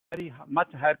very much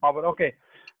higher power. Okay,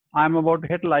 I'm about to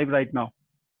hit live right now.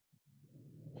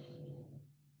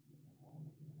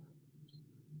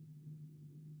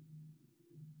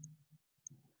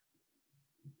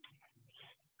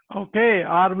 Okay,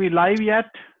 are we live yet?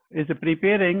 Is it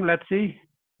preparing? Let's see.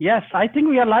 Yes, I think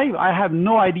we are live. I have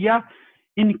no idea.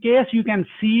 In case you can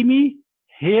see me,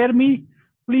 hear me,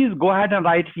 please go ahead and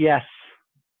write yes.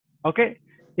 Okay,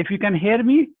 if you can hear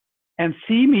me and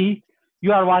see me,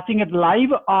 you are watching it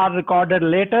live or recorded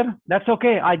later, that's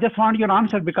okay. I just want your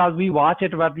answer because we watch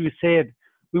it, what you said.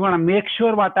 We want to make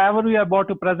sure whatever we are about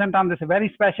to present on this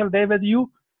very special day with you,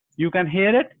 you can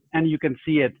hear it and you can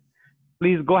see it.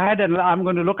 Please go ahead, and I'm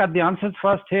going to look at the answers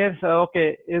first here. So,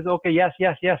 okay, is okay. Yes,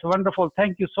 yes, yes. Wonderful.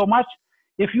 Thank you so much.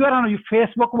 If you are on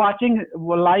Facebook watching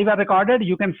live or recorded,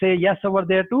 you can say yes over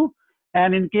there too.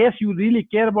 And in case you really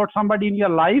care about somebody in your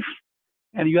life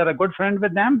and you are a good friend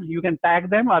with them, you can tag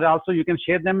them, or also you can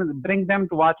share them and bring them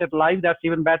to watch it live. That's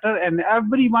even better. And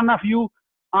every one of you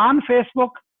on Facebook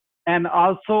and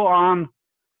also on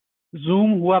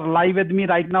Zoom who are live with me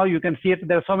right now, you can see it.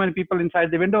 There are so many people inside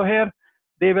the window here.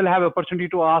 They will have opportunity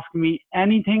to ask me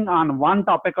anything on one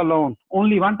topic alone.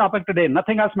 Only one topic today.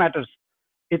 Nothing else matters.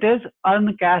 It is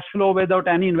earn cash flow without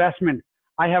any investment.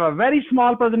 I have a very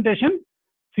small presentation,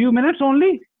 few minutes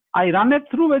only. I run it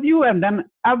through with you, and then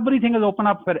everything is open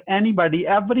up for anybody.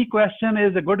 Every question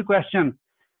is a good question.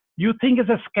 You think it's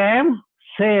a scam?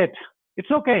 Say it. It's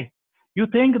okay. You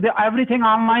think that everything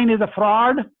online is a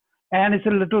fraud and it's a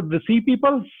little deceive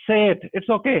people? Say it. It's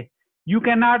okay. You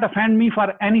cannot offend me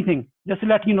for anything. Just to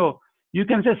let you know. You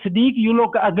can say, Siddique, you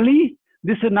look ugly.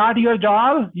 This is not your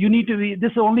job. You need to be,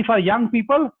 this is only for young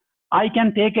people. I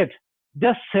can take it.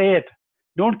 Just say it.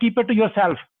 Don't keep it to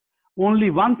yourself. Only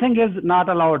one thing is not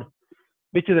allowed,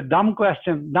 which is a dumb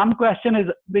question. Dumb question is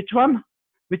which one?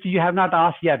 Which you have not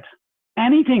asked yet.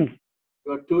 Anything.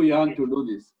 You're too young to do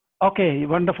this. Okay,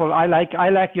 wonderful. I like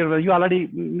your, you already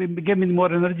give me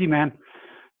more energy, man.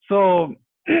 So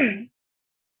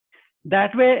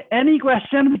that way, any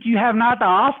question which you have not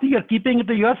asked, you're keeping it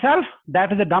to yourself,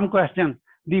 that is a dumb question.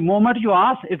 The moment you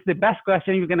ask, it's the best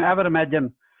question you can ever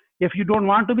imagine. If you don't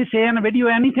want to be saying a video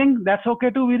anything, that's okay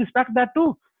too. We respect that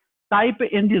too. Type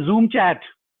in the Zoom chat,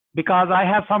 because I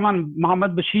have someone,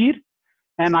 Muhammad Bashir,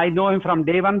 and I know him from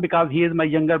day one because he is my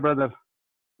younger brother.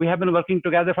 We have been working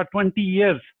together for 20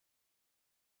 years.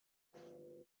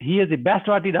 He is the best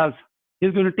what he does.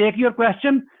 He's going to take your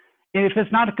question. If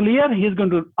it's not clear, he's going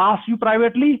to ask you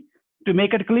privately to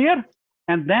make it clear.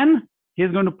 And then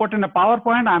he's going to put in a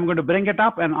PowerPoint. I'm going to bring it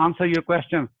up and answer your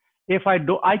question. If I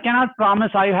do, I cannot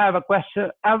promise I have a question,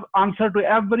 answer to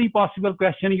every possible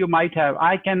question you might have.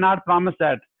 I cannot promise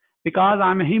that, because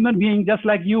I'm a human being just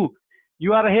like you.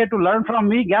 You are here to learn from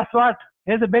me. Guess what?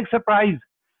 Here's a big surprise.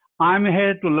 I'm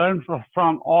here to learn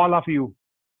from all of you.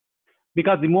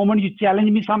 Because the moment you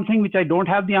challenge me something which I don't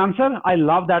have the answer, I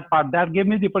love that part. That gives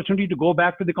me the opportunity to go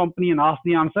back to the company and ask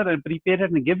the answer and prepare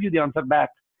it and give you the answer back.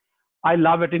 I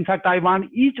love it. In fact, I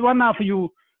want each one of you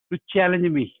to challenge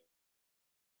me.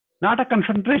 Not a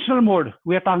confrontational mode.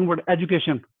 We are talking about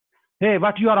education. Hey,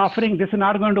 what you are offering, this is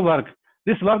not going to work.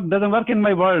 This work doesn't work in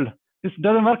my world. This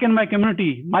doesn't work in my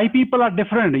community. My people are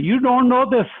different. You don't know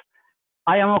this.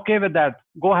 I am okay with that.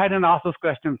 Go ahead and ask those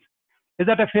questions. Is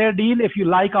that a fair deal if you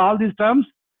like all these terms?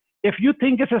 If you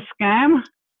think it's a scam,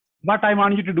 what I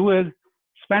want you to do is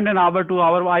spend an hour, 2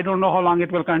 hours. I don't know how long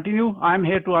it will continue. I'm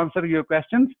here to answer your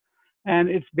questions. And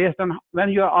it's based on when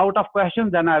you're out of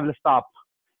questions, then I will stop.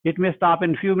 It may stop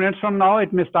in a few minutes from now.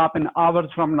 It may stop in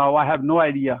hours from now. I have no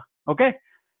idea. Okay.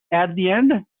 At the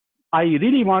end, I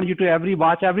really want you to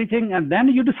watch everything. And then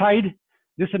you decide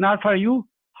this is not for you.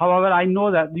 However, I know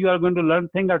that you are going to learn a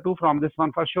thing or two from this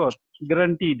one for sure.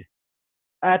 Guaranteed.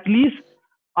 At least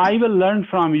I will learn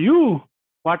from you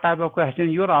what type of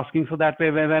question you're asking. So that way,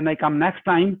 when I come next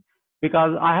time,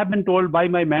 because I have been told by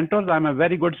my mentors, I'm a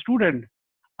very good student.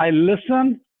 I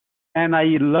listen and I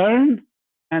learn,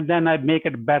 and then I make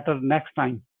it better next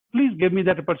time. Please give me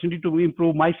that opportunity to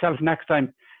improve myself next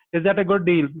time. Is that a good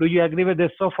deal? Do you agree with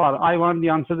this so far? I want the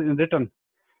answers in written.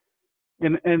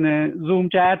 In a Zoom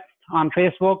chat, on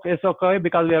Facebook, it's okay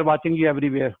because we are watching you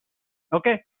everywhere.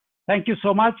 Okay. Thank you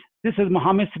so much. This is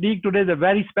Mohammed Siddique. Today is a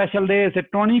very special day. It's the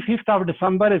 25th of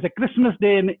December. It's a Christmas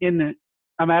day in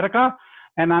America,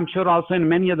 and I'm sure also in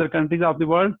many other countries of the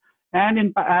world.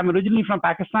 And I'm originally from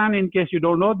Pakistan. In case you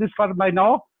don't know this by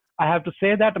now, I have to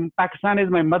say that Pakistan is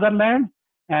my motherland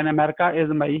and America is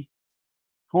my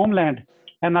homeland.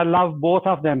 And I love both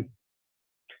of them.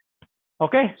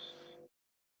 Okay.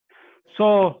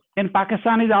 So in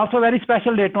Pakistan is also a very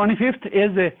special day. 25th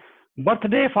is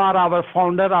birthday for our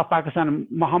founder of Pakistan,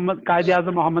 Muhammad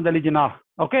Qaid-e-Azam Muhammad Ali Jinnah.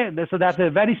 Okay, so that's a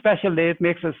very special day. It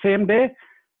makes the same day.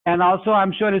 And also,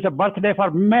 I'm sure it's a birthday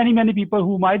for many, many people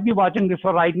who might be watching this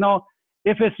for right now.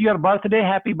 If it's your birthday,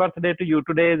 happy birthday to you.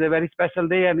 Today is a very special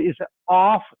day and it's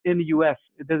off in the US.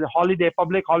 It is a holiday,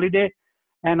 public holiday.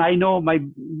 And I know my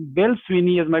Bill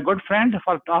Sweeney is my good friend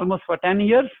for almost for 10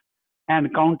 years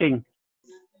and counting.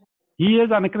 He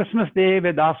is on a Christmas day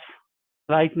with us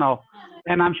right now.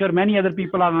 And I'm sure many other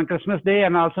people are on Christmas day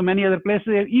and also many other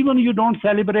places. Even you don't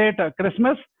celebrate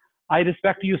Christmas, I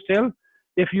respect you still.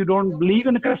 If you don't believe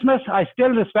in Christmas, I still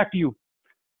respect you.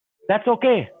 That's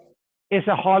okay. It's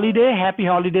a holiday. Happy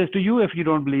holidays to you. If you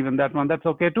don't believe in that one, that's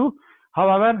okay too.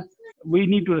 However, we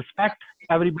need to respect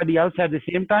everybody else at the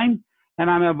same time. And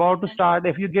I'm about to start.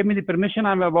 If you give me the permission,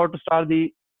 I'm about to start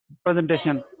the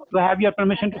presentation. Do I have your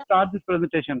permission to start this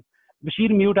presentation?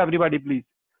 Bashir, mute everybody, please.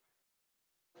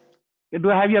 Do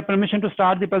I have your permission to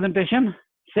start the presentation?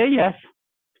 Say yes,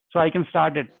 so I can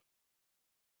start it.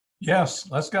 Yes,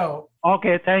 let's go.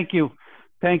 Okay, thank you.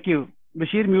 Thank you.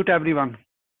 Bashir, mute everyone.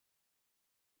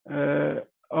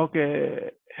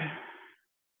 Okay.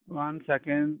 1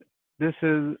 second. This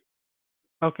is,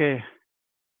 okay.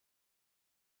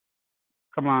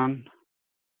 Come on.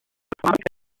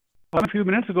 A few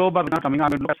minutes ago, but not coming.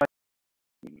 Okay,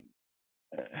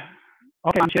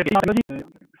 I'm sharing.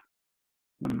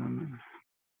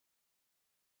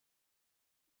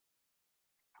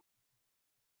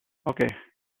 Okay,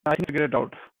 I think I figured it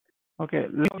out. Okay,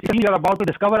 you're about to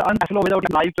discover unflow without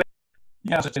a live.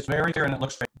 Yes, it's very clear and it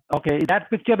looks straight. Okay, that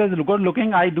picture is good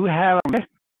looking. I do have. Okay.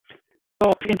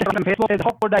 So Instagram and Facebook is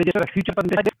how could I register a future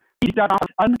presentation?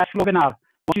 Unflow webinar.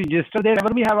 Once you register there,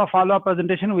 whenever we have a follow-up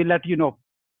presentation, we'll let you know.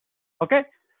 Okay.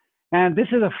 And this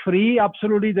is a free,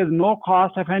 absolutely. There's no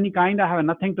cost of any kind. I have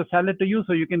nothing to sell it to you,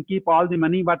 so you can keep all the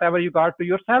money, whatever you got, to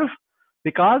yourself.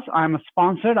 Because I'm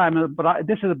sponsored.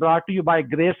 This is brought to you by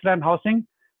Graceland Housing.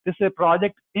 This is a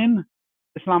project in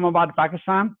Islamabad,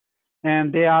 Pakistan,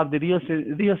 and they are the real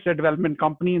estate development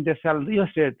company. They sell real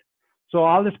estate. So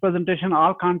all this presentation,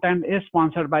 all content is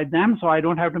sponsored by them. So I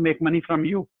don't have to make money from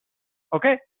you.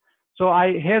 Okay. So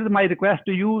here's my request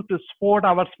to you to support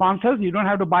our sponsors. You don't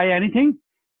have to buy anything.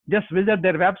 Just visit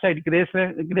their website,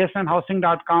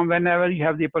 gracelandhousing.com, whenever you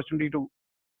have the opportunity to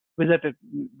visit it,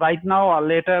 right now or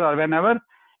later or whenever,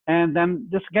 and then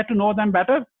just get to know them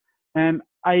better. And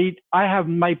I have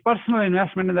my personal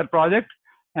investment in that project,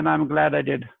 and I'm glad I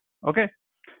did. Okay.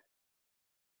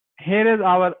 Here is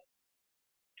our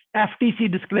FTC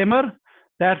disclaimer.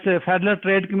 That's a Federal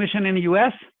Trade Commission in the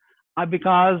US,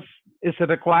 because it's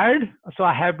required. So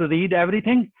I have to read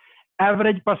everything.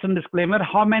 Average person disclaimer.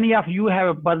 How many of you have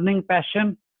a burning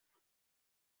passion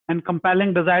and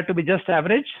compelling desire to be just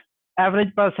average?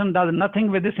 Average person does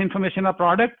nothing with this information or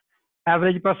product.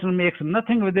 Average person makes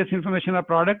nothing with this information or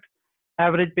product.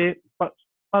 Average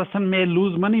person may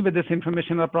lose money with this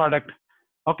information or product.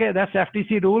 Okay, that's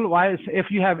FTC rule. Why? If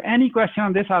you have any question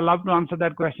on this, I'd love to answer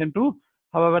that question too.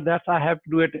 However, I have to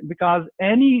do it because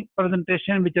any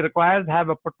presentation which requires have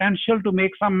a potential to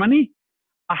make some money,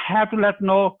 I have to let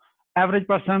know. Average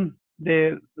person,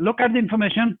 they look at the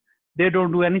information, they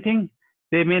don't do anything.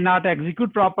 They may not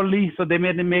execute properly, so they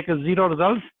may make zero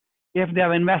results. If they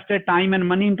have invested time and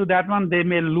money into that one, they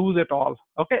may lose it all.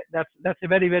 Okay, that's a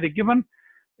very, very given.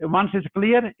 Once it's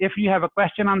clear, if you have a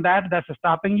question on that, that's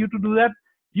stopping you to do that,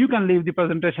 you can leave the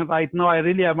presentation right now. I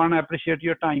want to appreciate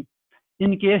your time.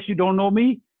 In case you don't know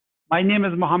me, my name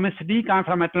is Mohammed Siddique. I'm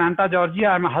from Atlanta, Georgia.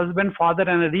 I'm a husband, father,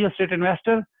 and a real estate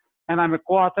investor. And I'm a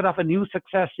co-author of a New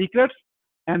Success Secrets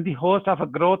and the host of a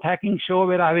growth hacking show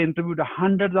where I've interviewed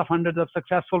hundreds of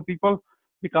successful people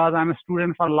because I'm a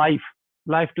student for life.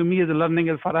 Life to me is learning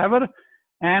is forever.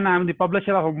 And I'm the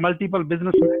publisher of multiple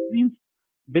business magazines,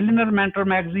 Billionaire Mentor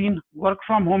magazine, Work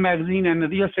From Home magazine, and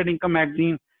Real Estate Income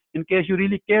magazine. In case you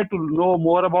really care to know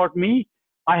more about me,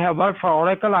 I have worked for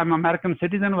Oracle. I'm an American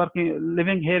citizen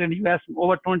living here in the US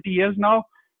over 20 years now.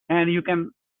 And you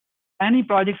can, any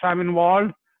projects I'm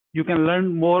involved, you can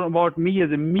learn more about me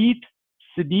as a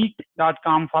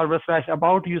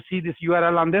meetsiddique.com/about. You see this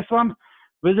URL on this one.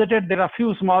 Visit it. There are a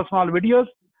few small videos.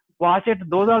 Watch it.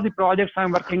 Those are the projects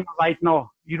I'm working on right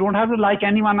now. You don't have to like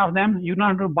any one of them. You don't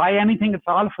have to buy anything. It's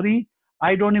all free.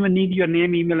 I don't even need your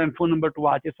name, email, and phone number to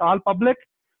watch. It's all public.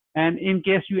 And in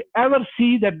case you ever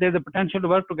see that there's a potential to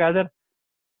work together,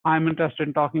 I'm interested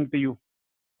in talking to you.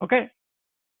 Okay.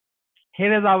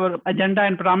 Here is our agenda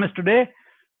and promise today.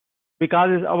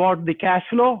 Because it's about the cash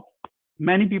flow.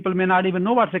 Many people may not even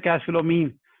know what the cash flow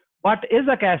means. What is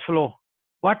a cash flow?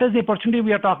 What is the opportunity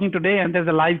we are talking today? And there's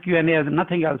a live Q&A, there's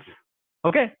nothing else.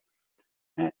 Okay.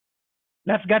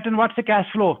 Let's get in what's the cash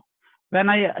flow. When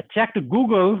I checked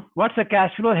Google, what's the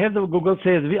cash flow? Here the Google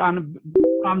says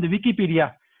from the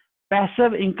Wikipedia,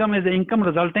 passive income is the income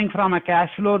resulting from a cash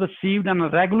flow received on a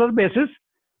regular basis,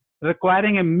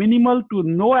 requiring a minimal to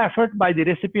no effort by the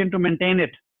recipient to maintain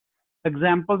it.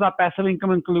 Examples of passive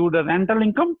income include a rental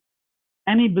income,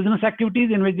 any business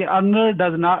activities in which the earner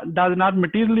does not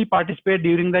materially participate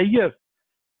during the year.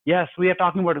 Yes, we are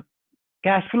talking about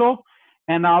cash flow,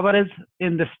 and our is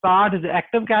in the start is the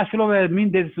active cash flow, where it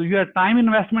means your time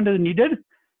investment is needed.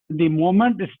 The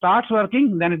moment it starts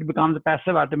working, then it becomes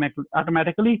passive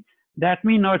automatically. That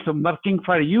means now it's working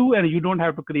for you and you don't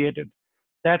have to create it.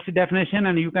 That's the definition,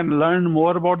 and you can learn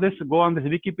more about this. Go on this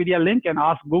Wikipedia link and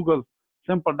ask Google.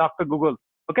 Simple, Dr. Google.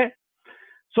 Okay.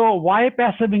 So why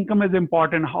passive income is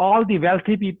important? All the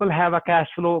wealthy people have a cash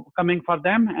flow coming for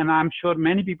them, and I'm sure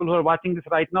many people who are watching this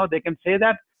right now, they can say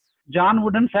that. John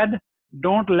Wooden said,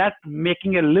 don't let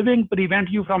making a living prevent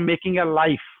you from making a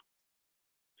life.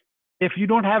 If you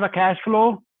don't have a cash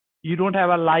flow, you don't have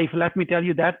a life. Let me tell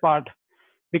you that part.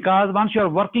 Because once you're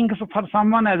working for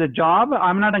someone as a job,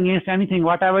 I'm not against anything.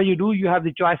 Whatever you do, you have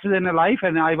the choices in your life,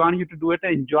 and I want you to do it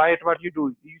and enjoy it, what you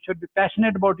do. You should be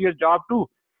passionate about your job too.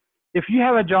 If you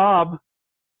have a job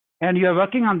and you're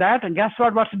working on that, and guess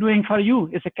what, what's doing for you?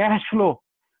 It's a cash flow.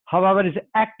 However, it's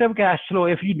active cash flow.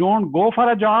 If you don't go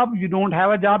for a job, you don't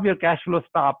have a job, your cash flow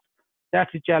stops. That's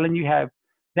the challenge you have.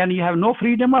 Then you have no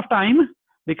freedom of time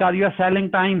because you are selling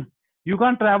time. You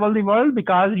can't travel the world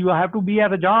because you have to be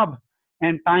at a job.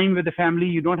 And time with the family,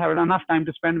 you don't have enough time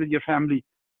to spend with your family.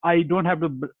 I don't have to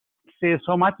say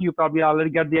so much. You probably already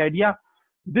get the idea.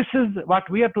 This is what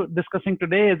we are discussing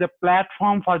today, is a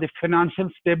platform for the financial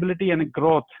stability and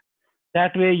growth.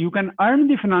 That way you can earn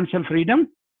the financial freedom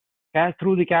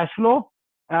through the cash flow.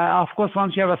 Of course,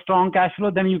 once you have a strong cash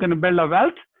flow, then you can build a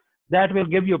wealth that will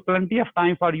give you plenty of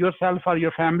time for yourself, for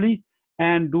your family,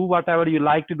 and do whatever you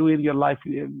like to do in your life.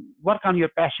 Work on your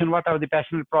passion, whatever the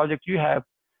passionate project you have.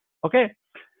 Okay.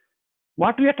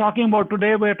 What we are talking about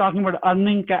today, we are talking about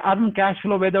earning cash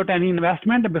flow without any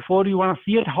investment. Before you want to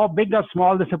see it, how big or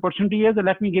small this opportunity is,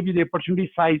 let me give you the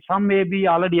opportunity size. Some may be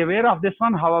already aware of this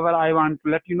one. However, I want to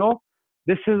let you know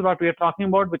this is what we are talking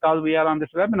about because we are on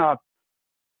this webinar.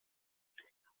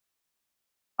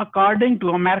 According to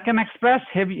American Express,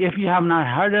 if you have not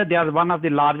heard it, they are one of the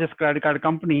largest credit card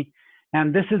company.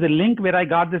 And this is a link where I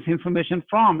got this information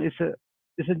from. This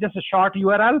is just a short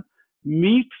URL.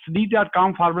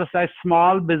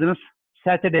 meetcd.com/small business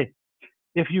Saturday.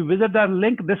 If you visit that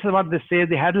link, this is what they say,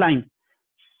 the headline.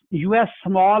 US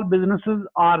small businesses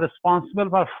are responsible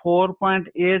for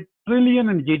 4.8 trillion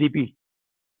in GDP.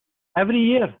 Every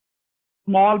year,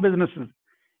 small businesses,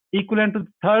 equivalent to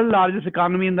the third largest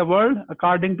economy in the world,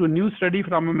 according to a new study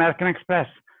from American Express.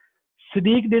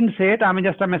 Siddique didn't say it, I'm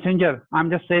just a messenger.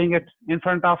 I'm just saying it in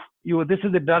front of you. This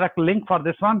is the direct link for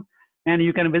this one, and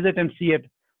you can visit and see it.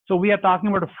 So we are talking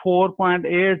about a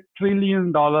 $4.8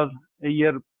 trillion a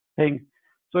year thing.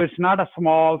 So it's not a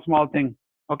small thing.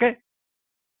 Okay.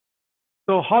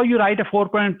 So how you write a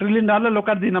 $4.8 trillion? Look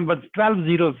at the numbers, 12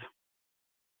 zeros.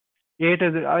 8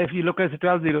 is, if you look at the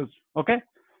 12 zeros. Okay.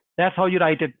 That's how you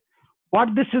write it.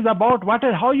 What this is about,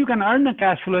 how you can earn a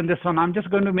cash flow in this one. I'm just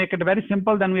going to make it very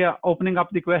simple. Then we are opening up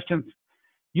the questions.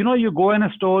 You know, you go in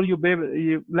a store,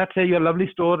 let's say your lovely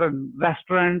store and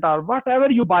restaurant or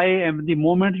whatever you buy, and the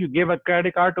moment you give a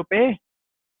credit card to pay,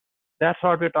 that's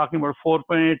what we're talking about.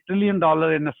 $4.8 trillion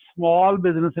in a small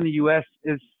business in the US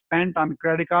is spent on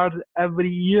credit cards every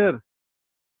year.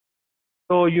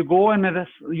 So you go in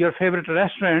your favorite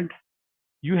restaurant,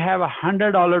 you have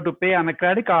 $100 to pay on a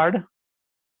credit card.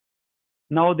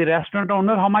 Now the restaurant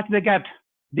owner, how much they get?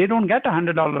 They don't get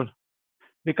 $100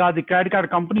 because the credit card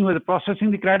company who is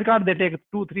processing the credit card, they take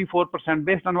 2, 3, 4%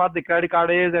 based on what the credit card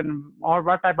is and or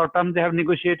what type of terms they have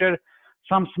negotiated.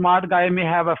 Some smart guy may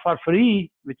have a for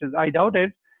free, which is I doubt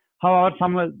it. However,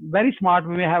 some very smart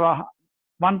may have a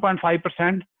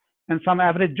 1.5%, and some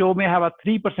average Joe may have a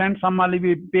 3%. Some will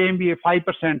be paying me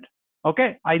 5%.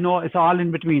 Okay, I know it's all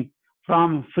in between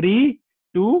from free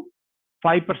to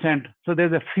 5%. So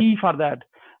there's a fee for that.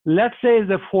 Let's say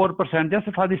it's a 4%,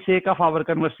 just for the sake of our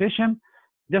conversation,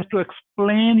 just to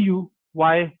explain you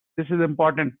why this is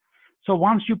important. So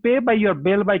once you pay by your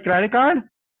bill by credit card,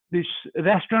 this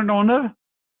restaurant owner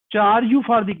charge you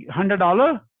for the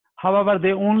 $100. However,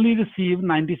 they only receive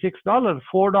 $96.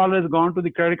 $4 is gone to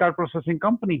the credit card processing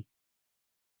company.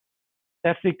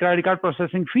 That's the credit card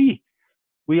processing fee.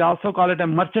 We also call it a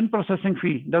merchant processing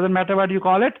fee. Doesn't matter what you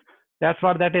call it. That's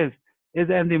what that is.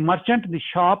 And the merchant, the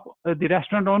shop, the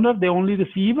restaurant owner, they only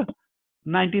receive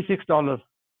 $96.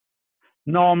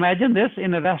 Now imagine this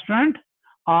in a restaurant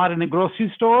or in a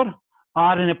grocery store,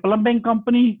 or in a plumbing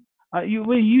company,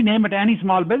 you name it, any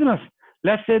small business.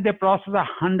 Let's say they process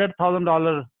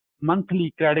 $100,000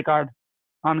 monthly credit card.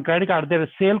 On credit card, their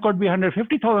sale could be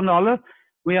 $150,000.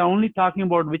 We are only talking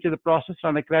about which is the process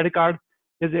on a credit card.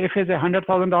 If it's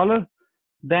 $100,000,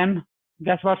 then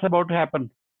guess what's about to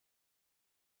happen?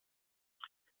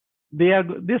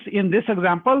 In this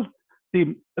example,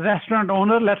 the restaurant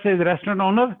owner, let's say the restaurant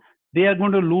owner, they are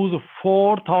going to lose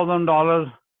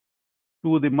 $4,000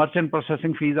 to the merchant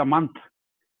processing fees a month.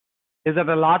 Is that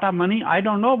a lot of money? I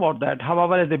don't know about that.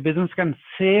 However, if the business can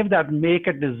save that, make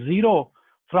it zero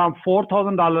from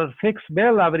 $4,000 fixed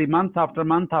bill every month after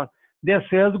month, their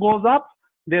sales goes up,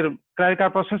 their credit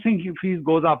card processing fees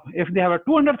goes up. If they have a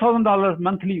 $200,000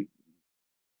 monthly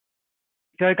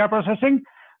credit card processing,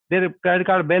 their credit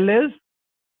card bill is,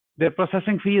 their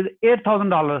processing fee is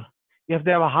 $8,000. If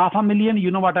they have $500,000,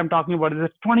 you know what I'm talking about.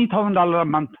 It's $20,000 a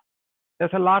month.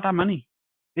 That's a lot of money.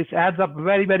 It adds up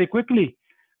very, very quickly.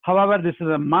 However, this is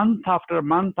a month after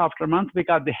month after month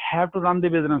because they have to run the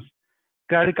business.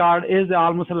 Credit card is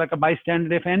almost like a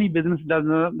bystander. If any business does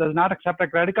not accept a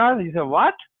credit card, you say,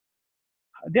 what?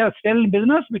 They are still in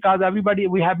business because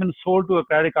we have been sold to a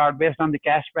credit card based on the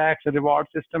cashbacks, the reward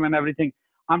system and everything.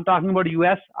 I'm talking about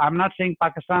US. I'm not saying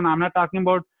Pakistan. I'm not talking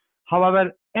about,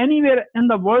 however, anywhere in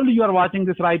the world you are watching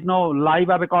this right now, live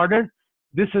or recorded,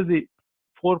 this is the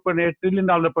 $4.8 trillion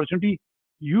opportunity.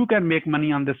 You can make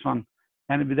money on this one.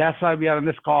 And that's why we are on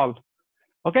this call.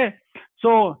 Okay.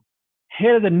 So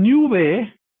here's a new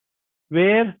way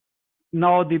where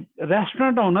now the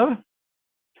restaurant owner,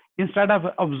 instead of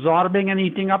absorbing and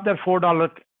eating up their $4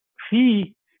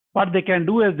 fee, what they can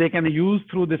do is they can use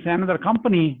through this another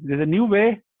company. There's a new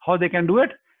way how they can do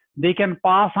it. They can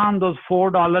pass on those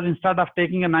 $4 instead of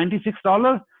taking a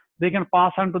 $96. They can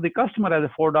pass on to the customer as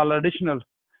a $4 additional.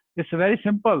 It's very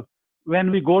simple.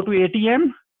 When we go to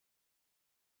ATM,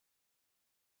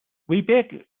 we pay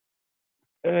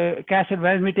cash.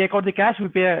 When we take out the cash, we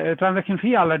pay a transaction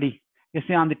fee already. You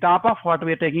see on the top of what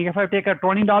we are taking. If I take a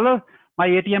 $20, my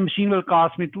ATM machine will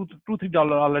cost me $3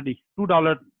 already,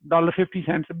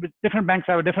 $2.50. Different banks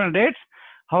have different rates.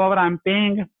 However, I'm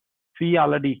paying fee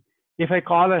already. If I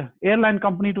call an airline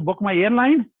company to book my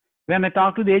airline, when I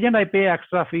talk to the agent, I pay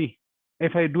extra fee.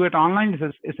 If I do it online,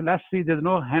 it's less fee. There's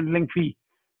no handling fee.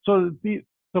 So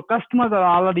customers are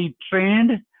already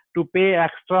trained to pay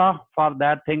extra for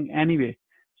that thing anyway.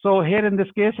 So here in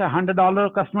this case,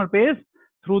 $100 customer pays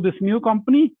through this new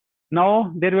company.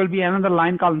 Now there will be another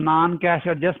line called non-cash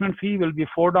adjustment fee will be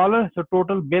 $4. So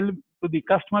total bill to the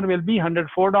customer will be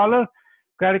 $104.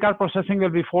 Credit card processing will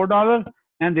be $4,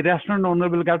 and the restaurant owner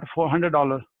will get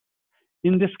 $400.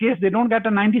 In this case, they don't get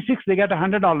a 96, they get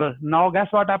 $100. Now guess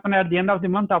what happened at the end of the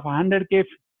month of 100K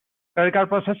credit card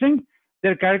processing?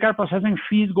 Their credit card processing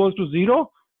fees goes to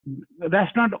zero.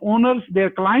 Restaurant owners, their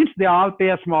clients, they all pay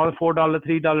a small $4,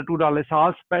 $3, $2. It's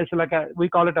all special, like we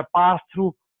call it a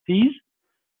pass-through fees.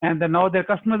 And then now their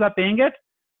customers are paying it.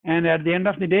 And at the end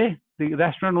of the day, the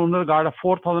restaurant owner got a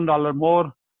 $4,000 more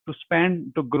to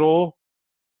spend to grow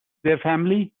their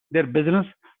family, their business,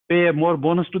 pay more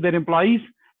bonus to their employees,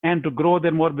 and to grow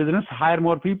their more business, hire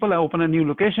more people, open a new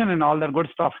location and all that good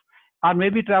stuff. Or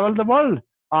maybe travel the world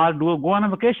or go on a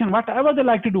vacation, whatever they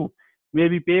like to do.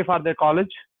 Maybe pay for their college,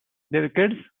 their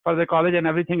kids for their college and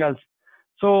everything else.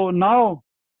 So now,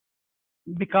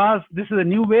 because this is a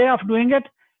new way of doing it,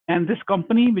 and this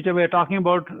company, which we are talking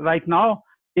about right now,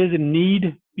 is in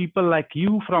need people like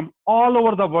you from all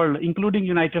over the world, including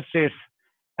United States.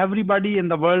 Everybody in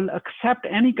the world, except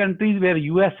any countries where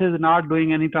US is not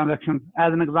doing any transactions.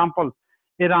 As an example,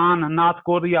 Iran, North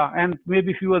Korea, and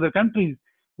maybe a few other countries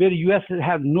where US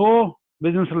has no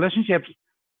business relationships,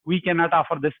 we cannot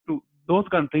offer this to those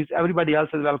countries. Everybody else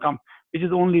is welcome, which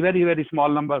is only very, very small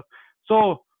number.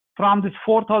 So from this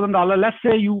 $4,000, let's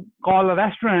say you call a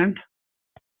restaurant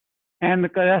and the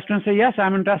restaurant say, yes,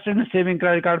 I'm interested in saving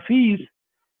credit card fees.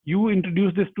 You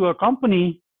introduce this to a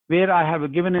company where I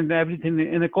have given in everything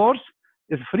in a course.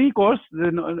 It's a free course.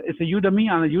 It's a Udemy.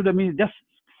 On Udemy, just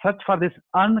search for this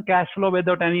earn cash flow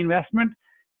without any investment.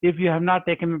 If you have not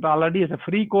taken it already, it's a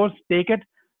free course. Take it.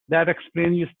 That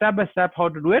explains you step by step how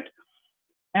to do it.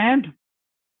 And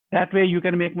that way you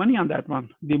can make money on that one.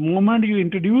 The moment you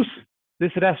introduce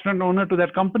this restaurant owner to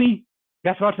that company,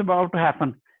 guess what's about to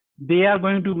happen? You are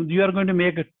going to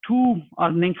make two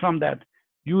earnings from that.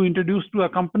 You introduce to a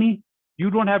company,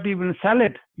 you don't have to even sell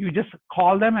it. You just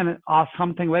call them and ask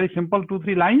something very simple,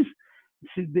 2-3 lines.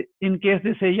 In case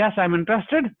they say, yes, I'm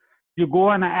interested, you go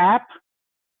on an app,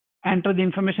 enter the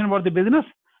information about the business,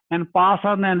 and pass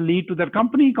on and lead to their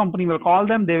company. Company will call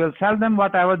them, they will sell them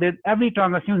whatever. Every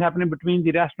transaction is happening between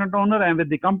the restaurant owner and with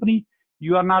the company.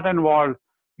 You are not involved.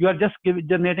 You are just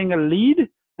generating a lead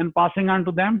and passing on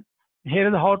to them. Here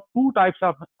is how two types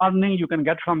of earning you can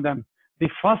get from them. The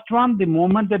first one, the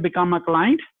moment they become a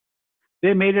client,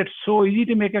 they made it so easy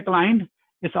to make a client.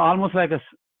 It's almost like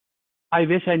I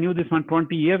wish I knew this one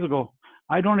 20 years ago.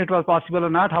 I don't know it was possible or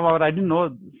not. However, I didn't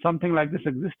know something like this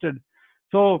existed.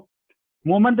 So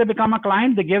moment they become a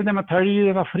client, they give them a 30 days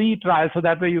of a free trial. So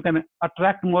that way you can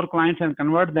attract more clients and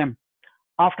convert them.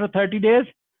 After 30 days,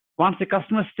 once the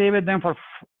customers stay with them for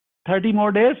 30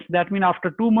 more days, that means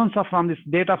after 2 months from this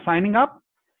date of signing up,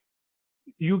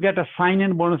 you get a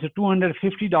sign-in bonus of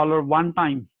 $250 one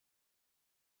time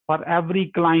for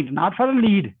every client, not for a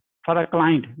lead, for a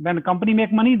client. When a company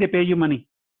make money, they pay you money.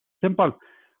 Simple.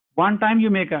 One time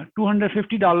you make a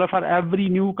 $250 for every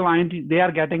new client. They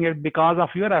are getting it because of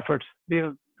your efforts,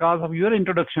 because of your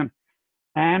introduction.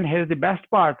 And here's the best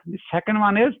part. The second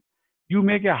one is you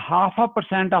make a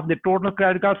 0.5% of the total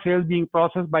credit card sales being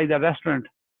processed by the restaurant.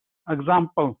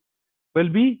 Example will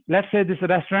be, let's say this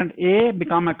restaurant A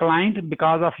become a client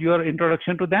because of your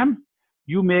introduction to them.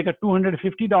 You make a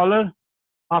 $250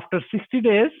 after 60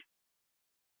 days.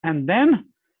 And then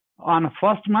on a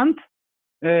first month,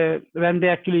 when they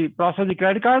actually process the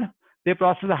credit card, they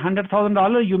process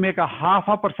 $100,000. You make a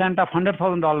 0.5% of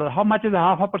 $100,000. How much is a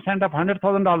 0.5% of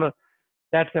 $100,000?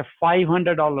 That's a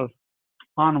 $500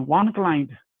 on one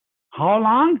client. How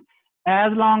long?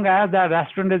 As long as that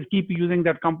restaurant is keep using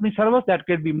that company service. That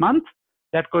could be month,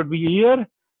 that could be a year,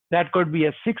 that could be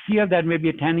a 6 year, that may be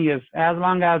a 10 years. As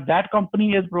long as that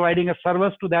company is providing a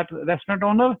service to that restaurant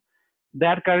owner,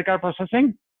 that credit card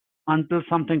processing, until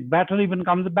something better even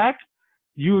comes back,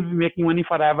 you will be making money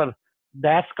forever.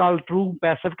 That's called true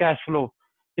passive cash flow.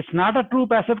 It's not a true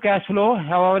passive cash flow.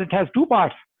 However, it has two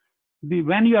parts.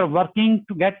 When you are working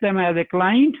to get them as a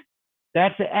client,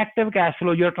 that's the active cash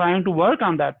flow. You're trying to work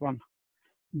on that one.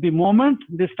 The moment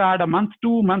they start a month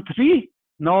 2, month 3,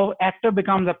 now active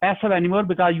becomes a passive anymore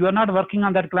because you are not working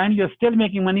on that client. You're still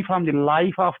making money from the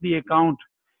life of the account.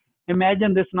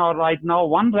 Imagine this now, right now,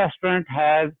 one restaurant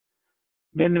has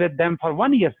been with them for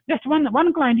 1 year. Just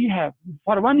one client you have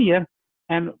for 1 year.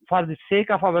 And for the sake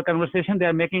of our conversation, they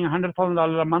are making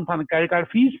 $100,000 a month on credit card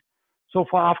fees. So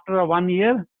for after 1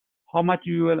 year, how much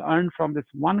you will earn from this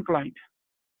one client?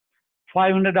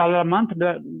 $500 a month,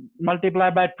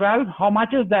 multiplied by 12. How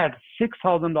much is that?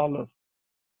 $6,000.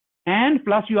 And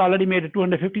plus you already made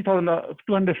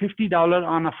 $250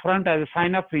 on a front as a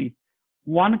sign up fee.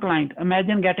 One client.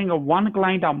 Imagine getting a one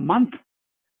client a month.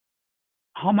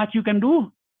 How much you can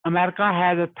do? America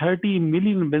has a 30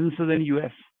 million businesses in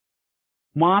US.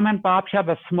 Mom and pop shop,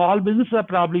 a small business are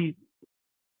probably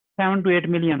 7 to 8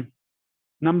 million.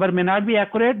 Number may not be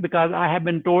accurate because I have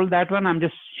been told that one. I'm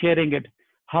just sharing it.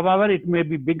 However, it may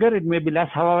be bigger, it may be less.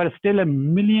 However, still a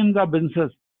millions of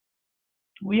businesses.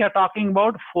 We are talking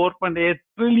about $4.8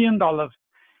 trillion.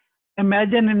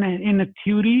 Imagine in a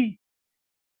theory,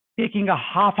 taking a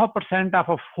 0.5% of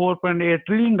a $4.8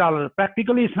 trillion.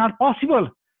 Practically, it's not possible.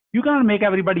 You cannot make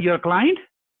everybody your client.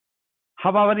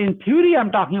 However, in theory,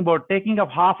 I'm talking about taking a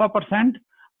 0.5%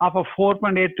 of a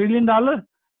 $4.8 trillion.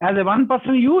 As a one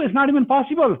person you, it's not even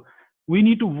possible. We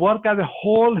need to work as a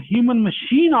whole human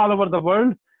machine all over the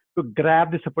world to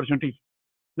grab this opportunity.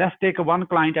 Let's take one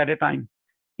client at a time.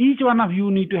 Each one of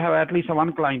you need to have at least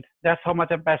one client. That's how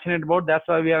much I'm passionate about. That's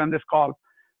why we are on this call.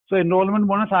 So enrollment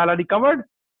bonus I already covered.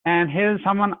 And here's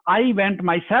someone I went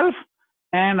myself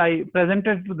and I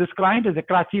presented to this client as a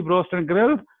Karachi Roast and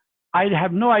Grill. I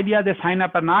have no idea they sign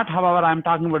up or not. However, I'm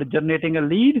talking about generating a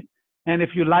lead. And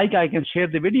if you like, I can share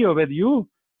the video with you.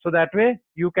 So that way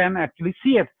you can actually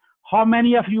see it. How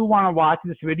many of you want to watch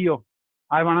this video?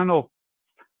 I want to know.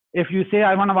 If you say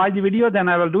I want to watch the video, then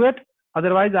I will do it.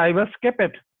 Otherwise, I will skip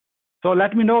it. So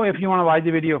let me know if you want to watch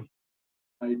the video.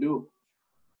 I do.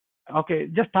 Okay,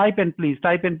 just type in, please.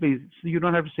 Type in, please. So you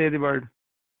don't have to say the word.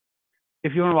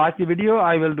 If you want to watch the video,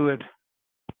 I will do it.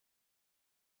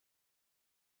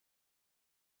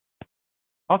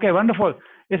 Okay, wonderful.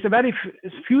 It's a very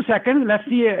few seconds. Let's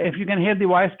see if you can hear the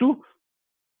voice too.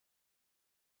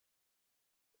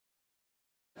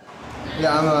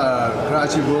 Yeah, I'm a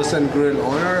Karachi Roast and Grill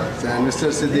owner, and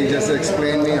Mr. Siddique just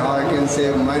explained me how I can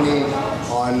save money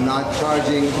on not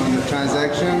charging on the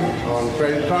transaction on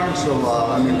credit card. So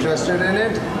I'm interested in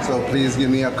it. So please give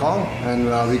me a call,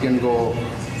 and we can go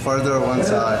further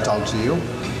once I talk to you.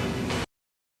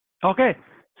 Okay.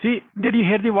 See, did you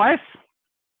hear the voice?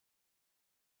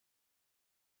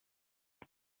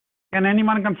 Can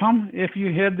anyone confirm if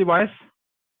you hear the voice?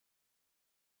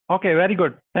 Okay, very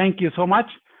good. Thank you so much.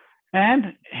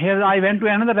 And here I went to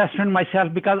another restaurant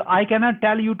myself, because I cannot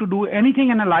tell you to do anything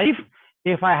in a life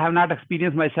if I have not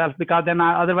experienced myself, because then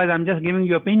otherwise I'm just giving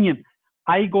you opinion.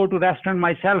 I go to restaurant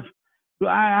myself.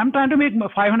 I'm trying to make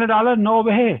 $500. No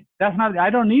way. That's not, I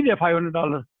don't need a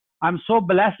 $500. I'm so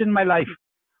blessed in my life.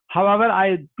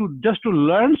 However, just to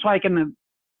learn so I can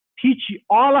teach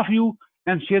all of you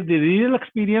and share the real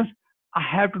experience, I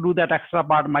have to do that extra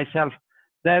part myself.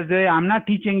 That way, I'm not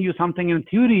teaching you something in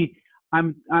theory.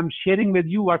 I'm sharing with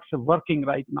you what's working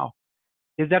right now.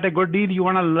 Is that a good deal? You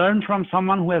want to learn from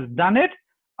someone who has done it,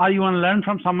 or you want to learn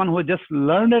from someone who just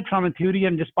learned it from a theory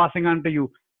and just passing on to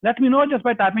you? Let me know just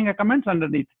by typing a comments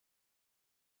underneath.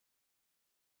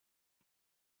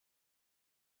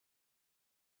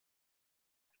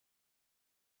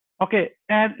 Okay,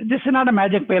 and this is not a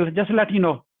magic pill. Just to let you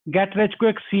know, get rich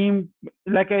quick seem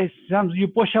like you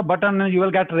push a button and you will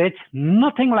get rich.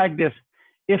 Nothing like this.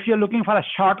 If you're looking for a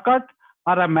shortcut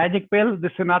or a magic pill,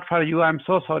 this is not for you. I'm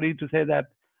so sorry to say that.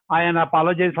 I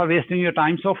apologize for wasting your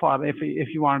time so far, if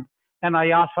you want. And I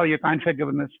ask for your kind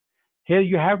forgiveness. Here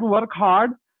you have to work hard.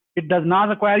 It does not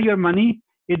require your money.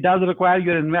 It does require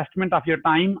your investment of your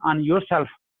time on yourself.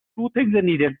 Two things are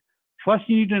needed. First,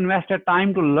 you need to invest a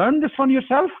time to learn this on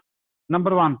yourself.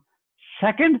 Number one.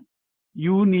 Second,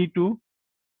 you need to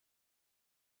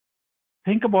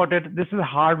think about it. This is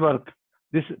hard work.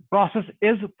 This process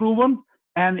is proven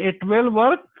and it will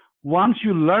work once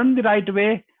you learn the right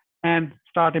way and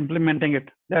start implementing it.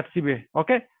 That's the way.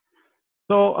 Okay.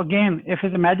 So again, if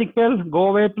it's a magic pill, go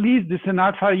away, please. This is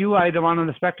not for you. I don't want to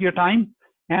respect your time.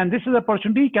 And this is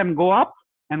opportunity can go up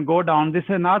and go down. This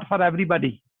is not for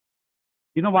everybody.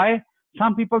 You know why?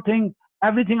 Some people think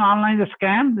everything online is a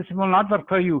scam. This will not work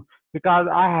for you, because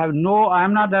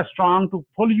I'm not that strong to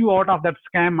pull you out of that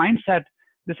scam mindset.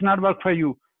 This will not work for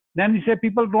you. Then you say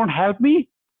people don't help me.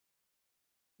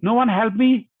 No one helped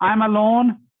me. I'm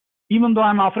alone. Even though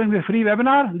I'm offering the free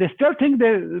webinar, they still think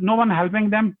no one helping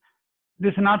them.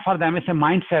 This is not for them. It's a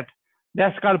mindset.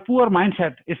 That's called poor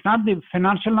mindset. It's not the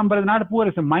financial number is not poor.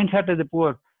 It's a mindset is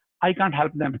poor. I can't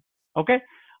help them. Okay.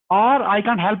 Or I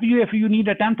can't help you if you need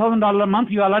a $10,000 a month.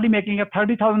 You're already making a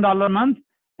 $30,000 a month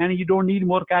and you don't need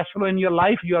more cash flow in your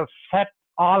life. You are set,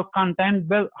 all content,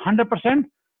 bill 100%.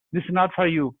 This is not for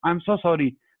you. I'm so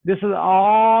sorry. This is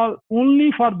all only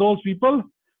for those people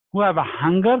who have a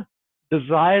hunger,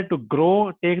 desire to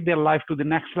grow, take their life to the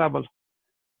next level.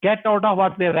 Get out of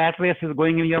what the rat race is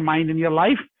going in your mind, in your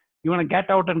life. You want to get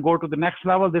out and go to the next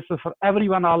level. This is for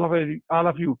everyone, all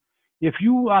of you. If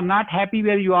you are not happy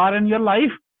where you are in your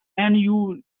life, and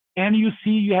you see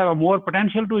you have a more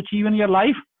potential to achieve in your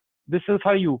life, this is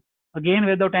for you. Again,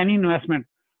 without any investment.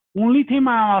 Only thing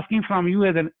I'm asking from you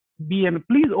is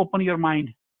please open your mind.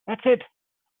 That's it.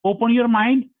 Open your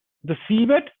mind, receive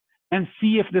it, and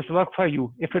see if this works for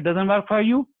you. If it doesn't work for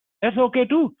you, that's okay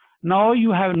too. Now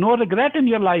you have no regret in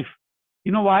your life.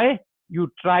 You know why?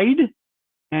 You tried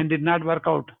and did not work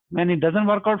out. When it doesn't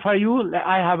work out for you,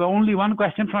 I have only one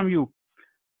question from you.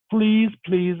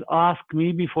 Please ask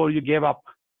me before you give up,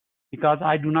 because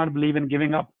I do not believe in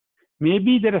giving up.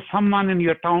 Maybe there is someone in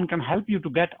your town can help you to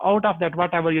get out of that,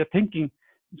 whatever you're thinking.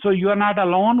 So you are not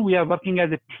alone. We are working as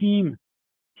a team.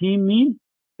 Team means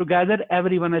together,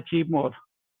 everyone achieve more.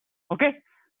 Okay.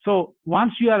 So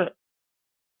once you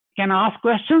can ask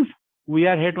questions, we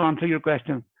are here to answer your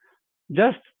questions.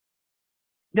 Just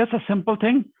a simple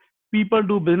thing. People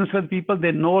do business with people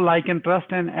they know, like, and trust,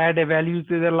 and add a value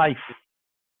to their life.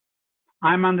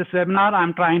 I'm on this webinar.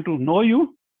 I'm trying to know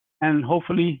you, and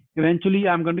hopefully, eventually,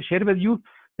 I'm going to share with you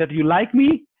that you like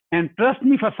me and trust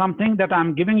me for something that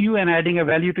I'm giving you and adding a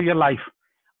value to your life.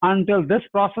 Until this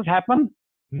process happens,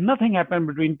 nothing happens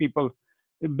between people.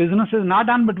 Business is not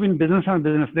done between business and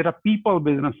business. There are people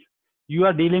business. You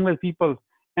are dealing with people,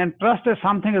 and trust is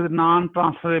something is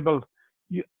non-transferable.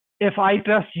 If I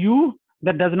trust you,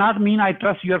 that does not mean I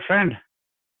trust your friend.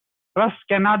 Trust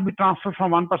cannot be transferred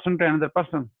from one person to another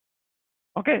person.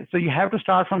 Okay, so you have to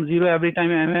start from zero every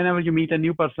time and whenever you meet a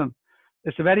new person.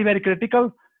 It's very, very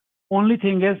critical. Only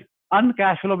thing is, earn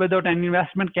cash flow without any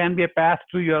investment can be a path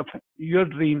to your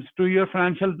dreams, to your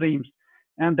financial dreams.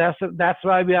 And that's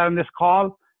why we are on this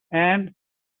call. And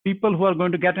people who are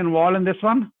going to get involved in this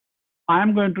one,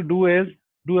 I'm going to do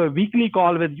a weekly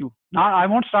call with you. Now, I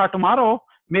won't start tomorrow,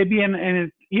 maybe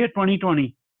in year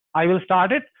 2020. I will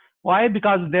start it. Why?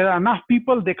 Because there are enough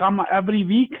people. They come every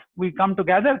week. We come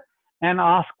together and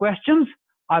ask questions.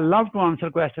 I love to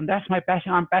answer questions. That's my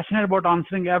passion. I'm passionate about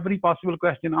answering every possible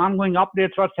question. Ongoing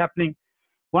updates, what's happening.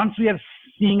 Once we are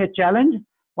seeing a challenge,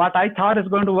 what I thought is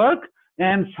going to work,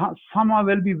 and someone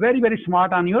will be very, very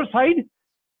smart on your side.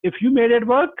 If you made it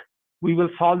work, We will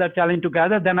solve that challenge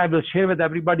together. Then I will share with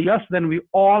everybody else. Then we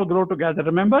all grow together.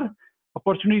 Remember,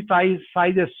 opportunity size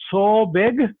is so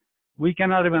big, we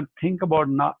cannot even think about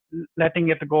not letting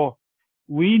it go.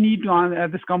 We need to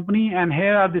at this company, and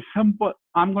here are the simple.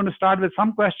 I'm going to start with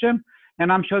some question,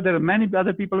 and I'm sure there are many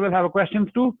other people will have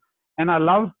questions too. And I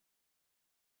love.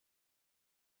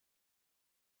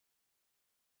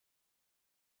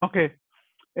 Okay,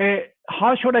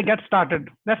 how should I get started?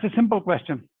 That's a simple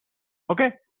question.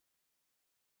 Okay,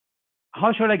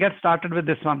 how should I get started with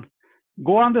this one?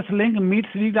 Go on this link,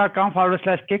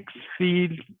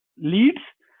 meetsiddique.com/kicksleads,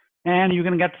 and you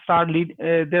can get started.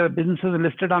 There are businesses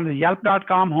listed on the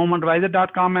Yelp.com,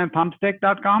 HomeAdvisor.com, and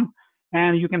Thumbstick.com,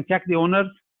 and you can check the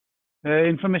owners'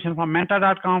 information from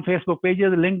Menta.com, Facebook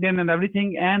pages, LinkedIn, and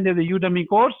everything. And there's a Udemy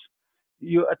course.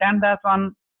 You attend that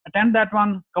one,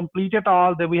 complete it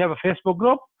all. Then we have a Facebook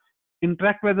group,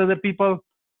 interact with other people,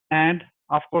 and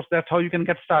of course, that's how you can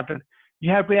get started.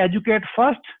 You have to educate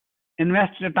first,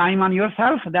 invest your time on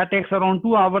yourself. That takes around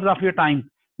 2 hours of your time,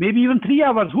 maybe even 3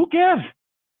 hours. Who cares?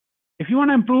 If you want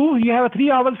to improve, you have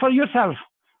 3 hours for yourself.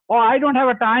 Oh, I don't have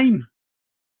a time.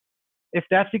 If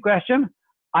that's the question,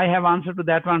 I have answered to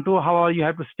that one too. How you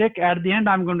have to stick. At the end,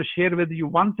 I'm going to share with you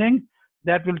one thing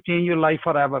that will change your life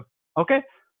forever. Okay?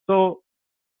 So,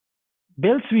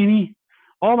 Bill Sweeney.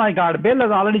 Oh my God, Bill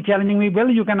is already challenging me. Bill,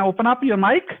 you can open up your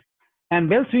mic. And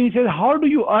Bill Sweeney says, how do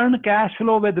you earn cash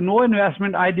flow with no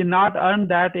investment? I did not earn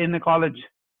that in college.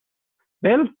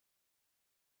 Bill?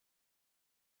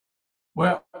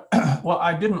 Well, well,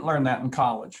 I didn't learn that in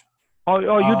college. Oh,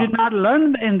 you did not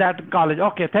learn in that college.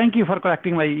 Okay, thank you for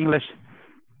correcting my English.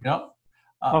 Yep.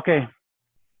 Okay.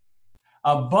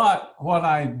 But what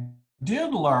I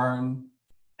did learn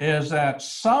is that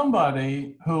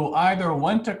somebody who either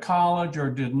went to college or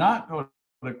did not go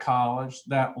to college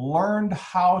that learned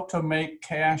how to make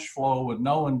cash flow with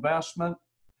no investment,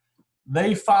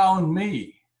 they found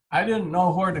me. I didn't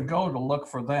know where to go to look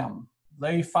for them.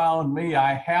 They found me.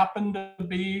 I happened to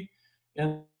be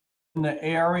in the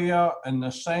area, in the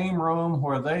same room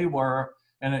where they were,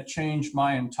 and it changed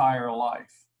my entire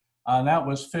life. That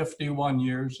was 51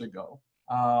 years ago.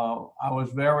 I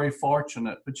was very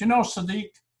fortunate. But you know,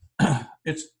 Siddique,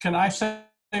 can I say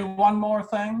one more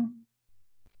thing?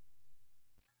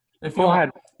 Go ahead.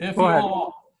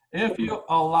 If you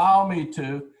allow me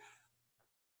to,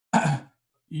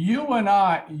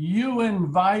 you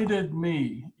invited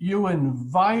me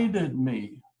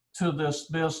to this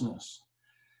business,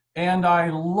 and I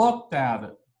looked at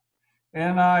it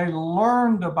and I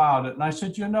learned about it, and I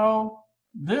said, you know,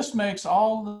 this makes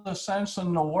all the sense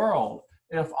in the world.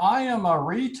 If I am a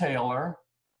retailer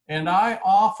and I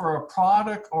offer a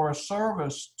product or a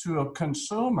service to a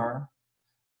consumer,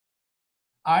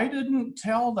 I didn't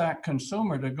tell that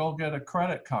consumer to go get a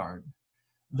credit card.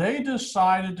 They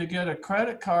decided to get a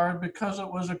credit card because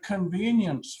it was a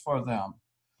convenience for them.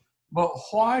 But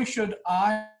why should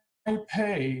I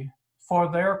pay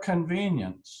for their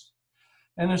convenience?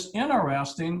 And it's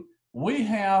interesting, we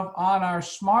have on our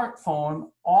smartphone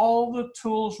all the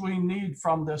tools we need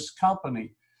from this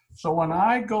company. So when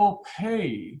I go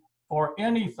pay for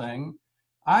anything,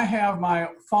 I have my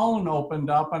phone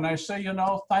opened up and I say, you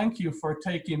know, thank you for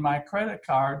taking my credit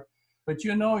card, but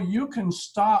you know, you can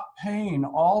stop paying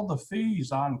all the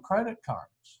fees on credit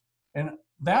cards. And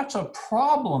that's a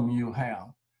problem you have.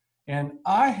 And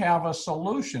I have a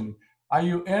solution. Are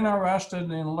you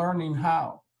interested in learning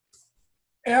how?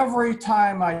 Every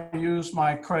time I use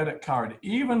my credit card,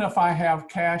 even if I have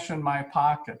cash in my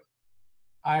pocket,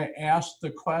 I ask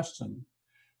the question,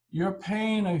 you're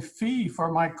paying a fee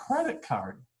for my credit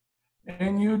card,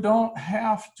 and you don't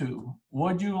have to.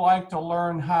 Would you like to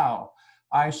learn how?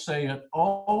 I say it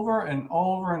over and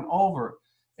over and over,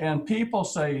 and people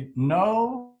say,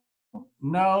 no,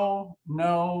 no,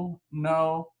 no,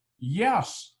 no.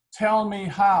 Yes, tell me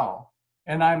how.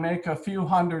 And I make a few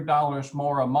 $100s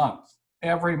more a month,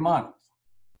 every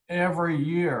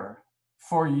year,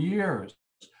 for years.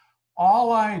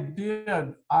 All I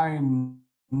did, I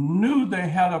knew they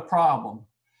had a problem,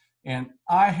 and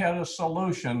I had a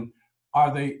solution.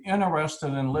 Are they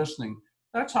interested in listening?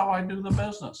 That's how I do the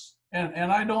business.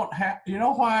 And I don't have, you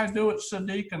know why I do it,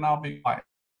 Siddique, and I'll be quiet?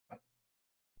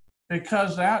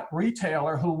 Because that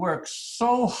retailer who works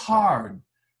so hard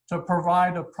to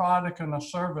provide a product and a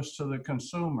service to the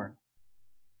consumer,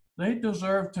 they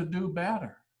deserve to do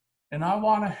better. And I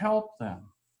want to help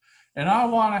them. And I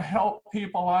want to help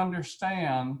people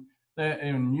understand that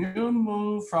when you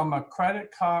move from a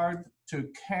credit card to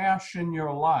cash in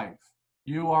your life,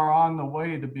 you are on the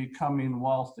way to becoming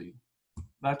wealthy.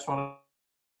 That's what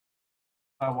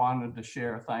I wanted to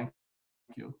share. Thank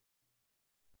you.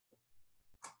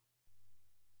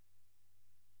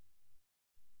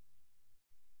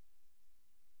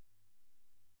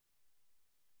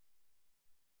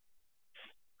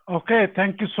 Okay,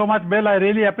 thank you so much, Bill. I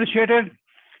really appreciate it.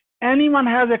 Anyone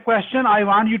has a question, I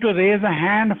want you to raise a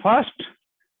hand first.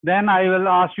 Then I will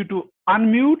ask you to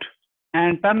unmute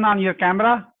and turn on your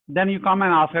camera. Then you come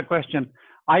and ask a question.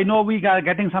 I know we are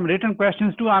getting some written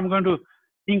questions too. I'm going to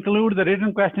include the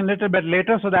written question a little bit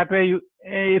later, so that way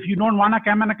if you don't want to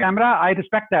come on a camera, I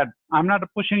respect that. I'm not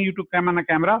pushing you to come on a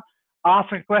camera.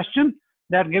 Ask a question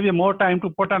that gives you more time to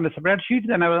put on the spreadsheet,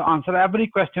 then I will answer every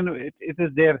question. It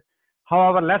is there.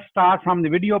 However, let's start from the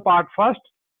video part first,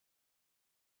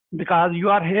 because you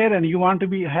are here and you want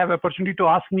to have opportunity to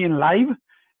ask me in live,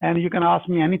 and you can ask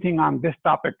me anything on this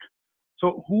topic.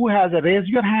 So who has a raise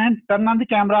your hand, turn on the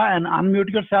camera and unmute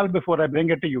yourself before I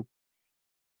bring it to you.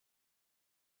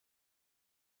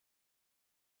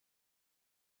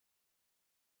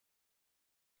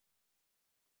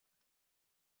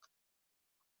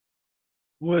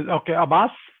 Who is, okay,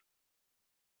 Abbas?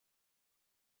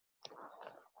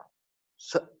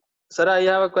 Sir, I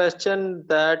have a question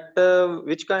that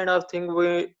which kind of thing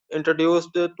we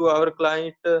introduced to our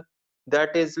client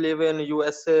that is live in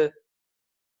USA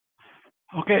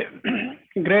Okay,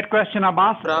 great question,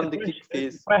 Abbas. from the kick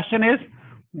phase. Question is,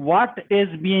 what is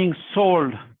being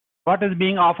sold? What is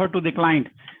being offered to the client?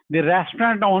 The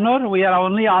restaurant owner, we are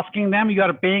only asking them, you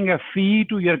are paying a fee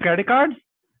to your credit card.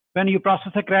 When you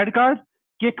process a credit card,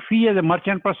 Kick fee is a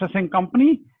merchant processing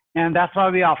company, and that's why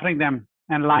we're offering them.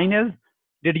 And line is,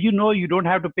 did you know you don't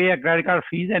have to pay a credit card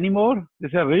fees anymore? They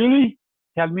say, really?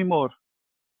 Tell me more.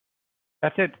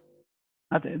 That's it.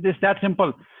 It's that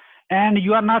simple. And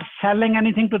you are not selling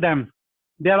anything to them.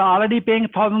 They are already paying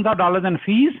thousands of dollars in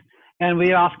fees, and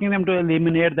we are asking them to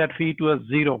eliminate that fee to a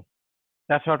zero.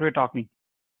 That's what we're talking.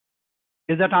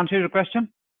 Is that answer your question?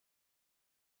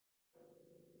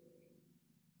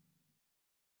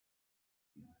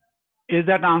 Is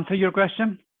that answer your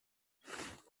question?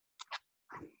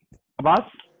 Abbas?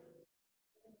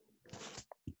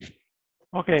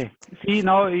 Okay. See,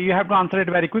 now you have to answer it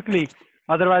very quickly.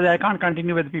 Otherwise, I can't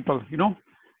continue with people, you know.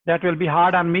 That will be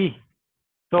hard on me.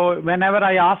 So whenever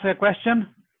I ask a question,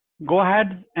 go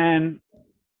ahead and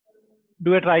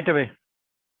do it right away.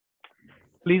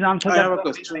 Please answer that. I have a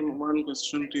question, one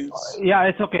question, please. Yeah,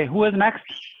 it's okay. Who is next?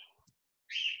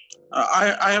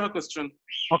 I have a question.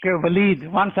 Okay,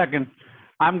 Waleed, 1 second.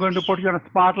 I'm going to put you on a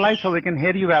spotlight so we can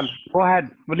hear you well. Go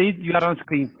ahead, Waleed, you are on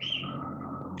screen.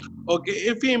 Okay,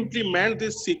 if we implement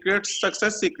these secrets,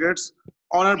 success secrets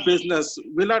on our business,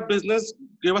 will our business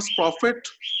give us profit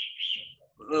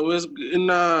in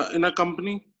a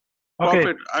company? Okay.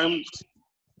 Profit.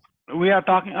 We are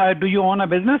talking, do you own a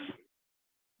business?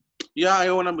 Yeah, I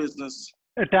own a business.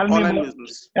 Tell me Online more,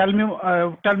 business.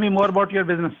 tell me more about your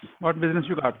business. What business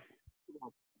you got?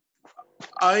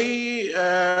 I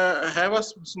have a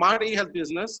smart e-health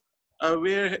business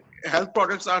where health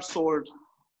products are sold.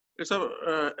 It's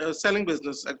a selling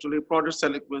business, actually, product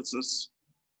selling business.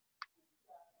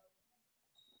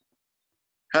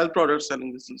 Health product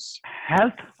selling business.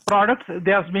 Health products,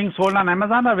 they are being sold on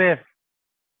Amazon or where?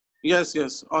 Yes,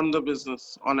 on the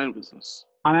business, online business.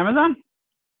 On Amazon?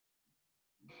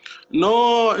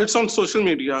 No, it's on social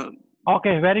media.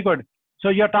 Okay, very good. So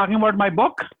you're talking about my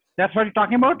book? That's what you're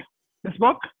talking about? This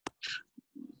book?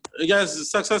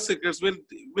 Yes, Success Secrets. Will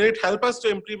it help us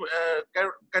to implement,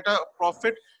 get a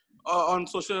profit on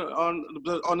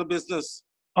the business?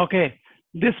 Okay,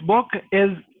 this book is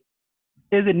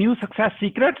a new success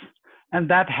secrets, and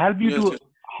that help you to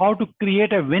how to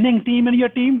create a winning team in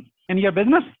your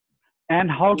business, and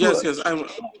how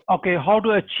to how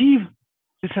to achieve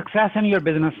the success in your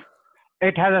business.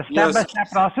 It has a step-by-step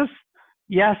process.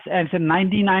 Yes, and it's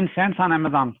 99 cents on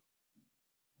Amazon.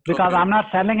 Because I'm not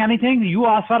selling anything. You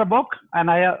asked for a book,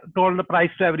 and I told the price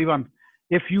to everyone.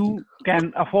 If you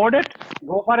can afford it,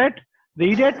 go for it,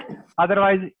 read it.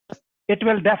 Otherwise, it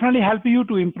will definitely help you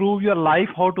to improve your life,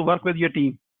 how to work with your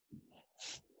team.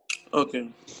 Okay.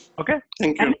 Okay?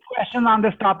 Thank you. Any questions on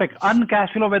this topic? Earn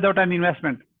cash flow without an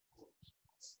investment.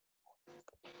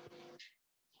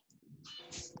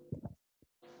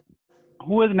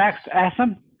 Who is next?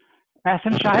 Ahsan?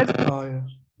 Ahsan Shahid? Oh, yeah.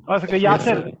 Okay,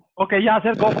 Yasir. Yes, Okay,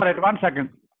 Yasir, go for it. 1 second.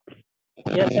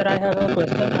 Yes, sir, I have a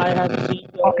question. I have seen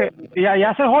Okay. Yeah,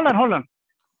 Yasir, hold on.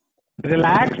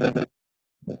 Relax.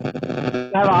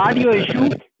 I have audio issue.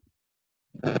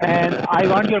 And I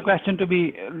want your question to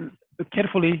be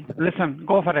carefully listen.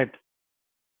 Go for it.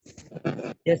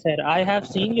 Yes, sir. I have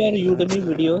seen your Udemy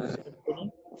videos.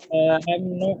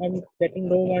 I'm getting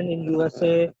no one in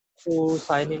USA to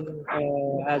sign in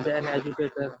as an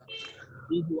educator.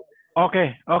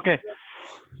 Okay.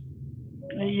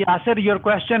 Yasir, your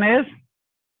question is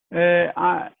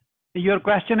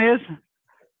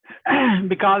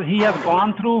because he has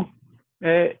gone through.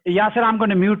 Yasser, I'm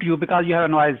going to mute you because you have a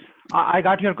noise. I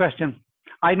got your question.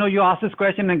 I know you asked this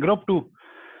question in group too.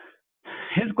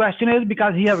 His question is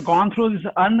because he has gone through this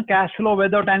earn cash flow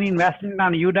without any investment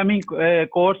on Udemy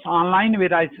course online,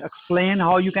 where I explain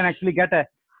how you can actually get a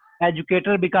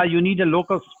educator, because you need a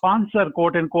local sponsor,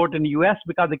 quote unquote, in US,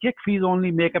 because the kick fees only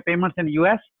make a payments in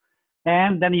US,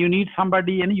 and then you need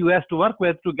somebody in US to work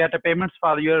with to get a payments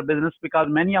for your business, because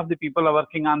many of the people are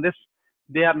working on this,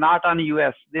 they are not on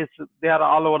US. They are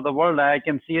all over the world. I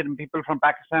can see it in people from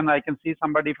Pakistan. I can see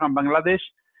somebody from Bangladesh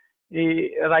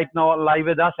right now live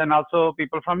with us, and also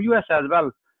people from US as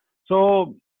well.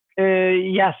 So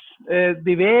yes,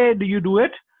 the way do you do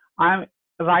it, I'm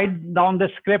write down the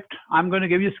script. I'm going to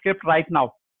give you a script right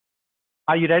now.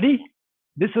 Are you ready?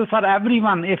 This is for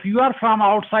everyone. If you are from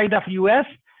outside of US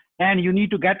and you need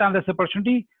to get on this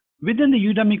opportunity, within the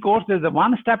Udemy course, there's a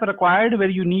one step required where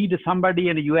you need somebody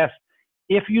in the US.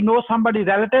 If you know somebody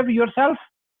relative yourself,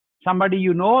 somebody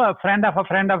you know, a friend of a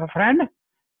friend of a friend,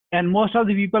 and most of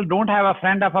the people don't have a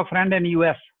friend of a friend in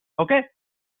US, okay?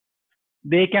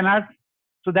 They cannot,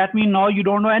 so that means now you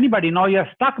don't know anybody. Now you're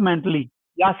stuck mentally.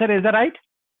 Yasser, is that right?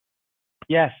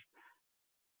 Yes.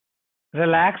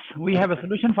 Relax. We have a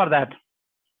solution for that.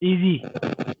 Easy.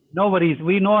 No worries.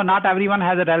 We know not everyone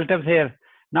has a relatives here.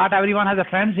 Not everyone has a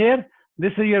friends here.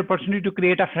 This is your opportunity to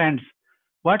create a friends.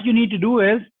 What you need to do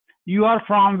is, you are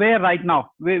from where right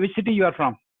now? Which city you are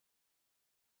from?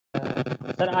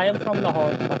 Sir, I am from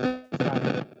Lahore,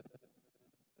 Pakistan.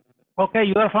 Okay,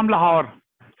 you are from Lahore.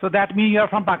 So that means you are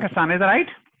from Pakistan, is that right?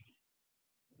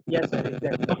 Yes, sir,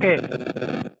 exactly.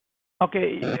 Okay.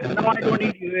 Okay, no, I don't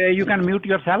need you. You can mute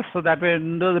yourself so that way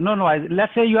no noise.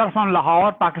 Let's say you are from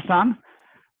Lahore, Pakistan,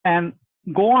 and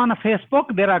go on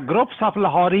Facebook. There are groups of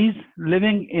Lahoris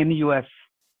living in US.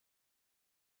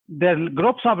 There are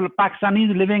groups of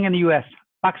Pakistanis living in US,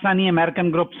 Pakistani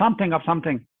American group, something of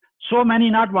something. So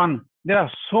many, not one. There are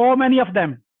so many of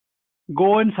them.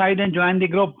 Go inside and join the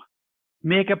group.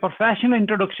 Make a professional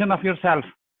introduction of yourself.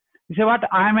 You say, what?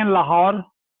 I'm in Lahore.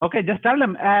 Okay, just tell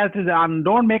them as is.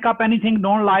 Don't make up anything.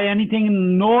 Don't lie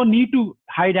anything. No need to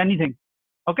hide anything.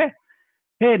 Okay.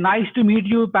 Hey, nice to meet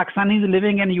you. Pakistanis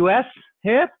living in US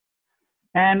here.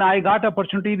 And I got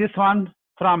opportunity, this one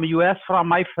from US, from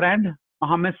my friend,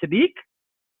 Mohammed Siddique.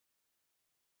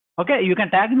 Okay, you can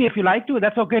tag me if you like to.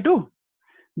 That's okay too.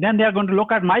 Then they are going to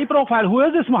look at my profile. Who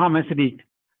is this Mohammed Siddique?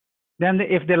 Then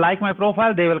if they like my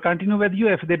profile, they will continue with you.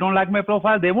 If they don't like my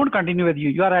profile, they won't continue with you.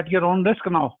 You are at your own risk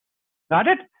now. Got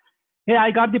it? Hey,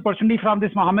 I got the opportunity from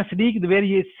this Mohammed Siddique, where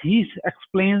he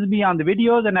explains me on the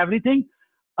videos and everything,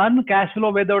 earn cash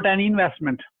flow without any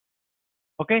investment.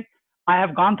 Okay, I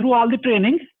have gone through all the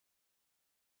training,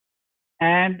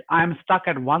 and I'm stuck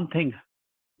at one thing.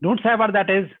 Don't say what that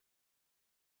is.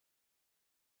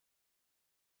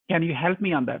 Can you help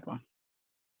me on that one?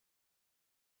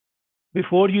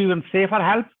 Before you even say for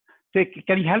help, say,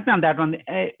 can you help me on that one?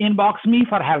 Inbox me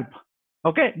for help.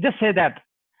 Okay, just say that.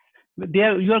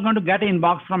 There, you are going to get an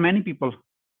inbox from many people.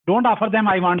 Don't offer them,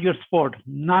 I want your support.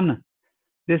 None.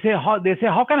 They say,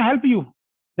 how can I help you?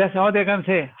 That's how they can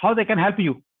say, how they can help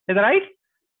you. Is that right?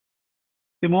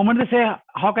 The moment they say,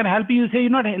 how can I help you? You say, you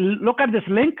know, look at this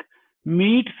link,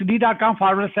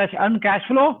 meetcd.com/earn cash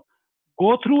flow.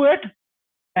 Go through it.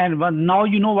 And now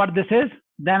you know what this is.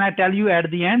 Then I tell you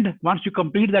at the end, once you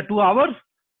complete the 2 hours,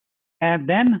 and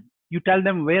then you tell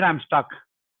them where I'm stuck.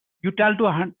 You tell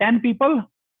to 10 people,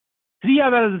 3 I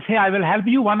will say, I will help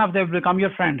you. 1 of them will become your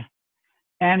friend.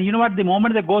 And you know what? The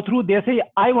moment they go through, they say,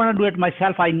 I want to do it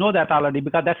myself. I know that already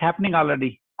because that's happening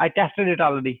already. I tested it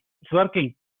already. It's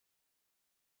working.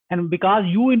 And because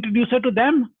you introduce it to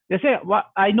them, they say, well,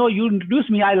 I know you introduced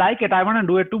me. I like it. I want to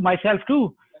do it to myself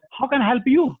too. How can I help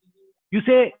you? You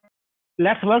say,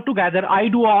 let's work together. I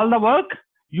do all the work.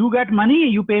 You get money.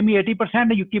 You pay me 80%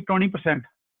 and you keep 20%.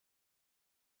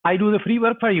 I do the free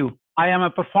work for you. I am a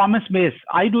performance based.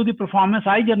 I do the performance.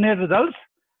 I generate results.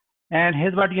 And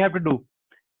here's what you have to do.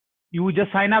 You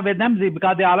just sign up with them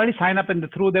because they already sign up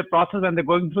through their process and they're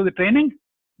going through the training.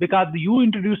 Because you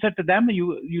introduce it to them,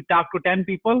 you talk to 10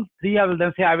 people. 3 I will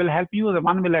then say, I will help you. The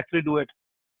 1 will actually do it.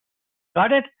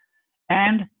 Got it?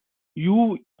 And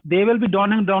they will be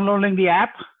downloading the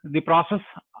app, the process.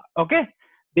 Okay.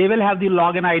 They will have the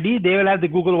login ID. They will have the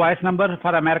Google Voice number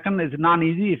for American. It's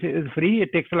non-easy. It's free.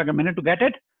 It takes like a minute to get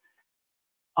it.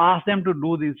 Ask them to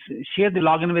do this. Share the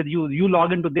login with you. You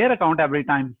log into their account every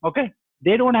time. Okay.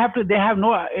 They don't have to. They have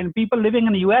no. And people living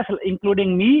in the US,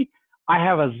 including me, I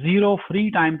have a 0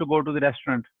 free time to go to the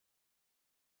restaurant.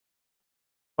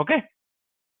 Okay.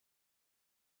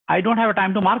 I don't have a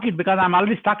time to market because I'm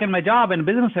already stuck in my job and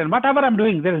business and whatever I'm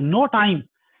doing. There is no time.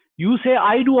 You say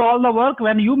I do all the work.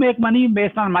 When you make money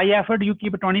based on my effort, you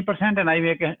keep 20% and I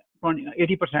make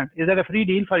 80%. Is that a free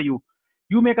deal for you?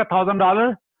 You make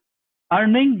 $1,000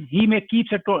 earning, he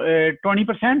keeps it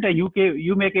 20% and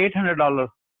you make $800.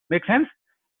 Make sense?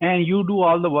 And you do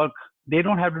all the work. They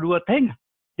don't have to do a thing.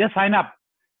 Just sign up.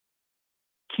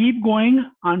 Keep going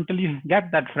until you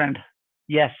get that friend.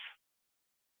 Yes.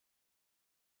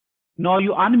 Now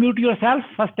you unmute yourself.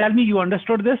 First tell me you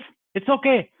understood this. It's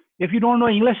okay. If you don't know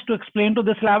English to explain to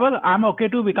this level, I'm okay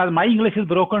too because my English is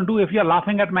broken too. If you're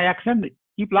laughing at my accent,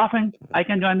 keep laughing. I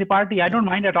can join the party. I don't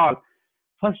mind at all.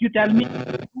 First you tell me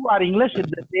you are English.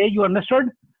 The day you understood,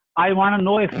 I want to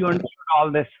know if you understood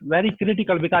all this. Very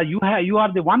critical because you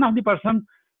are the one of the person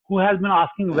who has been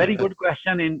asking very good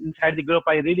question inside the group.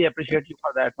 I really appreciate you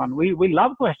for that one. We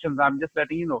love questions. I'm just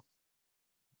letting you know.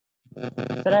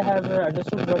 Sir, I have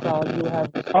understood what all you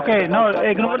have described. Okay, no,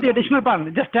 ignore the additional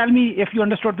part. Just tell me if you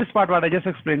understood this part, what I just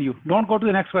explained you. Don't go to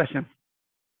the next question.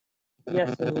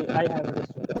 Yes, sir, I have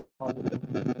understood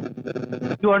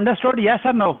all. You understood, yes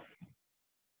or no?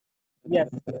 Yes.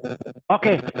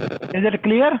 Okay, is it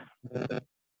clear?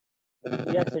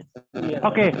 Yes, it's clear.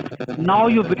 Okay, now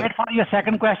you wait for your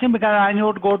second question because I need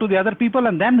to go to the other people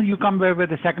and then you come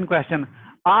with the second question.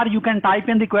 Or you can type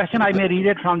in the question, I may read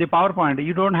it from the PowerPoint.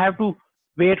 You don't have to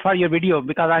wait for your video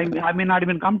because I may not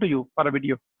even come to you for a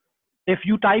video. If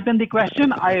you type in the question,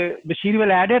 Bashir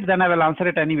will add it, then I will answer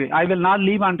it anyway. I will not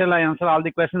leave until I answer all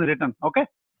the questions written, okay?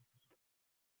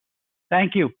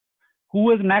 Thank you. Who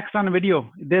is next on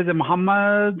video? There's a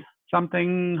Muhammad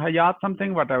something, Hayat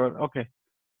something, whatever, okay.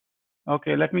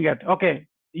 Okay, let me get, okay.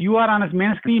 You are on his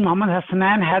main screen, Muhammad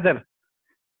Hassanan Heather.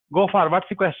 Go for, what's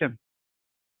the question?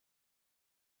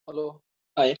 Hello.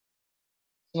 Hi.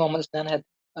 Mohammed Hassan.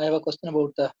 I have a question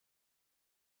about the.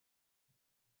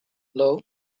 Hello.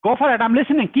 Go for it. I'm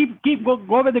listening.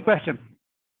 Go with the question.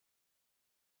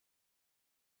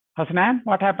 Hassanan,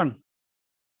 what happened?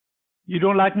 You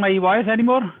don't like my voice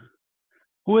anymore?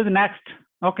 Who is next?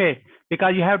 Okay,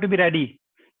 because you have to be ready.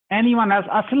 Anyone else?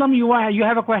 Aslam, you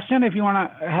have a question? If you want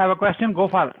to have a question, go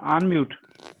for it. Unmute.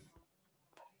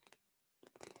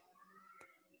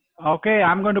 Okay,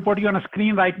 I'm going to put you on a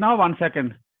screen right now. 1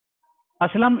 second.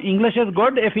 Aslam, English is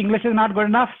good. If English is not good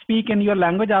enough, speak in your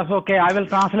language also. Okay, I will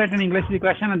translate in English the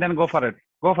question and then go for it.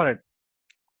 Go for it.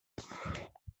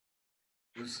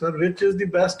 Sir, which is the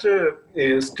best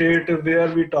state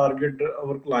where we target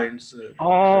our clients?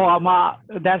 Oh,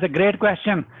 that's a great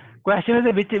question. Question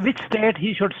is which state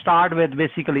he should start with,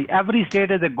 basically. Every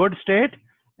state is a good state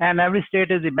and every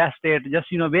state is the best state. Just,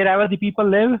 wherever the people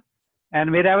live and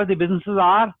wherever the businesses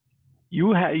are,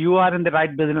 you are in the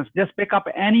right business. Just pick up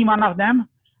any one of them.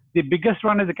 The biggest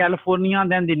one is California,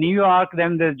 then the New York,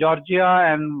 then the Georgia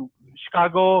and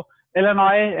Chicago,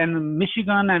 Illinois and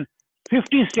Michigan and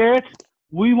 50 states.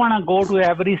 We want to go to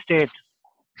every state.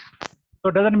 So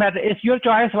it doesn't matter. It's your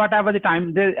choice, whatever the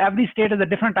time. Every state is a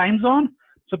different time zone.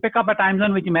 So pick up a time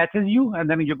zone which matches you and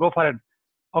then you go for it.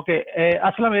 Okay.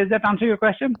 Aslam, is that answer your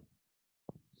question?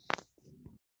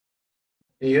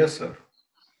 Yes, sir.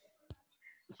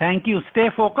 Thank you. Stay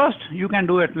focused. You can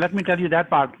do it. Let me tell you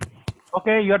that part.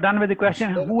 Okay, you're done with the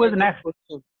question. Sir, who is next?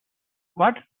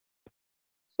 What?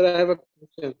 Sir, I have a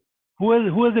question.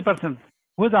 Who is the person?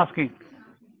 Who is asking?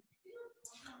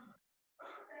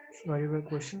 So I have a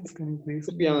question. Can you please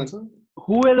answer?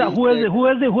 Who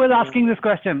is asking this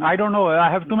question? I don't know. I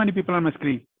have too many people on my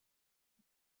screen.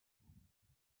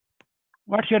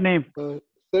 What's your name? Sir,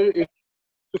 it's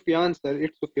Sufyan, sir.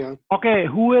 It's Sufyan. Okay,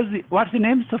 what's the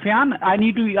name? Sufyan?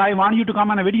 I want you to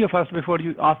come on a video first before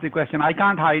you ask the question. I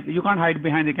can't hide. You can't hide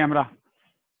behind the camera.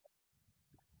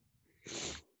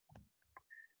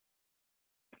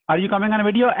 Are you coming on a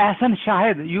video? Ahsan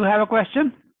Shahid, you have a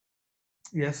question?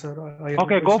 Yes, sir.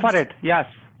 Okay, go for it. Yes.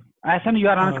 Ahsan, you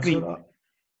are on screen.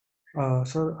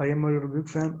 Sir, I am a big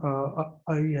fan.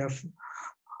 I have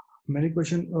many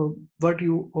questions. What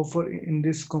you offer in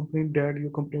this company that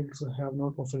your competitors have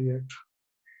not offered yet?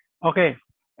 Okay,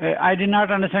 I did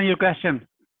not understand your question.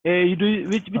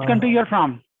 Which country you're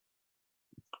from?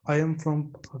 I am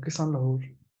from Pakistan, Lahore.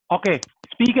 Okay,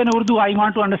 speak in Urdu. I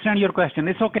want to understand your question.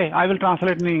 It's okay. I will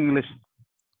translate in English.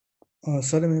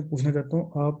 Sir मैं पूछना चाहता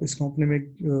हूँ आप इस company में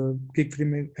kick free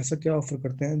में ऐसा क्या ऑफर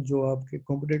करते हैं जो आपके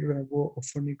कॉम्पिटिटर हैं वो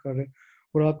ऑफर नहीं कर रहे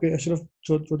और आपके अशरफ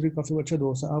चौधरी काफी अच्छे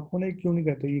दोस्त हैं आपको नहीं क्यों नहीं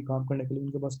कहते ये काम करने के लिए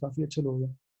उनके पास काफी अच्छे लोग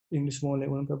हैं इंग्लिश बोल है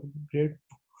उनका ग्रेट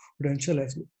पोटेंशियल है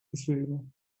इस फील्ड में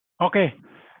Okay,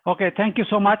 Okay, thank you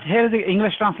so much. Here is the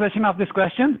English translation of this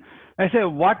question. I say,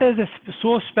 what is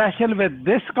so special with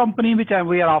this company which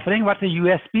we are offering? What's the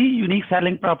USP, unique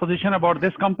selling proposition about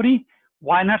this company?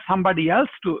 Why not somebody else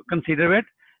to consider it?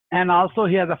 And also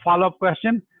he has a follow-up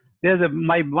question. There's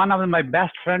one of my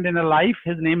best friend in life.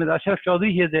 His name is Ashraf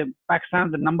Chaudhry. He is a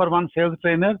Pakistan's #1 sales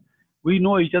trainer. We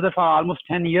know each other for almost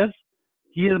 10 years.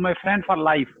 He is my friend for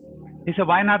life. He said,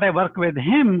 why not I work with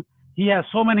him? He has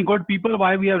so many good people.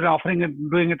 Why we are offering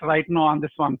it, doing it right now on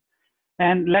this one?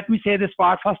 And let me say this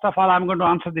part. First of all, I'm going to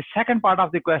answer the second part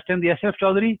of the question. The Ashraf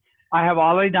Chaudhry, I have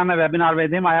already done a webinar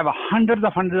with him. I have hundreds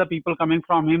of people coming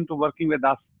from him to working with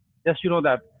us. Just you know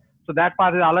that. So that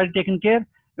part is already taken care.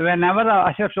 Whenever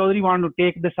Ashraf Chaudhry want to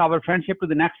take this our friendship to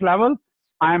the next level,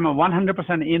 I am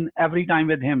 100% in every time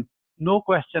with him. No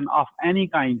question of any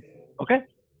kind. Okay.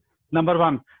 Number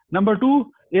one. Number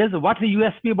two is what's the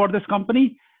USP about this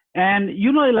company? And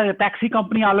you know, like a taxi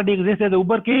company already exists.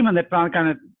 Uber came and they kind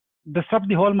of disrupt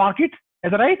the whole market.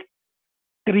 Is that right?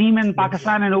 Careem in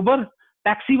Pakistan and Uber.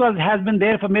 Taxi has been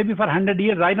there for maybe for 100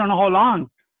 years. I don't know how long.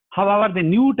 However, the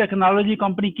new technology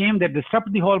company came that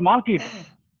disrupt the whole market.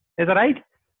 Is that right?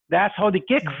 That's how the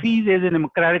kick fees is in a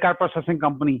credit card processing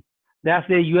company. That's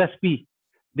their USP.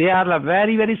 They are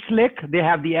very, very slick. They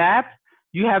have the app.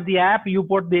 You have the app. You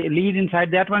put the lead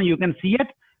inside that one. You can see it.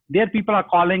 Their people are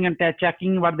calling and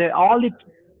checking what they all the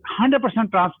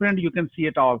 100% transparent. You can see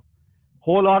it all.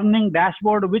 Whole earning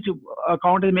dashboard, which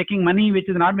account is making money, which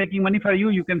is not making money for you.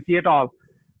 You can see it all.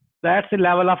 That's the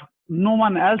level of no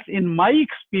one else in my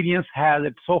experience has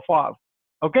it so far.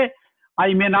 Okay.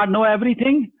 I may not know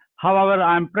everything. However,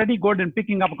 I'm pretty good in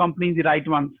picking up companies, the right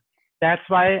ones. That's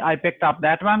why I picked up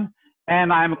that one.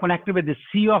 And I'm connected with the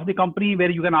CEO of the company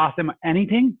where you can ask them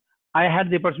anything. I had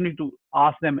the opportunity to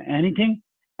ask them anything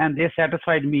and they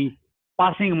satisfied me.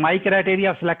 Passing my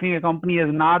criteria of selecting a company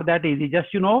is not that easy.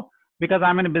 Just, you know, because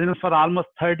I'm in business for almost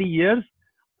 30 years,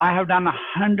 I have done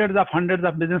hundreds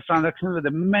of business transactions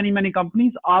with many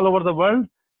companies all over the world.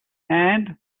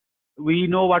 And we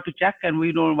know what to check and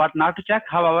we know what not to check.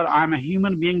 However, I'm a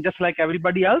human being just like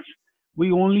everybody else.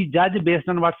 We only judge based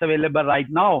on what's available right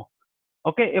now.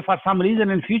 Okay, if for some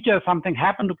reason in future something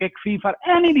happened to kick fee for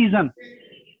any reason,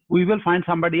 we will find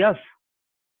somebody else.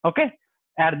 Okay,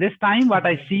 at this time, what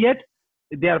I see it,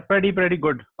 they are pretty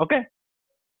good. Okay,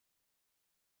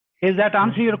 is that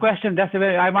answer your question? That's the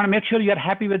way I want to make sure you are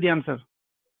happy with the answer.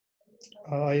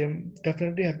 I am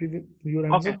definitely happy with your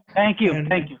answer. Okay, thank you.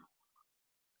 Thank you.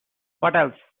 What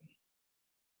else?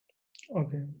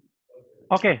 Okay.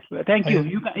 Okay, thank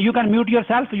you. You can mute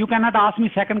yourself. You cannot ask me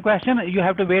second question. You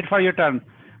have to wait for your turn.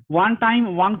 One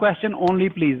time, one question only,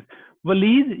 please.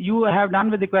 Waleed, you have done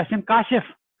with the question. Kashif,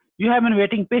 you have been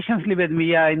waiting patiently with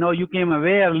me. I know you came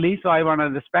way early, so I want to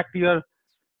respect your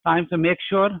time to make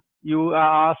sure you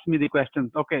ask me the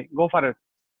questions. Okay, go for it.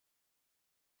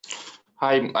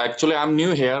 Hi, actually, I'm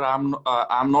new here.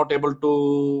 I'm not able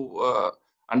to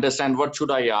understand what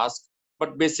should I ask.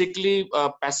 But basically,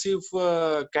 passive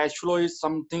cash flow is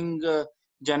something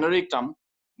generic term.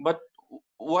 But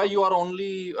why you are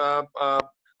only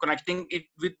connecting it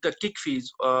with the kick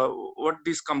fees? What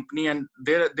this company and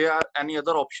there are any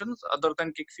other options other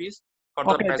than kick fees for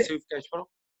the passive cash flow?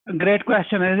 Great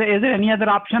question. Is there any other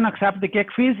option except the kick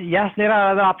fees? Yes, there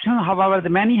are other options. However, the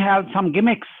many have some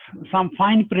gimmicks, some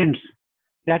fine prints.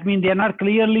 That means they are not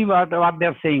clearly what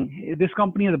they're saying. This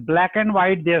company is black and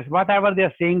white. There's whatever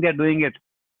they're saying, they're doing it.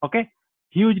 Okay,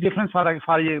 huge difference for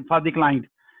the client.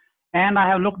 And I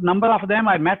have looked number of them.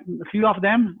 I met a few of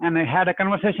them and I had a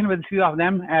conversation with a few of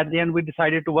them. At the end, we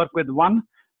decided to work with one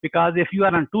because if you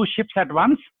are on two ships at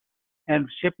once, and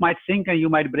ship might sink and you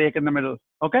might break in the middle.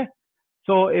 Okay,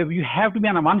 so if you have to be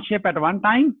on one ship at one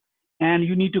time, and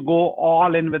you need to go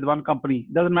all in with one company.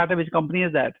 Doesn't matter which company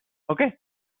is that. Okay.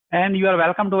 And you are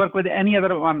welcome to work with any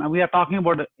other one. We are talking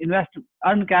about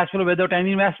earn cash flow without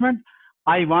any investment.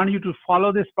 I want you to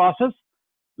follow this process.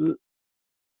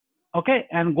 Okay.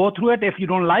 And go through it. If you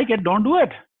don't like it, don't do it.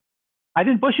 I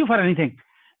didn't push you for anything.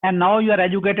 And now you are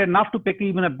educated enough to pick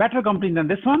even a better company than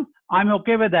this one. I'm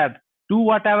okay with that. Do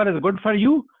whatever is good for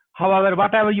you. However,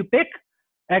 whatever you pick,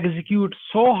 execute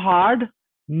so hard,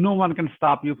 no one can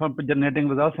stop you from generating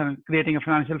results and creating a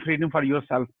financial freedom for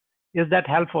yourself. Is that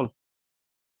helpful?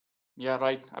 Yeah,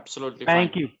 right. Absolutely.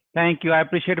 Thank you. Thank you. I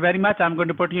appreciate it very much. I'm going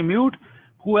to put you mute.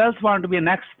 Who else want to be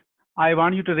next? I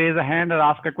want you to raise a hand or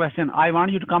ask a question. I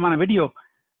want you to come on a video.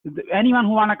 Anyone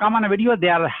who want to come on a video, they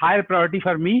are a higher priority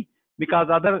for me because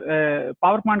other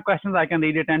PowerPoint questions, I can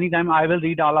read it anytime. I will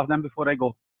read all of them before I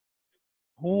go.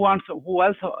 Who else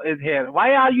is here?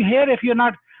 Why are you here if you're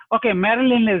not? Okay,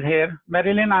 Marilyn is here.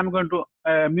 Marilyn, I'm going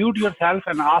to mute yourself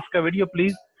and ask a video,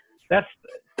 please. let's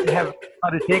have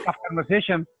for the sake of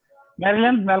conversation.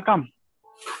 Marilyn, welcome.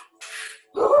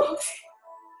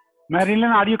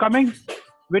 Marilyn, are you coming?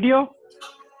 Video?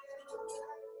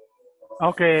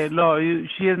 Okay, no,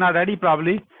 she is not ready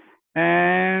probably.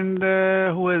 And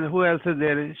who else is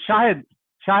there?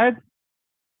 Shahid,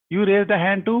 you raised a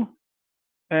hand too.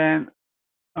 And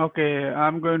okay,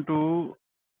 I'm going to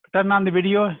turn on the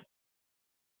video.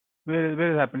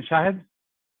 Where is happened? Shahid?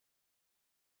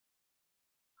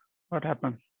 What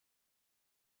happened?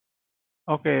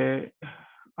 Okay,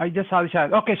 I just saw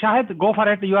Shahid. Okay, Shahid, go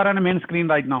for it. You are on the main screen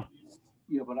right now.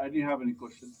 Yeah, but I didn't have any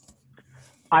questions.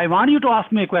 I want you to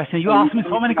ask me a question. You ask me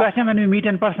so many questions when we meet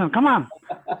in person. Come on.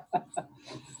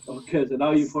 Okay, so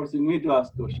now you're forcing me to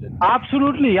ask questions.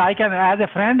 Absolutely. I can, as a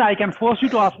friend, I can force you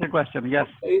to ask me a question. Yes.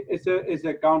 It's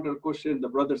a counter question the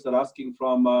brothers are asking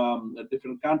from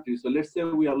different countries. So let's say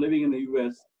we are living in the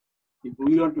US. If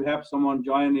we want to have someone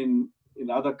join in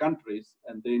other countries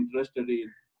and they're interested in,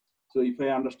 so if I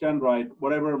understand right,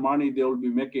 whatever money they will be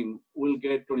making will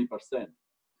get 20%.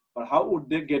 But how would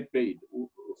they get paid?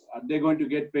 Are they going to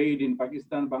get paid in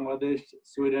Pakistan, Bangladesh,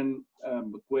 Sweden,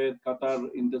 Kuwait, Qatar,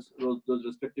 in those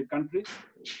respective countries?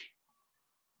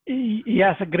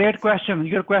 Yes, a great question.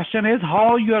 Your question is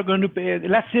how you are going to pay.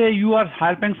 Let's say you are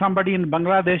helping somebody in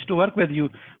Bangladesh to work with you.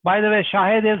 By the way,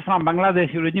 Shahid is from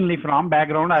Bangladesh, originally from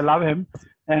background. I love him.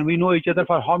 And we know each other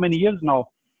for how many years now?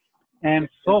 And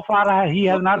so far, he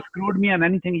has not screwed me on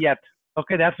anything yet.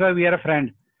 Okay, that's why we are a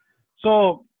friend.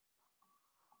 So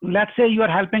let's say you are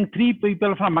helping 3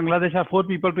 people from Bangladesh or 4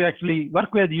 people to actually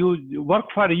work with you, work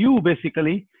for you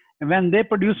basically. And when they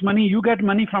produce money, you get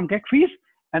money from kick fees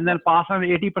and then pass on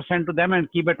 80% to them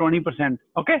and keep it 20%.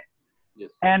 Okay.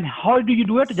 Yes. And how do you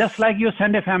do it? Just like you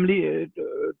send a family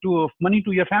money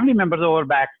to your family members over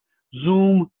back,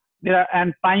 Zoom.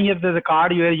 And Pioneer, there's a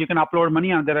card where you can upload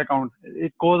money on their account.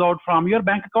 It goes out from your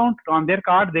bank account on their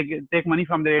card. They take money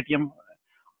from their ATM.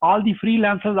 All the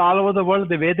freelancers all over the world,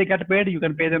 the way they get paid, you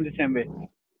can pay them the same way.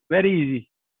 Very easy.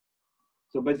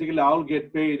 So basically, I'll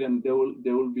get paid, and they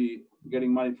will be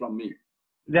getting money from me.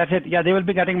 That's it. Yeah, they will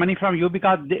be getting money from you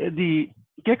because the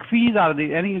kick fees are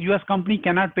any US company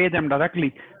cannot pay them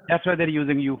directly. That's why they're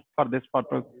using you for this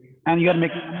purpose, and you are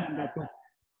making money from that too.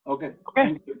 Okay. Okay.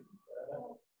 Thank you.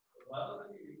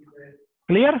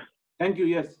 Clear? Thank you.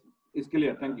 Yes, it's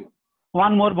clear. Thank you.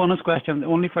 One more bonus question,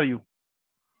 only for you.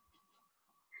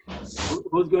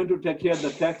 Who's going to take care of the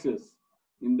taxes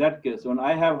in that case? When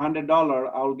I have $100,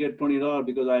 I'll get $20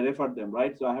 because I referred them,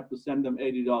 right? So I have to send them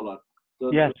 $80.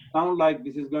 So yes. It sounds like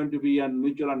this is going to be a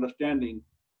mutual understanding.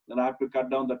 Then I have to cut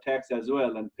down the tax as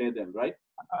well and pay them, right?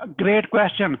 Great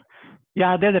question.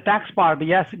 Yeah, there's a tax part.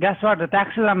 Yes, guess what? The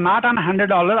taxes are not on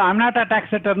 $100. I'm not a tax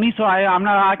attorney, so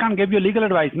I can't give you legal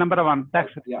advice. Number one,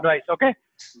 tax advice. Okay.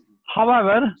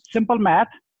 However, simple math: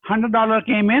 $100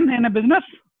 came in a business.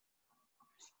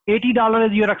 $80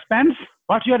 is your expense.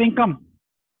 What's your income?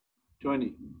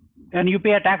 20. And you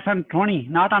pay a tax on 20,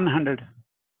 not on 100.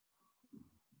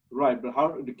 Right, but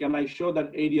how can I show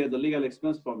that 80 as a legal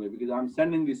expense for me? Because I'm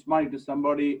sending this money to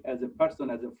somebody as a person,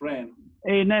 as a friend.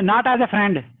 Not as a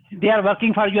friend. They are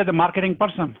working for you as a marketing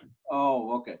person.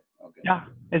 Oh, okay. Okay. Yeah,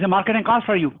 it's a marketing cost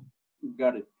for you.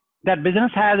 Got it. That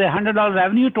business has a $100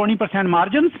 revenue, 20%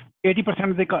 margins,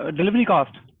 80% of the delivery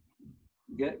cost.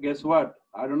 Guess what?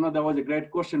 I don't know. That was a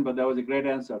great question, but that was a great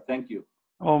answer. Thank you.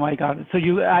 Oh my God. So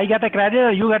I get a credit,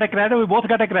 or you get a credit, we both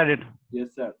get a credit. Yes,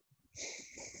 sir.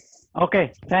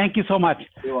 Okay. Thank you so much.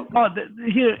 You're welcome. Oh,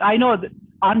 here, I know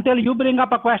until you bring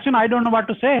up a question, I don't know what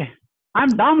to say. I'm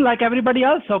dumb like everybody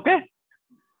else. Okay.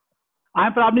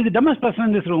 I'm probably the dumbest person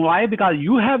in this room. Why? Because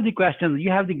you have the questions,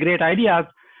 you have the great ideas,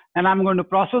 and I'm going to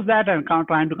process that and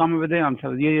trying to come up with the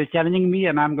answers. You're challenging me,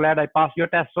 and I'm glad I passed your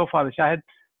test so far, Shahid.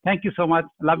 Thank you so much.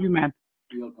 Love you, man.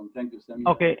 You're welcome. Thank you, Sam.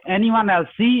 Okay. Anyone else?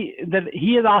 See that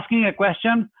he is asking a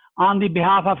question on the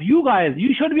behalf of you guys.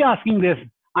 You should be asking this.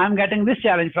 I'm getting this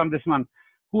challenge from this one.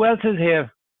 Who else is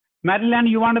here? Marilyn,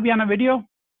 you want to be on a video?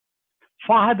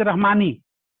 Fahad Rahmani.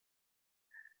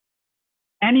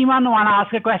 Anyone want to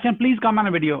ask a question? Please come on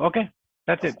a video. Okay.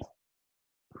 That's it.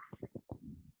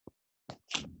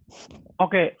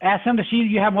 Okay. Ahsan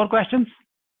Rashid, you have more questions?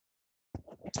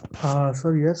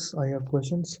 Sir, yes, I have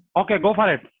questions. Okay, go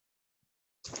for it.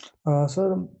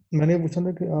 Sir मैंने पूछा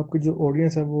था कि आपकी जो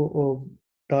audience है वो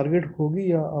target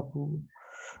होगी या आप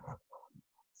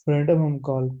रैंडम हम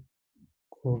कॉल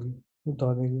होगी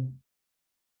बता देंगे.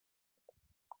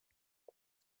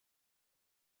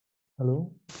 Hello.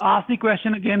 Ask the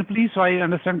question again, please, so I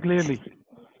understand clearly.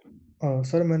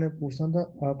 Sir मैंने पूछना था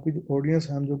आपकी जो ऑडियंस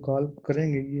हम जो कॉल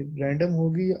करेंगे ये रैंडम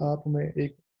होगी या आप हमें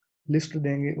एक लिस्ट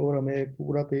देंगे और हमें एक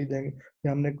पूरा पेज देंगे कि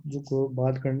हमने जो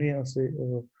बात करनी है उससे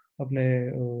अपने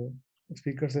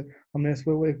स्पीकर से हमने इस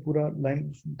पर वो एक पूरा लाइन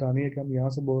बतानी है कि हम यहाँ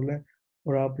से बोल रहे हैं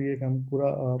और आप ये हम पूरा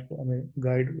आप हमें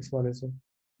गाइड इस वाले से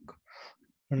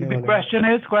करने The वाले हैं।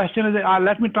 question is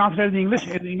let me translate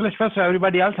in English first so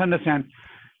everybody else understands.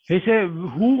 He said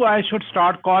who I should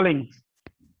start calling,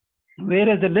 where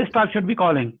is the list I should be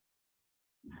calling,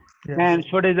 Yes. and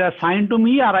should it assign to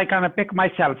me or I can pick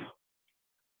myself.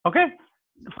 Okay,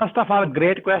 first of all,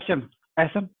 great question,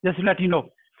 Asim, just to let you know.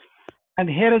 And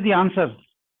here is the answer.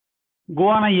 Go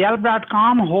on a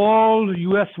Yelp.com, whole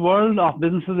US world of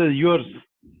businesses is yours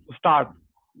to start.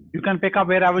 You can pick up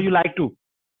wherever you like to.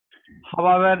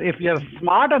 However, if you're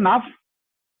smart enough,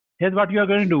 here's what you're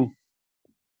going to do.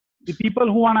 The people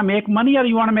who want to make money or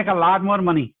you want to make a lot more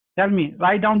money, tell me,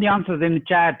 write down the answers in the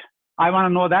chat. I want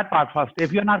to know that part first.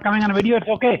 If you're not coming on a video, it's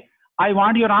okay. I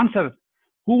want your answer.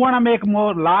 Who want to make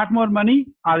lot more money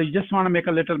or you just want to make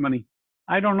a little money?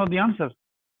 I don't know the answer.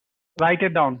 Write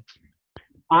it down.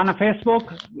 On a Facebook,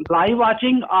 live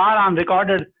watching or on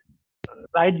recorded,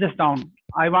 write this down.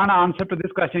 I want to answer to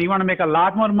this question. You want to make a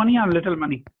lot more money or little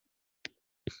money?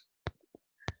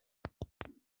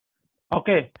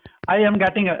 Okay, I am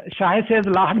getting a, Shahid says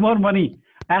a lot more money.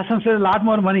 Asan says a lot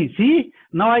more money. See,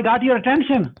 now I got your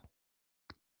attention.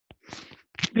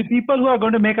 The people who are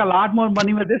going to make a lot more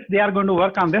money with this, they are going to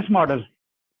work on this model.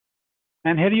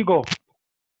 And here you go.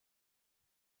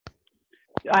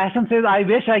 Asan says, I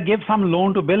wish I give some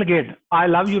loan to Bill Gates. I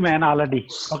love you, man, already.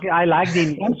 Okay, I like the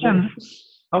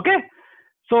intentions. Okay,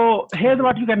 so here's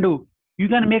what you can do. You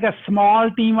can make a small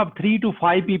team of 3 to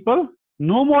 5 people,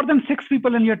 no more than 6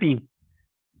 people in your team.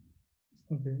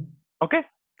 Okay. Okay.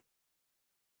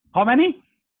 How many?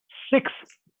 6.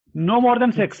 No more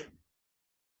than 6.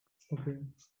 Okay.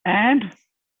 And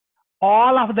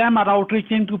all of them are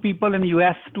outreaching to people in the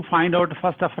US to find out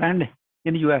first a friend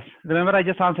in the US. Remember, I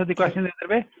just answered the question the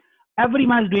other way.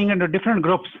 Everyone is doing it in different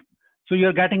groups. So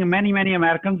you're getting many, many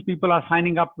Americans. People are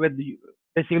signing up with you,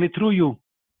 basically through you.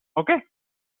 Okay.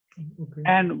 Okay.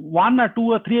 And 1 or 2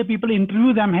 or 3 people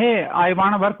interview them. Hey, I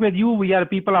want to work with you. We are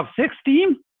people of 6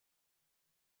 team.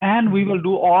 And we will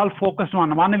do all focused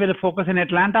one. One will focus in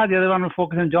Atlanta, the other one will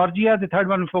focus in Georgia, the third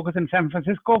one will focus in San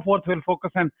Francisco, fourth will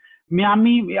focus in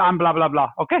Miami, and blah, blah, blah.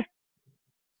 Okay?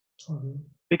 Okay.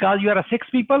 Because you are 6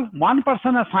 people, one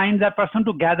person assigns that person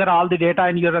to gather all the data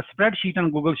in your spreadsheet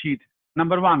and Google Sheet,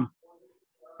 number 1.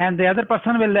 And the other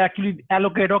person will actually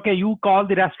allocate, okay, you call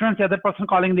the restaurants, the other person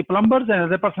calling the plumbers, and the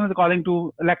other person is calling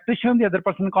to electricians, the other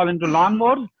person calling to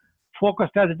lawnmowers,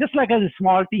 focused as just like as a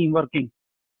small team working.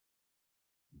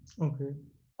 Okay.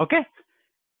 Okay.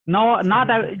 Now, not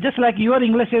just like your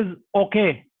English is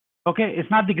okay. Okay,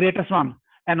 it's not the greatest one,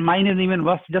 and mine is even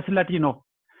worse. Just to let you know.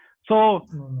 So,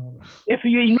 if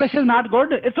your English is not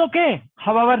good, it's okay.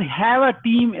 However, have a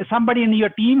team, somebody in your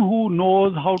team who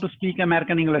knows how to speak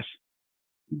American English.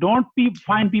 Don't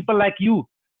find people like you.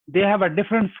 They have a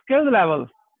different skill level.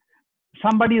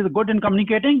 Somebody is good in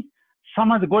communicating.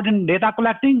 Someone is good in data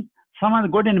collecting. Someone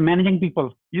is good in managing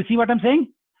people. You see what I'm saying?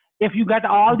 If you get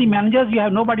all the managers, you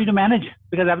have nobody to manage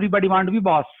because everybody wants to be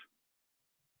boss.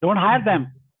 Don't hire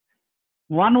them.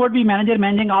 One would be manager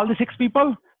managing all the 6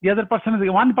 people. The other person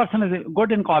is, one person is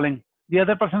good in calling. The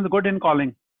other person is good in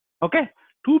calling. Okay.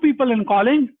 2 people in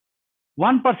calling,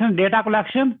 1 person data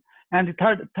collection, and the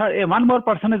third one more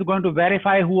person is going to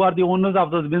verify who are the owners of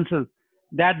those businesses.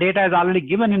 That data is already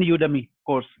given in the Udemy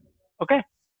course. Okay.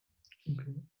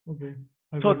 Okay. Okay.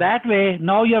 So that way,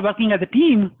 now you're working as a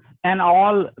team. And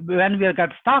all, when we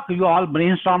get stuck, you all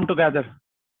brainstorm together.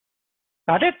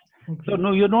 Got it? Okay. So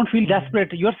no, you don't feel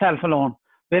desperate yourself alone.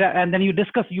 And then you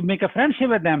discuss, you make a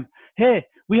friendship with them. Hey,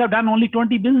 we have done only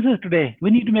 20 businesses today. We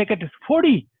need to make it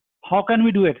 40. How can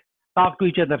we do it? Talk to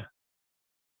each other.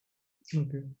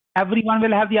 Okay. Everyone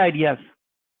will have the ideas.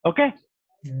 Okay?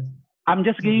 Yeah. I'm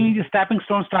just giving you the stepping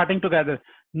stone starting together.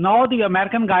 Now the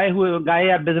American guy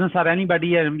at business or anybody,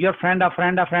 your friend,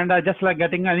 just like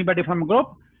getting anybody from a group.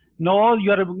 No,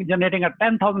 you're generating a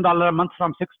 $10,000 a month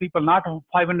from 6 people, not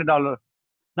 $500,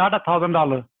 not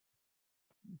 $1,000.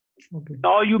 Okay.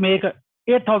 Now you make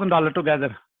 $8,000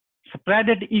 together. Spread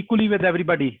it equally with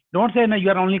everybody. Don't say, no, you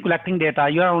are only collecting data.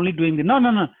 You are only doing the, no.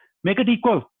 Make it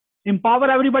equal. Empower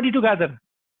everybody together.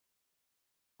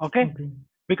 Okay?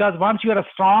 Because once you are a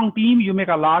strong team, you make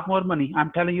a lot more money.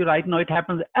 I'm telling you right now, it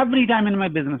happens every time in my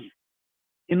business.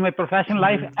 In my professional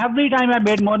life, every time I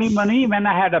made more money when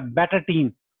I had a better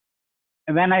team.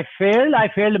 When I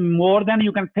failed more than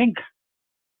you can think.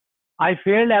 I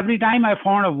failed every time. I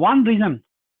found one reason.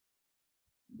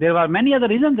 There were many other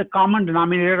reasons. The common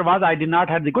denominator was I did not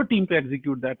have the good team to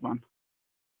execute that one.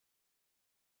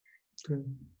 Okay.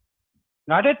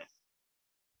 Got it?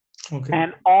 Okay.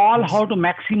 And all Yes. how to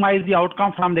maximize the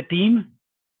outcome from the team.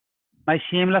 My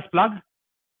shameless plug.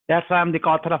 That's why I'm the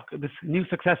author of this New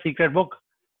Success Secret book.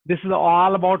 This is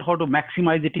all about how to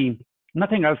maximize the team,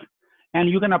 nothing else. And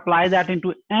you can apply that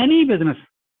into any business.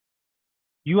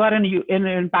 You are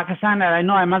in Pakistan, and I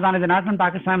know Amazon is not in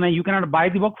Pakistan, and you cannot buy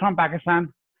the book from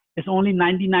Pakistan. It's only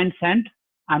 99 cents.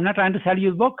 I'm not trying to sell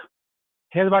you the book.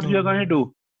 Here's what you're going to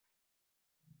do.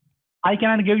 I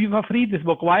cannot give you for free this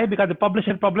book. Why? Because the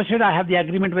publisher published it. I have the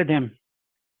agreement with him.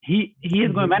 He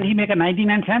is going, when he make a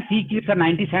 99 cents, he keeps a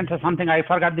 90 cents or something. I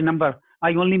forgot the number.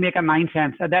 I only make a 9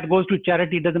 cents. And that goes to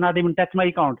charity. Does not even touch my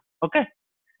account. Okay.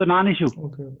 So non-issue.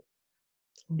 Okay.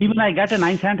 Even I get a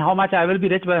 9 cent, how much I will be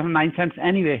rich by 9 cents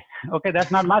anyway. Okay.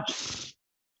 That's not much.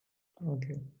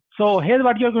 Okay. So here's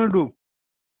what you're going to do.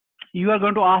 You are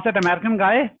going to ask that American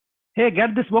guy, hey,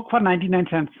 get this book for 99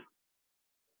 cents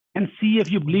and see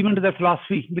if you believe into the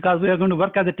philosophy, because we are going to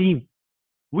work as a team.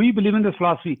 We believe in this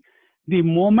philosophy. The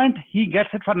moment he gets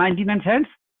it for 99 cents,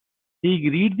 he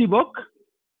reads the book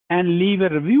and leave a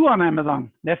review on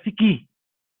Amazon. That's the key.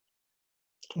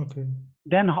 Okay.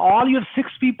 Then all your 6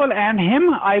 people and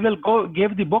him, I will go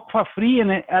give the book for free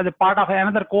as a part of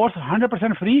another course,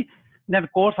 100% free. Then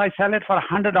course, I sell it for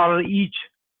 $100 each.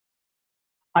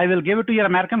 I will give it to your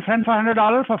American friend for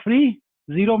 $100 for free,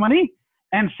 zero money,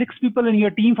 and 6 people in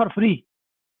your team for free.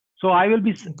 So I will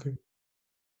be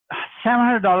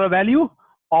 $700 value,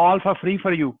 all for free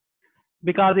for you.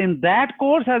 Because in that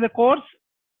course, as a course,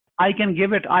 I can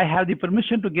give it. I have the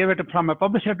permission to give it from a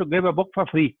publisher to give a book for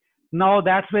free. Now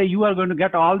that's where you are going to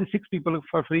get all the 6 people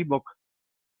for free book.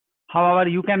 However,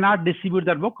 you cannot distribute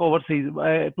that book overseas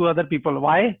to other people.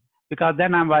 Why? Because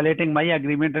then I'm violating my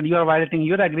agreement, and you are violating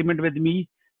your agreement with me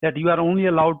that you are only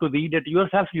allowed to read it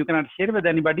yourself. You cannot share with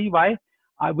anybody. Why?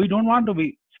 We don't want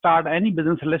to start any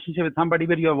business relationship with somebody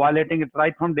where you are violating it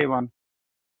right from day one.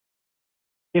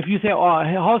 If you say, oh,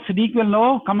 how Siddique will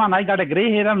know? Come on, I got a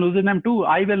gray hair, I'm losing them too.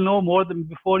 I will know more than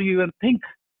before you even think.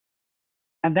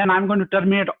 And then I'm going to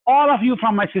terminate all of you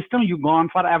from my system. You're gone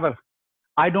forever.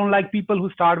 I don't like people who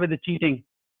start with the cheating.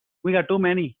 We got too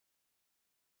many.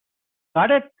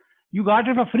 Got it? You got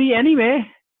it for free anyway.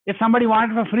 If somebody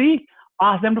wants it for free,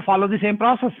 ask them to follow the same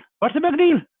process. What's the big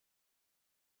deal?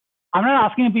 I'm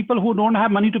not asking people who don't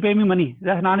have money to pay me money.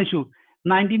 That's not an issue.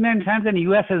 99 cents in the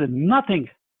US is nothing.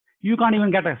 You can't even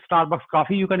get a Starbucks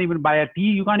coffee. You can't even buy a tea.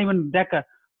 You can't even deck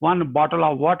one bottle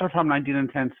of water from 99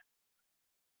 cents.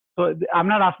 So I'm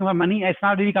not asking for money. It's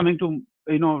not really coming to,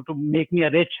 to make me a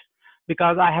rich,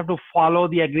 because I have to follow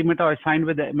the agreement I signed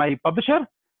with my publisher.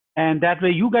 And that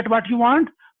way you get what you want.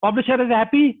 Publisher is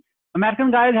happy.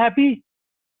 American guy is happy.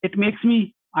 It makes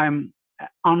me, I'm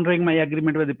honoring my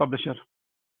agreement with the publisher.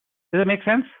 Does that make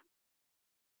sense?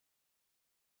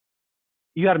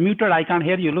 You are muted. I can't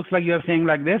hear you. Looks like you are saying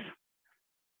like this.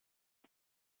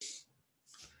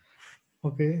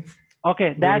 Okay.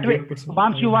 Okay. That way,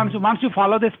 once you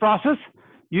follow this process,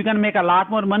 you can make a lot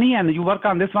more money, and you work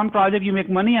on this one project, you make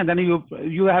money, and then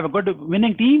you have a good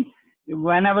winning team.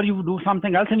 Whenever you do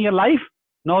something else in your life,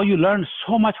 now you learn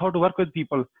so much how to work with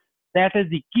people. That is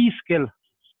the key skill.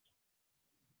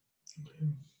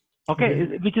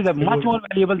 Okay. Which is much more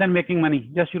valuable than making money.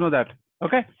 Just know that.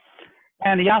 Okay.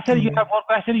 And Yasser, you have more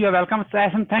questions. You are welcome.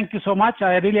 Session. Thank you so much.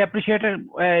 I really appreciate it.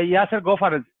 Yasser, go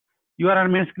for it. You are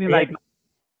on main screen right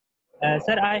now.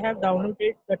 Sir, I have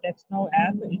downloaded the TextNow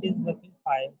app. It is working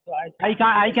fine. So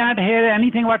I cannot hear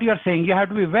anything what you are saying. You have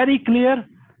to be very clear.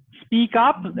 Speak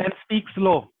up and speak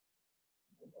slow.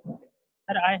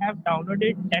 Sir, I have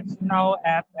downloaded TextNow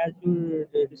app as you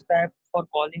described for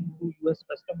calling to US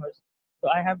customers. So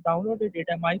I have downloaded it,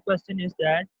 and my question is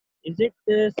that, is it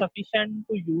sufficient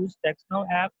to use TextNow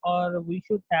app, or we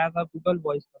should have a Google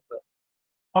Voice number?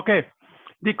 Okay.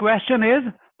 The question is,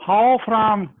 how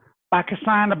from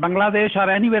Pakistan, Bangladesh,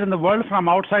 or anywhere in the world from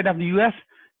outside of the US,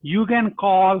 you can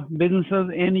call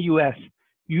businesses in the US.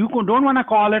 You don't want to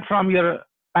call it from your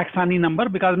Pakistani number,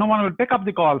 because no one will pick up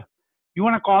the call. You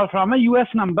want to call from a US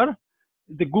number.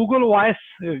 The Google Voice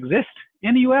exists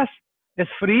in the US. It's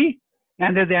free.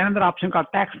 And there's another option called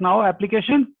TextNow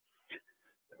application.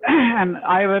 And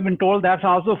I have been told that's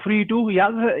also free too.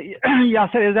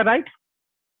 Yasser, is that right?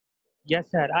 Yes,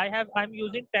 sir. I'm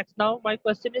using TextNow. My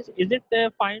question is it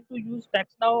fine to use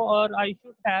TextNow, or I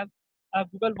should have a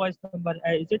Google Voice number?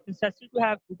 Is it necessary to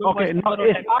have Google Voice number? No,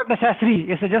 it's not necessary.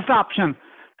 It's just an option.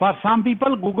 For some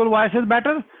people, Google Voice is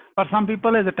better. For some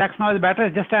people, the TextNow is better.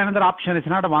 It's just another option. It's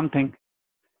not a one thing.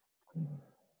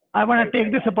 I want to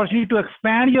take this opportunity to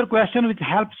expand your question, which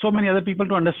helps so many other people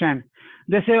to understand.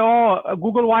 They say, oh,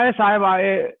 Google Voice,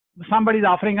 somebody's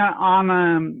offering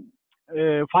on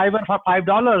fiber for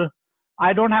 $5.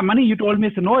 I don't have money. You told me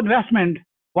it's no investment.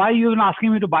 Why are you even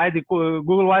asking me to buy the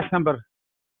Google Voice number?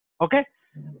 Okay.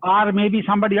 Or maybe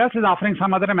somebody else is offering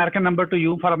some other American number to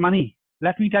you for money.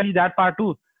 Let me tell you that part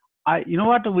too. You know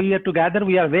what? We are together.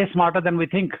 We are way smarter than we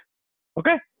think.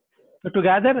 Okay. So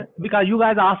together, because you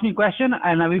guys asked me a question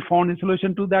and we found a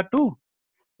solution to that too.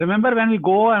 Remember when we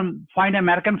go and find an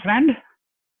American friend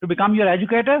to become your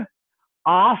educator,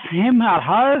 ask him or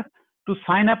her to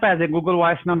sign up as a Google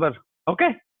Voice number.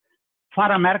 Okay. For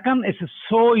American, it's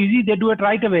so easy. They do it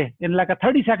right away. In like a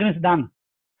 30 seconds, it's done.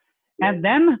 And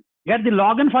then get the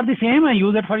login for the same and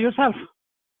use it for yourself.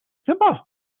 Simple.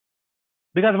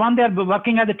 Because when they're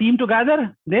working as a team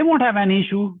together, they won't have any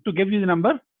issue to give you the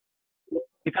number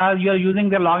because you're using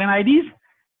their login IDs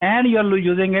and you're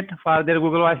using it for their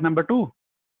Google Voice number too.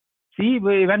 See,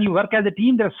 when you work as a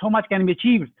team, there's so much can be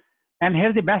achieved. And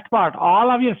here's the best part.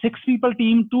 All of your 6 people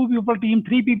team, 2 people team,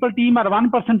 3 people team, or 1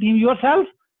 person team yourself,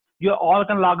 you all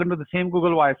can log into the same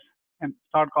Google Voice and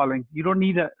start calling. You don't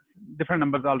need different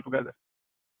numbers altogether.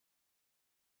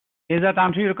 Is that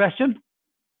answer your question?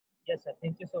 Yes, sir.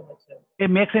 Thank you so much, sir. It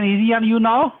makes it easy on you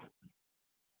now?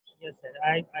 Yes, sir.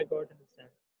 I got it, sir.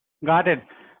 Got it.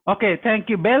 Okay, thank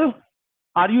you. Bill,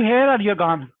 are you here or you're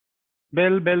gone?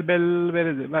 Bill,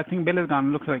 where is it? I think Bill is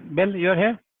gone, looks like. Bill, you're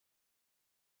here?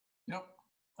 Yep,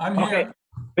 I'm Okay. here.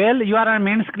 Bill, you are on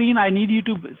main screen. I need you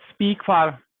to speak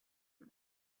for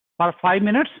 5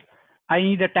 minutes. I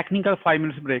need a technical 5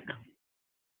 minutes break.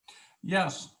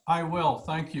 Yes, I will.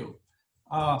 Thank you.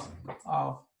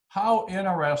 How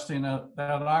interesting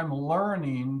that I'm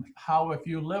learning how if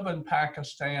you live in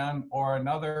Pakistan or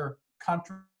another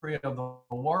country of the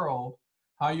world,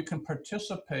 how you can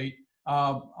participate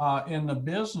in the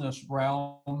business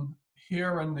realm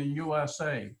here in the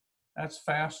USA. That's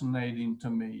fascinating to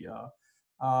me.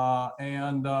 But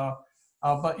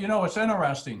you know, it's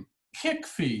interesting. Kick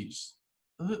fees.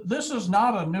 This is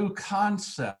not a new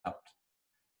concept.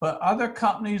 But other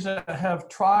companies that have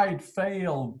tried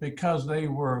failed because they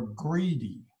were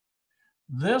greedy.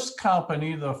 This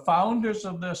company, the founders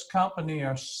of this company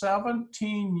are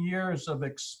 17 years of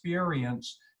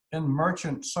experience in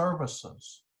merchant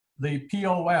services. The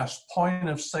POS, point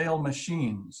of sale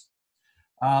machines,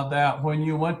 that when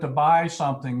you went to buy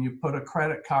something, you put a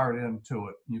credit card into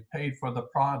it, you paid for the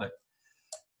product.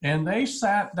 And they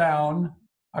sat down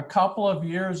a couple of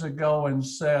years ago and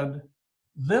said,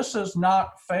 this is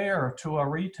not fair to a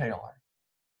retailer.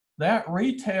 That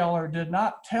retailer did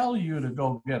not tell you to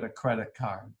go get a credit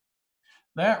card.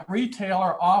 That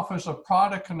retailer offers a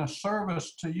product and a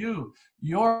service to you.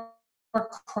 Your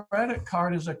credit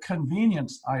card is a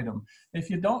convenience item. If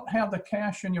you don't have the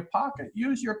cash in your pocket,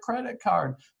 use your credit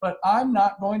card, but I'm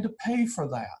not going to pay for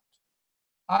that.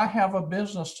 I have a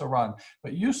business to run,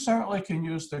 but you certainly can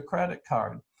use the credit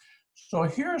card. So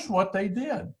here's what they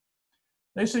did.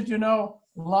 They said, you know,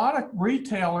 a lot of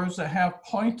retailers that have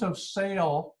point of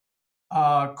sale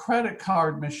credit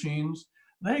card machines,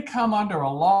 they come under a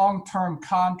long-term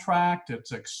contract.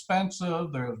 It's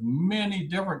expensive. There's many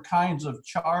different kinds of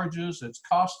charges. It's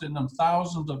costing them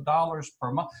thousands of dollars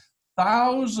per month.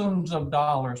 Thousands of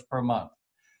dollars per month.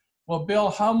 Well, Bill,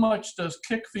 how much does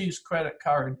KickFee's credit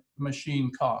card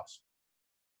machine cost?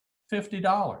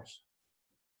 $50.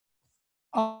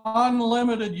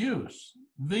 Unlimited use.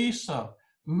 Visa,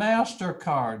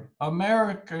 MasterCard,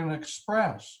 American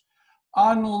Express,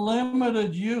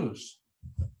 unlimited use,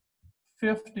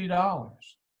 $50.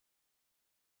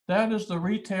 That is the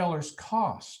retailer's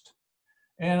cost.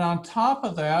 And on top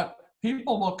of that,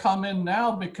 people will come in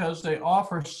now because they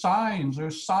offer signs.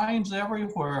 There's signs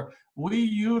everywhere. We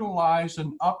utilize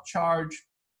an upcharge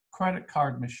credit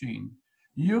card machine.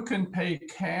 You can pay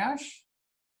cash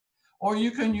or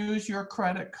you can use your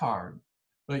credit card,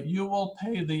 but you will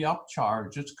pay the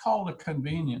upcharge. It's called a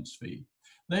convenience fee.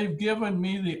 They've given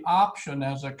me the option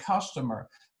as a customer.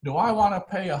 Do I want to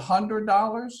pay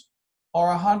 $100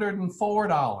 or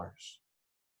 $104?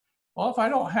 Well, if I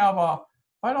don't have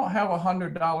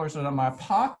 $100 in my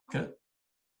pocket,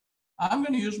 I'm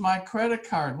going to use my credit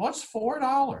card. What's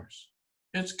 $4?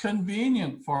 It's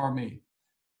convenient for me.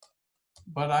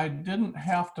 But I didn't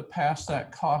have to pass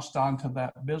that cost on to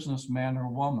that businessman or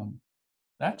woman.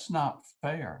 That's not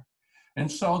fair.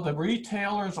 And so the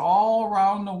retailers all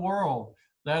around the world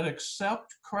that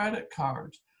accept credit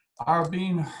cards are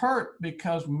being hurt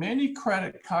because many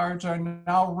credit cards are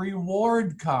now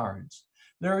reward cards.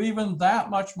 They're even that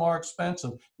much more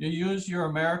expensive. You use your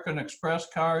American Express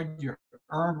card, you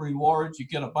earn rewards, you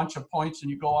get a bunch of points,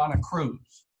 and you go on a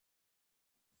cruise.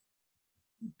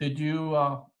 Did you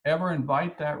ever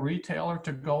invite that retailer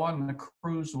to go on the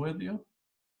cruise with you?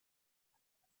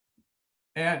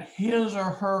 at his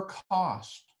or her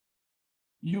cost.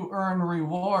 You earn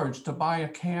rewards to buy a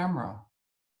camera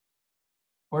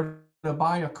or to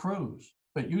buy a cruise,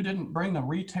 but you didn't bring a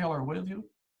retailer with you.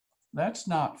 That's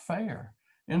not fair.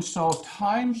 And so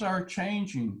times are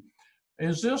changing.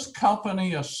 Is this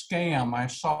company a scam? I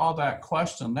saw that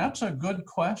question. That's a good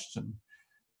question.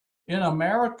 In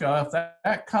America, if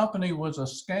that company was a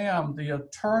scam, the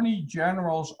Attorney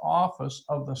General's office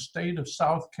of the state of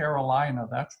South Carolina,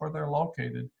 that's where they're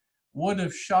located, would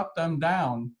have shut them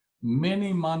down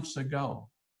many months ago.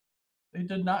 They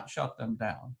did not shut them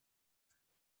down.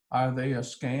 Are they a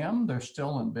scam? They're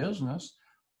still in business.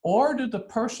 Or did the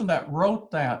person that wrote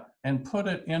that and put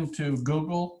it into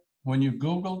Google, when you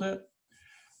Googled it,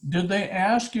 did they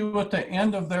ask you at the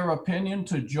end of their opinion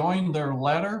to join their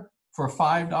letter for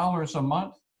 $5 a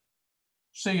month?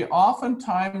 See,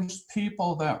 oftentimes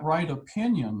people that write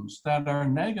opinions that are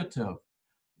negative,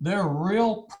 their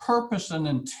real purpose and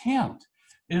intent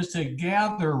is to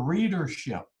gather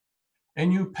readership,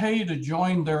 and you pay to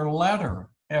join their letter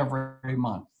every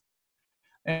month.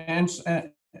 And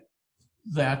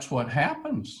that's what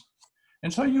happens.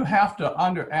 And so you have to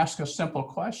ask a simple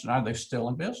question: are they still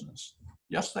in business?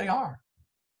 Yes, they are.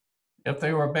 If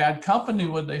they were a bad company,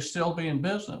 would they still be in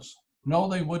business? No,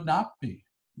 they would not be.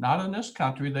 Not in this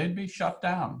country, they'd be shut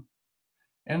down.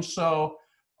 And so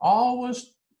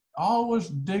always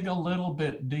dig a little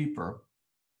bit deeper.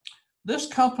 This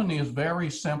company is very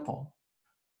simple.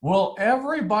 Will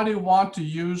everybody want to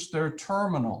use their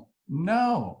terminal?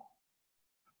 No.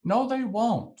 No, they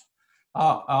won't.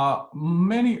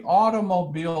 Many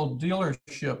automobile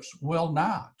dealerships will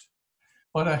not.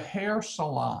 But a hair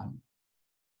salon,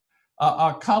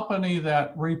 a company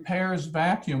that repairs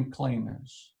vacuum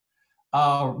cleaners,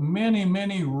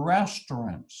 many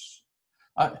restaurants,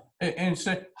 and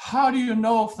say, how do you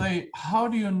know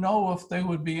if they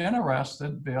would be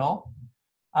interested, Bill,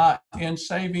 in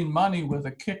saving money with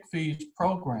a kick fees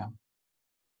program?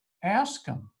 Ask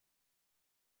them.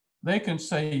 They can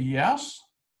say yes,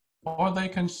 or they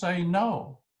can say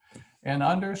no. And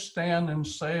understand in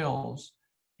sales,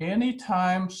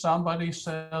 anytime somebody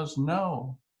says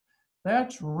no,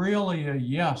 that's really a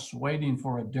yes waiting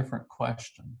for a different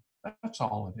question. That's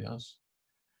all it is.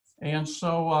 And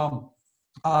so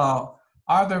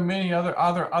are there many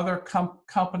other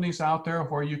companies out there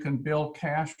where you can build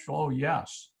cash flow?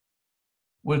 Yes.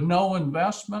 With no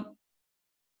investment?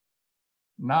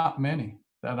 Not many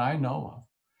that I know of.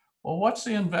 Well, what's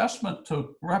the investment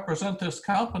to represent this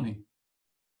company?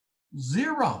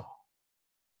 Zero.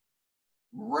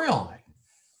 Really?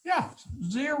 Yeah,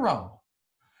 zero.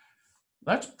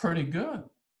 That's pretty good.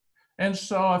 And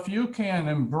so if you can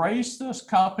embrace this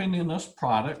company and this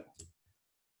product,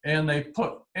 and they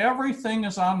put everything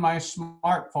is on my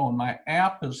smartphone, my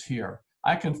app is here,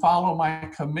 I can follow my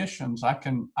commissions, I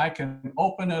can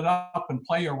open it up and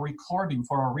play a recording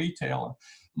for a retailer.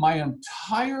 My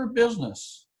entire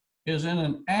business is in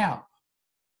an app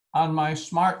on my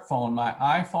smartphone, my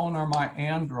iPhone or my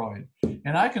Android.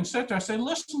 And I can sit there and say,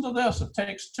 listen to this, it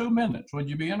takes 2 minutes. Would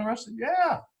you be interested?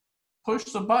 Yeah. Push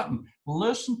the button.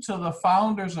 Listen to the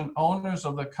founders and owners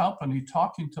of the company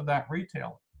talking to that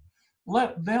retailer.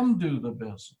 Let them do the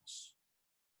business.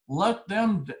 Let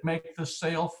them make the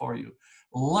sale for you.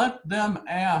 Let them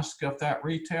ask if that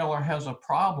retailer has a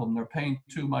problem. They're paying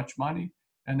too much money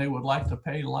and they would like to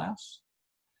pay less.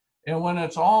 And when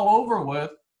it's all over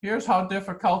with, here's how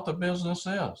difficult the business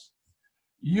is.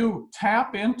 You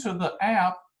tap into the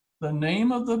app, the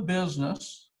name of the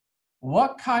business,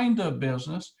 what kind of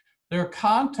business, their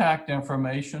contact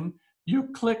information, you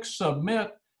click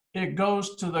submit, it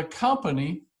goes to the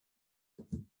company,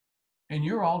 and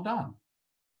you're all done.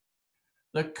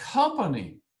 The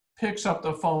company picks up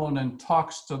the phone and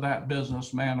talks to that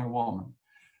businessman or woman.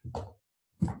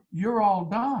 You're all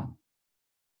done.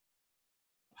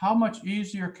 How much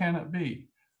easier can it be?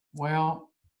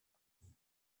 Well,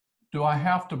 do I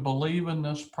have to believe in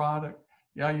this product?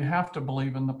 Yeah, you have to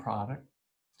believe in the product.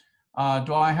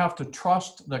 Do I have to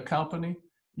trust the company?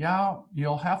 Yeah,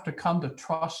 you'll have to come to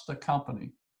trust the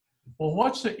company. Well,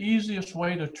 what's the easiest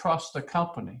way to trust the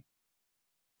company?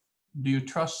 Do you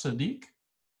trust Siddique?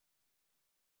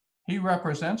 He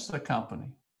represents the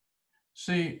company.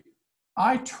 See,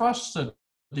 I trust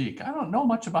Siddique. I don't know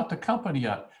much about the company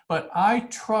yet, but I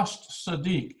trust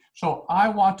Siddique. So I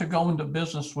want to go into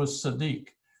business with Siddique.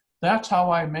 That's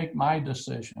how I make my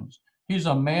decisions. He's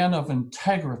a man of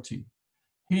integrity.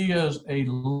 He is a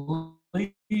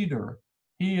leader.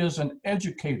 He is an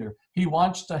educator. He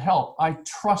wants to help. I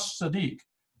trust Siddique.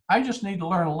 I just need to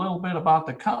learn a little bit about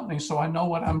the company so I know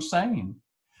what I'm saying.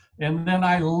 And then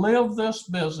I live this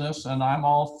business and I'm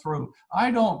all through.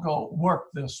 I don't go work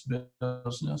this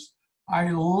business.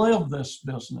 I live this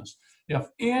business. If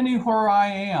anywhere I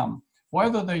am,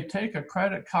 whether they take a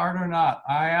credit card or not,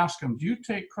 I ask them, do you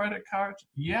take credit cards?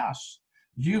 Yes.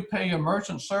 Do you pay a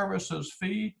merchant services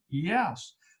fee?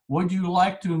 Yes. Would you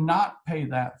like to not pay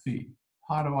that fee?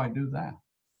 How do I do that?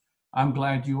 I'm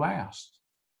glad you asked.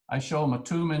 I show them a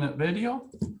 2-minute video.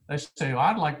 They say, well,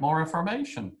 I'd like more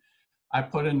information. I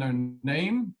put in their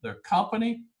name, their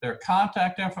company, their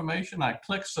contact information. I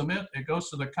click submit. It goes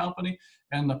to the company,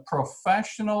 and the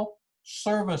professional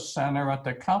service center at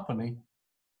the company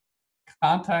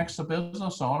contacts the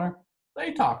business owner.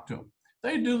 They talk to them.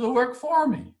 They do the work for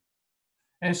me.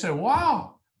 And say,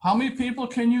 wow, how many people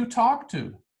can you talk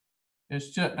to?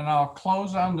 It's just, and I'll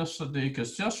close on this, Siddique.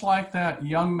 It's just like that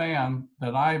young man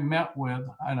that I met with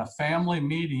in a family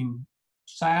meeting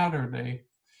Saturday.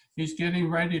 He's getting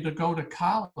ready to go to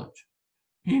college.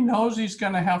 He knows he's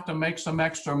going to have to make some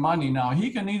extra money. Now,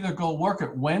 he can either go work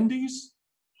at Wendy's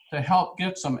to help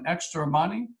get some extra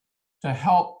money, to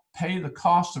help pay the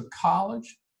cost of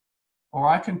college, or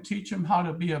I can teach him how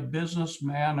to be a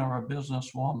businessman or a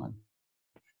businesswoman.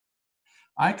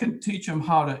 I can teach him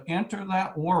how to enter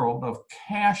that world of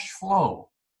cash flow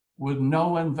with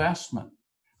no investment.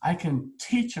 I can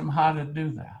teach him how to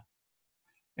do that.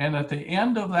 And at the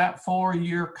end of that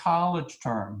 4-year college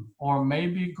term, or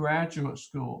maybe graduate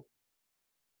school,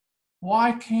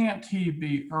 why can't he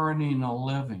be earning a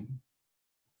living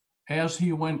as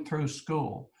he went through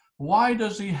school? Why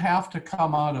does he have to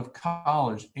come out of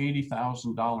college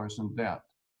 $80,000 in debt?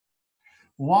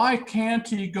 Why can't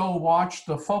he go watch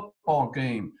the football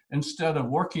game instead of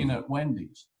working at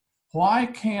Wendy's? Why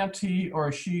can't he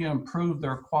or she improve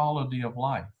their quality of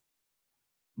life?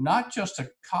 Not just a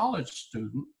college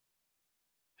student.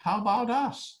 How about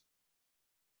us?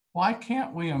 Why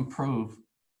can't we improve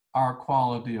our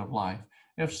quality of life?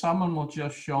 If someone will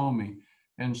just show me,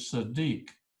 and Siddique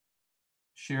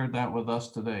shared that with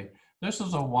us today. This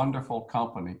is a wonderful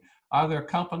company. Are there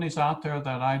companies out there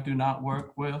that I do not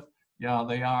work with? Yeah,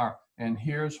 they are. And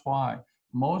here's why.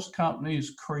 Most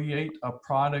companies create a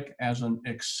product as an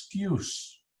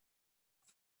excuse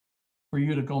for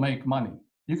you to go make money.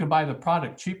 You can buy the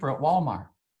product cheaper at Walmart.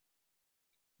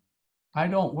 I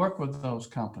don't work with those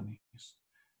companies.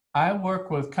 I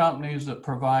work with companies that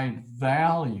provide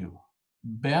value,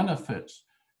 benefits,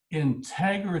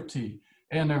 integrity,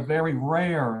 and they're very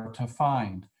rare to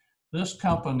find. This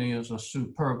company is a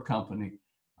superb company.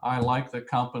 I like the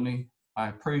company. I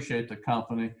appreciate the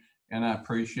company, and I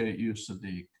appreciate you,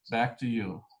 Siddique. Back to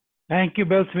you. Thank you,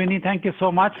 Bill Sweeney. Thank you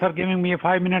so much for giving me a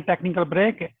 5-minute technical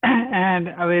break. And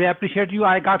I really appreciate you.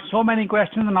 I got so many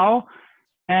questions now.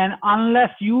 And unless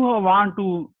you want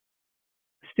to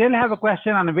still have a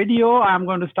question on a video, I'm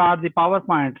going to start the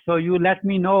PowerPoint. So you let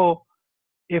me know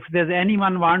if there's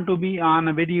anyone want to be on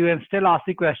a video and still ask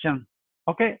the question.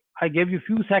 Okay, I gave you a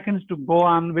few seconds to go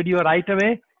on video right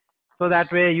away. So that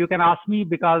way you can ask me,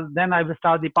 because then I will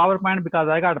start the PowerPoint, because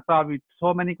I got probably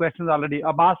so many questions already.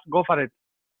 Abbas, go for it.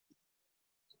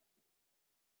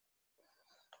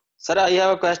 Sir, I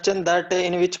have a question that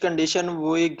in which condition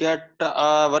we get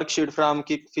a worksheet from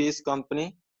Kickfish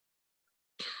company?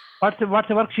 What's the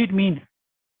worksheet mean?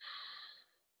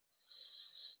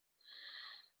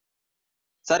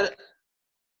 Sir,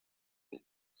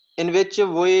 in which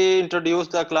we introduce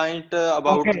the client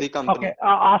about the company. Okay,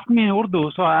 ask me in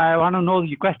Urdu. So I want to know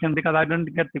the question, because I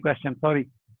didn't get the question. Sorry.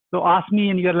 So ask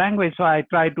me in your language, so I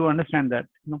try to understand that.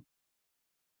 No.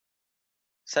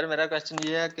 Sir, मेरा question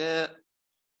ये है कि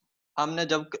हमने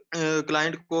जब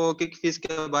client को किकफिश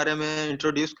के बारे में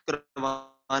इंट्रोड्यूस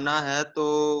करवाना है, तो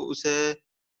उसे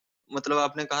मतलब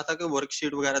आपने कहा था कि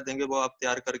वर्कशीट वगैरह देंगे, वो आप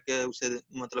तैयार करके उसे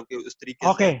मतलब कि उस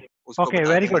तरीके से उसको Okay,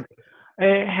 very good.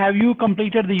 Have you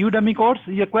completed the Udemy course?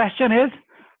 Your question is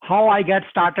how I get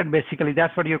started, basically.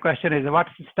 That's what your question is. What's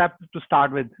the step to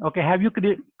start with? Okay, have you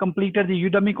completed the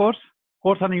Udemy course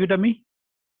on Udemy?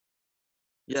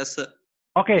 Yes, sir.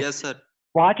 Okay. Yes, sir.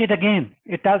 Watch it again.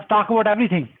 It does talk about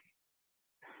everything.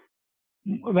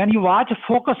 When you watch,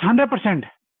 focus 100%.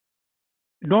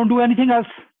 Don't do anything else.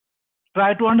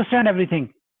 Try to understand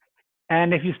everything.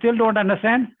 And if you still don't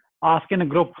understand, ask in a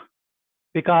group,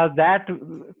 because that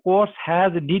course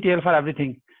has a detail for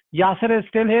everything. Yasser is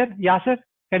still here. Yasser,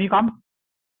 can you come?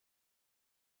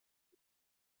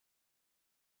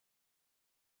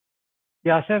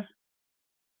 Yasser?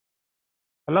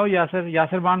 Hello, Yasser.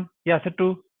 Yasser 1, Yasser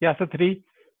 2, Yasser 3.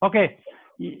 Okay.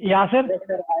 Yasser? Yes,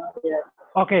 sir, I'm here.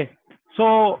 Okay.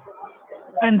 So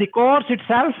in the course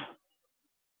itself,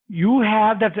 you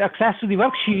have that access to the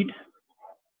worksheet.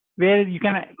 where you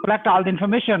can collect all the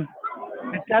information.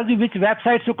 It tells you which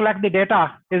websites to collect the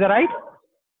data. Is that right?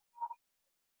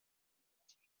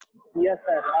 Yes,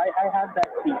 sir. I have that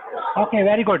sheet. Okay,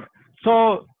 very good.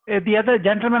 So the other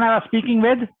gentleman I was speaking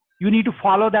with, you need to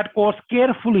follow that course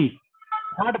carefully.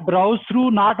 Not browse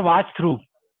through, not watch through.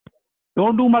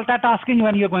 Don't do multitasking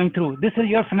when you're going through. This is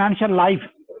your financial life.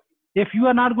 If you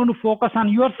are not going to focus on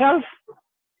yourself,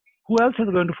 who else is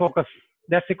going to focus?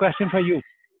 That's the question for you.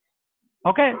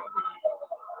 Okay.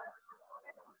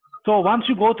 So once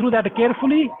you go through that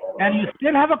carefully and you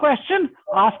still have a question,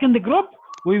 ask in the group,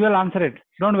 we will answer it.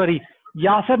 Don't worry.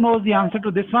 Yasser knows the answer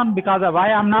to this one because of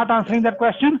why I'm not answering that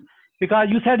question. Because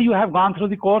you said you have gone through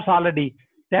the course already.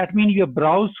 That means you have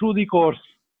browsed through the course.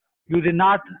 You did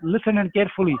not listen and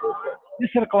carefully. This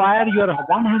requires your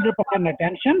 100%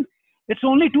 attention. It's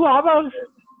only 2 hours.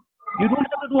 You don't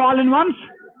have to do all in once.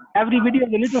 Every video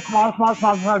is a little small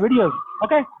videos.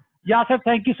 Okay. Yasser,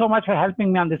 thank you so much for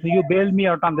helping me on this. You bailed me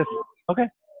out on this. Okay.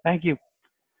 Thank you.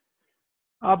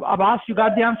 Abbas, you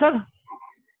got the answer?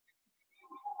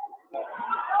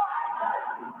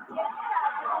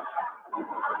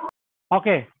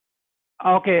 Okay.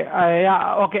 Okay.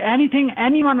 Yeah. Okay.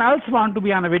 Anyone else want to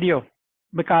be on a video?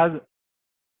 Because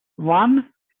 1,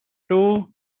 2,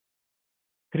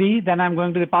 3, then I'm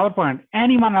going to the PowerPoint.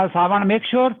 Anyone else? I want to make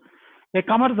sure that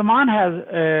Kamar Zaman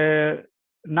has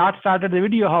not started the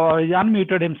video, however, he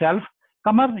unmuted himself.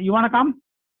 Kamar, you want to come?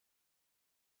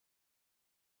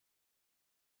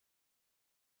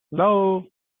 Hello?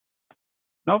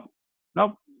 Nope.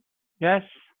 Nope. Yes.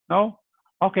 No.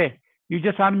 Okay. You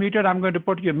just unmuted. I'm going to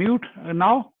put you mute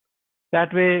now.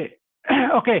 That way.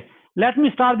 Okay. Let me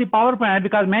start the PowerPoint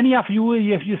because many of you,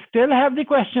 if you still have the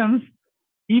questions,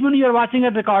 even you're watching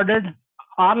it recorded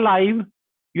or live,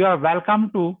 you are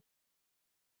welcome to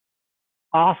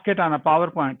ask it on a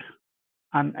PowerPoint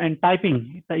and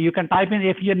typing. You can type in,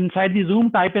 if you're inside the Zoom,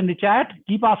 type in the chat,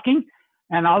 keep asking.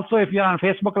 And also if you're on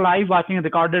Facebook Live, watching it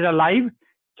recorded or live,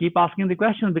 keep asking the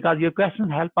questions because your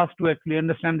questions help us to actually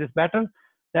understand this better.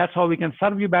 That's how we can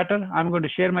serve you better. I'm going to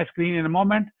share my screen in a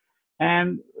moment.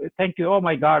 And thank you. Oh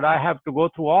my God, I have to go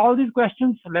through all these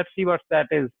questions. Let's see what that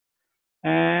is.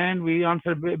 And we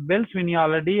answered Bill Sweeney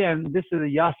already. And this is a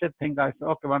Yasser thing. I said,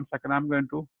 okay, 1 second. I'm going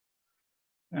to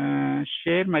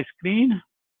share my screen.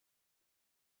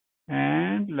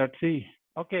 And let's see.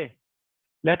 Okay.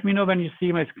 Let me know when you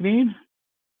see my screen.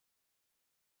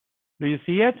 Do you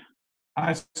see it?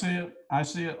 I see it. I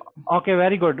see it. Okay,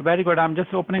 very good. Very good. I'm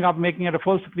just opening up, making it a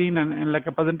full screen and like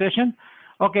a presentation.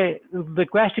 Okay, the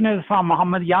question is from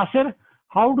Muhammad Yasser.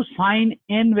 How to sign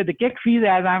in with the kick fees?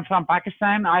 As I'm from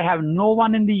Pakistan, I have no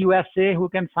one in the USA who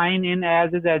can sign in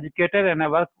as his educator and I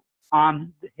work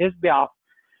on his behalf.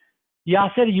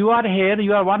 Yasser, you are here.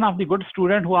 You are one of the good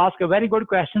students who ask a very good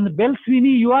question. Bill Sweeney,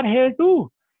 you are here too.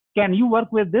 Can you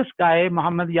work with this guy,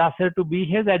 Muhammad Yasser, to be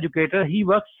his educator? He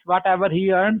works whatever he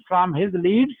earns from his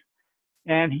leads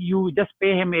and you just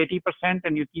pay him 80%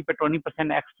 and you keep a 20%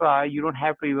 extra. You don't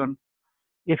have to even,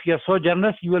 if you're so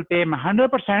generous, you will pay him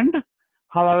 100%.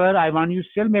 However, I want you to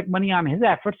still make money on his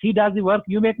efforts. He does the work,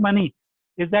 you make money.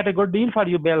 Is that a good deal for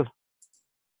you, Bill?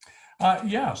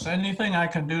 Yes, anything I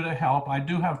can do to help. I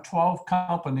do have 12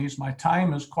 companies. My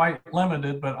time is quite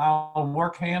limited, but I'll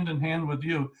work hand in hand with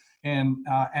you and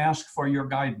ask for your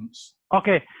guidance.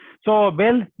 Okay. So,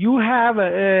 Bill, you have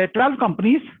 12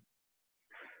 companies.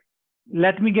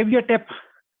 Let me give you a tip.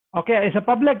 Okay. It's a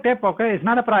public tip. Okay. It's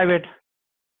not a private.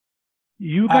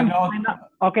 You can sign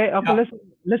up. Okay. Okay. Yeah.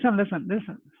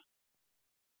 Listen.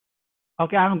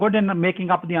 Okay. I'm good in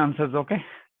making up the answers. Okay.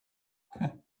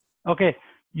 Okay.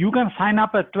 You can sign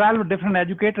up at 12 different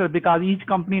educators because each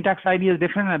company tax ID is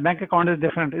different and bank account is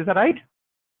different. Is that right?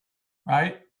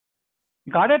 Right.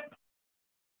 Got it?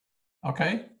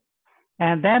 Okay.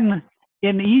 And then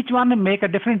in each one, make a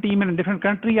different team in a different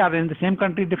country or in the same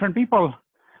country, different people.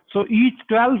 So each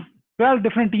 12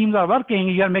 different teams are working.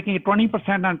 You are making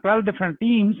 20% on 12 different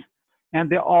teams and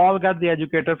they all got the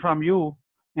educator from you.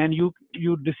 And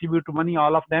you distribute money,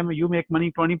 all of them. You make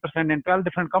money 20% in 12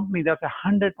 different companies. That's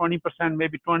 120%,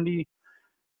 maybe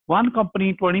 21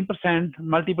 company, 20%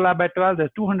 multiplied by 12.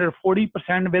 That's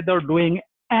 240% without doing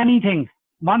anything.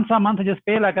 Once a month, just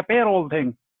pay like a payroll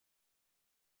thing.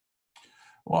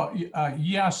 Well,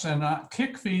 yes, and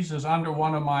kick fees is under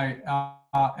one of my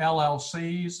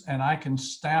LLCs, and I can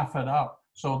staff it up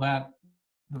so that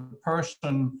the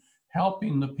person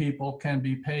helping the people can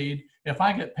be paid. If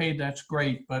I get paid, that's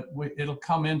great, but it'll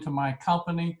come into my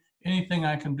company, anything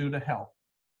I can do to help.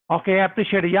 Okay, I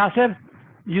appreciate it. Yasser,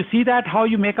 you see that, how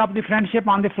you make up the friendship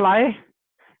on the fly?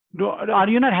 Are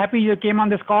you not happy you came on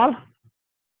this call?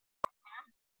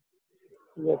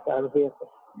 Yes, I'm here, sir.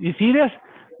 You serious?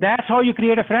 That's how you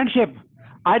create a friendship.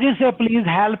 I didn't say please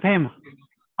help him.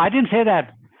 I didn't say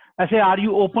that. I say, are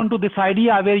you open to this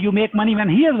idea where you make money when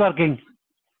he is working?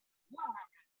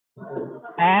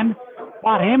 And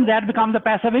for him, that becomes a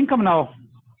passive income now.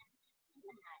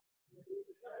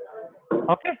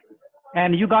 Okay?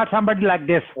 And you got somebody like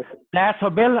this. That's so,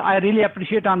 Bill, I really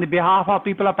appreciate on the behalf of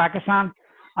people of Pakistan.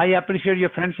 I appreciate your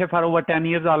friendship for over 10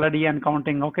 years already and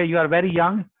counting. Okay, you are very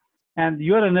young and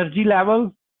your energy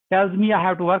level tells me I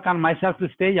have to work on myself to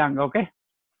stay young. Okay.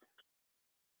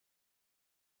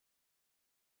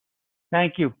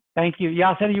 Thank you. Thank you.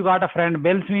 Yasser, you got a friend,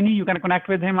 Bill Sweeney. You can connect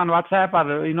with him on WhatsApp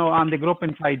or, you know, on the group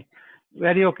inside.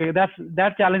 Very okay. That's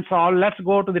that challenge for all. Let's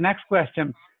go to the next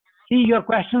question. See, your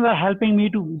questions are helping me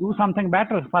to do something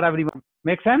better for everyone.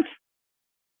 Make sense?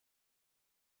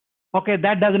 Okay,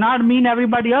 that does not mean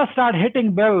everybody else start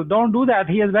hitting Bill. Don't do that.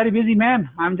 He is a very busy man.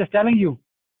 I'm just telling you.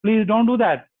 Please don't do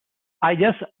that. I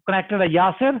just connected a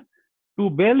Yasser to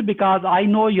Bill because I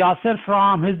know Yasser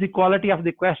from the quality of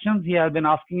the questions he has been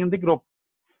asking in the group.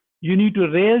 You need to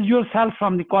raise yourself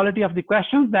from the quality of the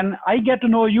questions. Then I get to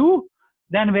know you.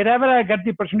 Then wherever I get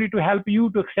the opportunity to help you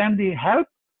to extend the help,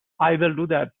 I will do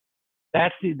that.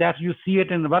 That's you see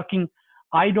it in working.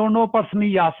 I don't know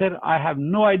personally Yasser. I have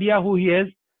no idea who he is.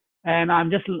 And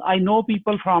I know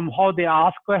people from how they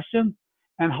ask questions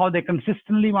and how they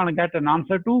consistently want to get an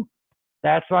answer to.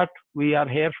 That's what we are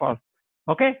here for.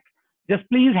 Okay? Just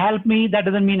please help me. That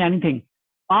doesn't mean anything.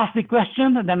 Ask the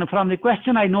question. Then from the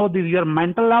question, I know your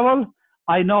mental level.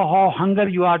 I know how hunger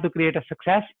you are to create a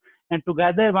success. And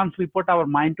together, once we put our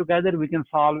mind together, we can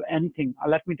solve anything.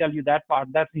 Let me tell you that part.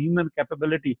 That's human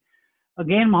capability.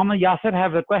 Again, Muhammad Yasser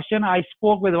have a question. I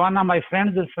spoke with one of my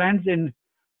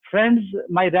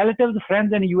my relatives,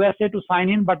 friends in USA to sign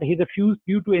in, but he refused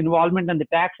due to involvement in the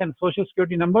tax and social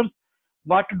security numbers.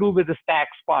 What to do with this tax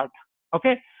part?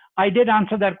 Okay, I did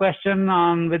answer that question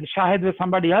with Shahid with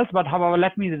somebody else, but however,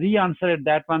 let me re-answer it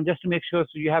that one just to make sure.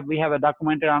 So we have a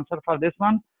documented answer for this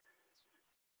one.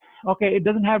 Okay, it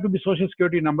doesn't have to be social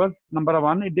security number. Number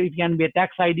one, it can be a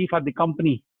tax ID for the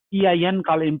company. EIN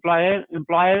called employer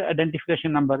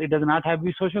identification number. It does not have to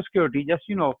be social security, just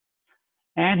you know.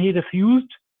 And he refused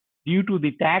due to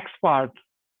the tax part.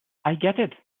 I get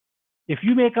it. If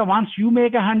you once you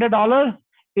make $100,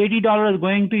 $80 is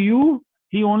going to you.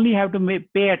 He only have to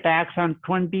pay a tax on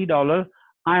 $20.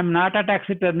 I'm not a tax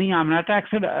attorney. I'm not a tax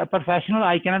professional.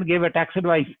 I cannot give a tax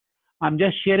advice. I'm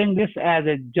just sharing this as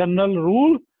a general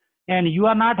rule. And you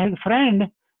are not his friend.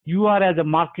 You are as a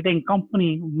marketing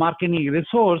company, marketing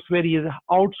resource where he is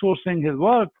outsourcing his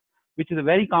work, which is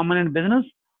very common in business.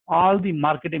 All the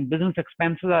marketing business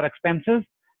expenses are expenses.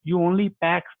 You only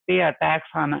pay a tax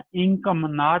on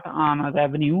income, not on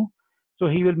revenue. So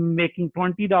he will be making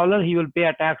 $20. He will pay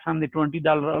a tax on the $20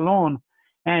 alone.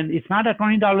 And it's not a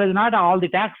 $20 is not all the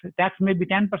tax. Tax may be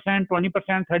 10%, 20%,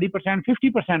 30%,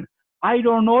 50%. I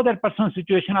don't know that personal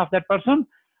situation of that person.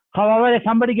 However, if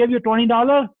somebody gave you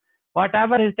 $20,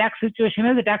 whatever his tax situation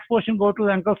is, the tax portion go to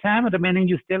Uncle Sam, remaining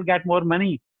you still get more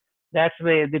money. That's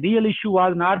why the real issue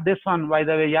was not this one, by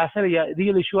the way, Yasser. The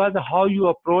real issue was how you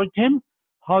approach him,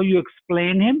 how you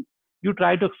explain him. You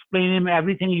try to explain him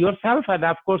everything yourself, and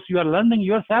of course you are learning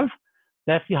yourself.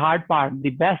 That's the hard part. The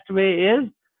best way is,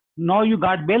 now you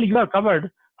got Bill, you are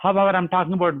covered. However, I'm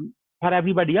talking about for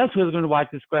everybody else who is going to watch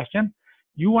this question.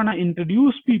 You want to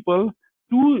introduce people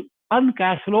to earn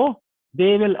cash flow.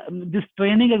 They will. This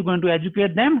training is going to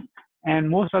educate them, and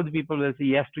most of the people will say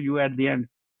yes to you at the end.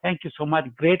 Thank you so much.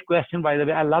 Great question, by the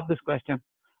way. I love this question.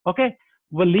 Okay.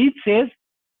 Waleed says,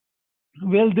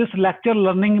 will this lecture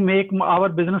learning make our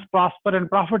business prosper and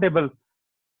profitable?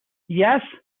 Yes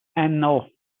and no.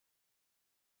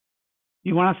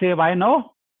 You want to say why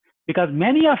no? Because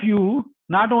many of you,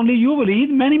 not only you, Waleed,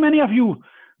 many of you,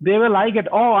 they will like it.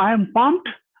 Oh, I am pumped.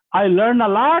 I learned a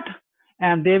lot.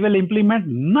 And they will implement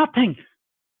nothing.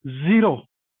 Zero.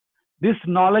 This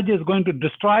knowledge is going to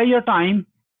destroy your time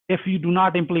if you do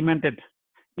not implement it.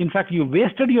 In fact, you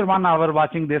wasted your 1 hour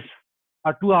watching this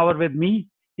or 2 hours with me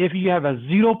if you have a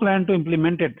zero plan to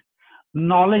implement it.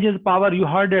 Knowledge is power. You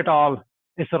heard it all.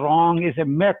 It's wrong. It's a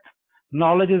myth.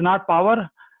 Knowledge is not power.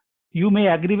 You may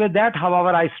agree with that. However,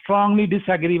 I strongly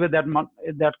disagree with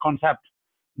that concept.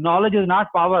 Knowledge is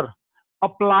not power.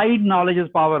 Applied knowledge is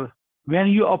power. When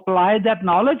you apply that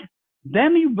knowledge,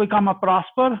 then you become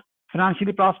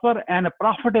financially prosper and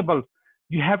profitable.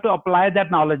 You have to apply that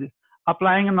knowledge.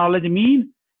 Applying a knowledge means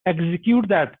execute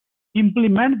that,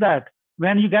 implement that.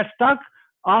 When you get stuck,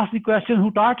 ask the question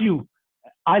who taught you.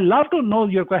 I love to know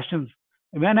your questions.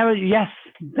 Whenever yes,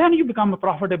 then you become a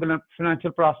profitable and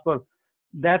financial prosper.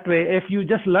 That way, if you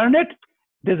just learn it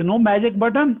There's no magic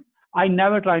button. I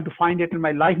never tried to find it in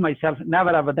my life myself, never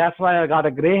ever. That's why I got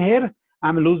a gray hair.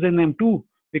 I'm losing them too,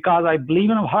 because I believe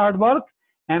in hard work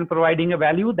and providing a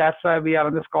value. That's why we are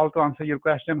on this call to answer your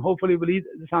question. Hopefully, believe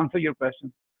this answer your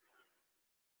question.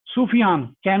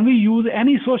 Sufyan, can we use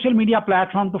any social media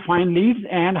platform to find leads,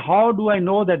 and how do I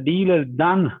know the deal is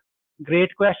done?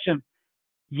 Great question.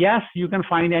 Yes, you can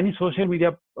find any social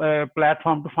media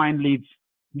platform to find leads.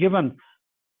 Given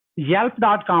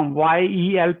Yelp.com,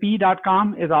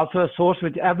 YELP.com is also a source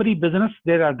which every business,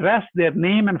 their address, their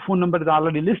name and phone number is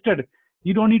already listed.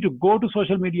 You don't need to go to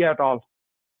social media at all.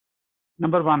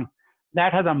 Number one,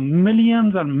 that has a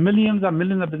millions and millions and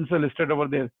millions of businesses listed over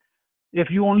there.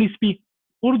 If you only speak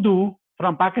Urdu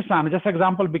from Pakistan, just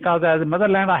example, because as a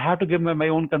motherland, I have to give my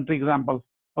own country example.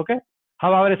 Okay.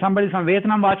 However, if somebody from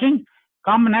Vietnam watching,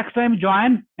 come next time,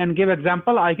 join and give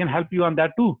example. I can help you on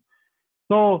that too.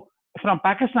 So from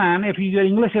Pakistan, if your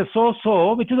English is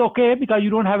so, which is okay because you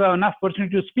don't have enough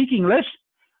opportunity to speak English,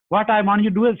 what I want you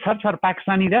to do is search for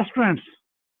Pakistani restaurants.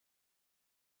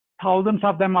 Thousands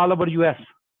of them all over US.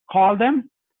 Call them,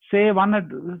 say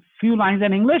a few lines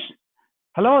in English.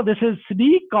 Hello, this is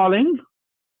Siddique calling.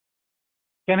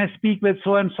 Can I speak with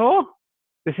so and so?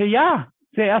 They say, yeah.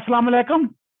 Say, Assalamu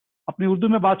alaikum. Apni Urdu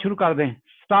mein baat shuru kar dein.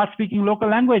 Start speaking local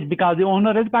language because the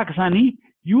owner is Pakistani.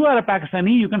 You are a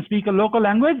Pakistani. You can speak a local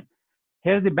language.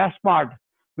 Here's the best part.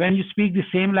 When you speak the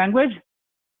same language,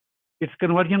 its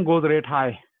conversion goes rate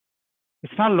high.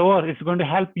 It's not lower. It's going to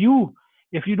help you.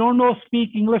 If you don't know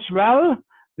speak English well,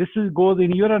 this goes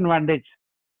in your advantage.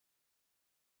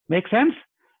 Make sense?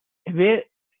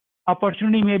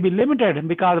 Opportunity may be limited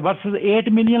because versus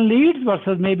 8 million leads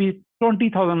versus maybe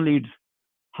 20,000 leads.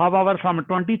 However, from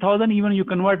 20,000, even you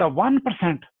convert a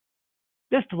 1%,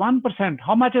 just 1%.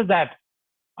 How much is that?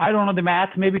 I don't know the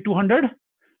math, maybe 200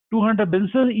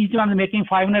 businesses, each one is making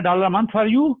 $500 a month for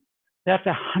you. That's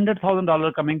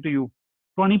 $100,000 coming to you.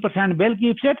 20% Bill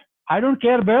keeps it. I don't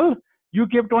care, Bill. You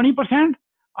keep 20%.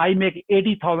 I make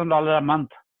 $80,000 a month.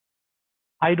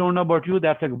 I don't know about you.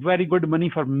 That's a very good money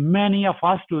for many of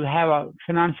us to have a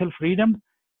financial freedom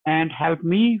and help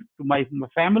me, to my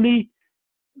family,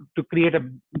 to create a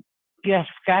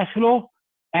cash flow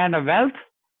and a wealth.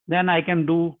 Then I can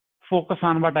focus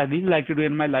on what I really like to do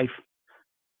in my life.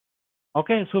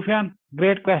 Okay, Sufyan,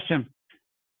 great question.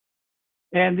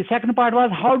 And the second part was,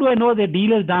 how do I know the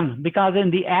deal is done? Because in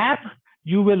the app,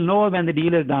 you will know when the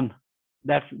deal is done.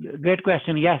 That's a great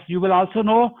question. Yes, you will also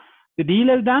know the deal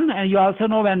is done, and you also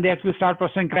know when they actually start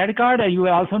processing credit card, and you will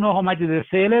also know how much the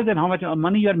sale is and how much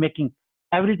money you are making.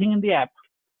 Everything in the app.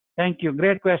 Thank you.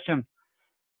 Great question.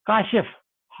 Kashif,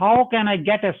 how can I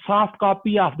get a soft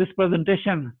copy of this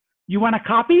presentation? You want a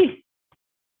copy?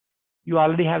 You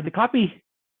already have the copy.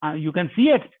 You can see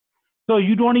it. So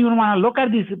you don't even want to look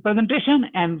at this presentation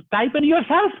and type in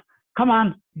yourself? Come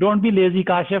on, don't be lazy,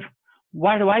 Kashif.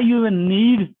 Why you even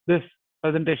need this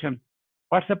presentation?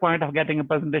 What's the point of getting a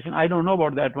presentation? I don't know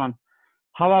about that one.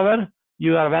 However,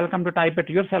 you are welcome to type it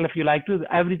yourself if you like to.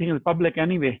 Everything is public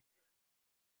anyway.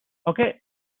 Okay.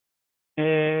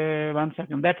 1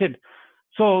 second. That's it.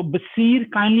 So, Basir,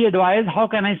 kindly advise, how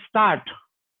can I start?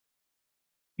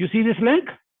 You see this link?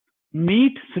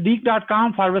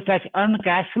 meetsiddique.com/earn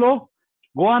cash flow.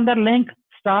 Go on that link,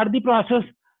 start the process.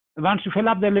 Once you fill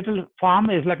up the little form,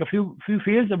 it's like a few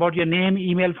fields about your name,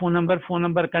 email, phone number,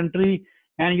 country,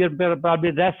 and your probably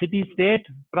address, city, state,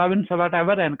 province, or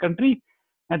whatever, and country.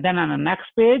 And then on the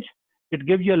next page, it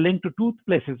gives you a link to 2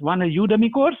 places. One is Udemy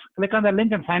course. Click on the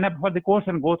link and sign up for the course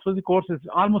and go through the course. It's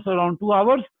almost around 2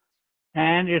 hours,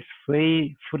 and it's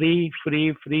free,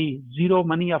 zero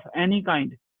money of any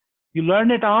kind. You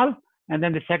learn it all. And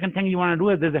then the second thing you want to do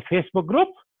is there's a Facebook group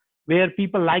where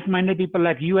people, like-minded people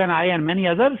like you and I and many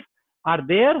others are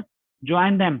there.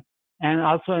 Join them and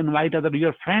also invite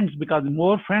your friends, because the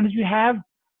more friends you have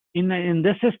in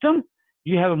this system,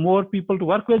 you have more people to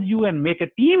work with you and make a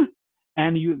team.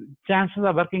 And chances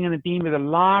of working in a team is a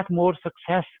lot more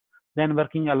success than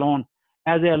working alone.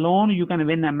 As alone, you can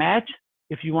win a match.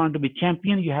 If you want to be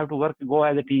champion, you have to go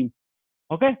as a team.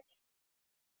 Okay?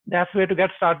 That's the way to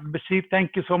get started, Bashir.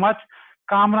 Thank you so much.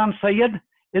 Kamran Sayed,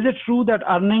 is it true that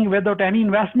earning without any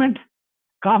investment?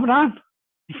 Kamran,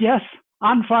 yes.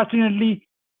 Unfortunately,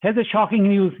 here's a shocking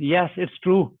news. Yes, it's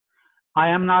true. I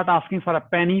am not asking for a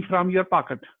penny from your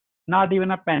pocket. Not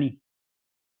even a penny.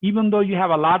 Even though you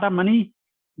have a lot of money,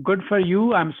 good for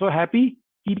you. I'm so happy.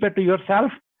 Keep it to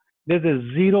yourself. There's a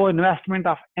zero investment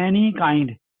of any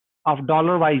kind, of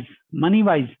dollar-wise,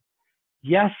 money-wise.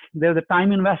 Yes, there's a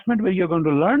time investment where you're going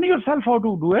to learn yourself how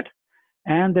to do it.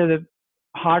 And there's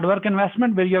a hard work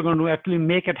investment where you're going to actually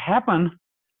make it happen.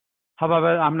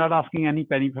 However, I'm not asking any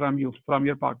penny from you, from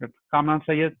your pocket. Kamran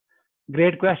Sayyed,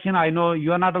 great question. I know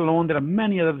you are not alone. There are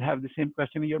many others who have the same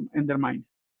question in their mind.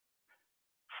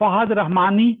 Fahad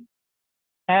Rahmani,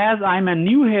 as I'm a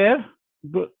new here,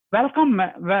 welcome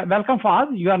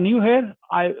Fahad. You are new here.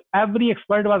 Every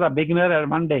expert was a beginner at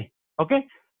one day. Okay,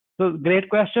 so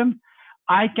great question.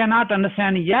 I cannot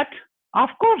understand yet. Of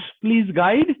course, please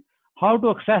guide how to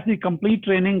access the complete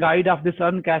training guide of this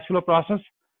earn cash flow process.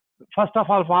 First of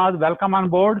all, Fahad, welcome on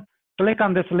board. Click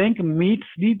on this link,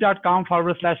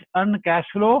 meetsiddique.com/earn cash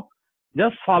flow.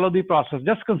 Just follow the process.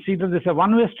 Just consider this a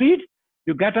one-way street.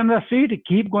 You get on the street,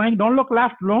 keep going. Don't look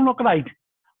left, don't look right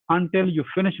until you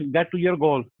finish, get to your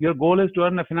goal. Your goal is to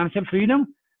earn a financial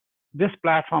freedom. This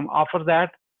platform offers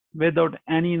that without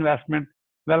any investment.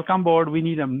 Welcome board. We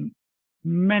need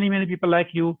many people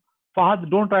like you. Fahad,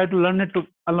 don't try to learn it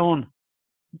alone.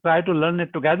 Try to learn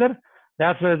it together.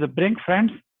 That's where bring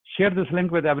friends. Share this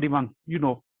link with everyone. You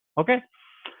know. Okay.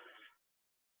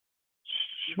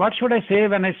 What should I say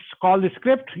when I call the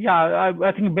script? Yeah,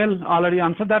 I think Bill already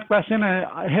answered that question.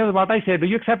 Here's what I say. Do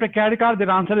you accept a credit card?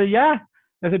 The answer is yeah.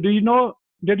 I said, did you know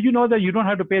that you don't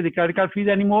have to pay the credit card fees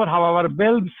anymore? However,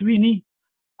 Bill Sweeney,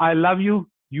 I love you.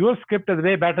 Your script is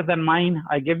way better than mine.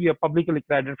 I give you a publicly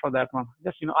credit for that one.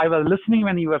 Just, I was listening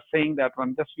when you were saying that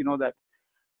one. Just, that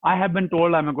I have been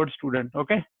told I'm a good student.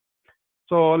 Okay.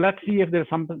 So let's see if there's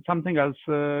something else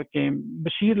came.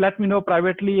 Bashir, let me know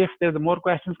privately if there's more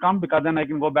questions come, because then I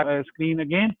can go back to the screen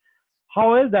again.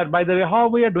 How is that? By the way, how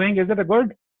we are doing? Is it a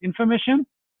good information?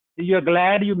 You're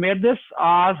glad you made this,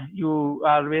 or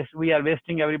we are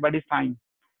wasting everybody's time?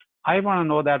 I want to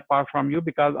know that part from you,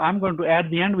 because I'm going to at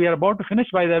the end. We are about to finish,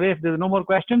 by the way. If there's no more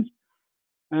questions,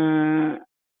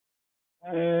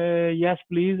 yes,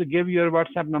 please give your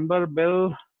WhatsApp number,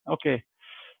 Bill. Okay.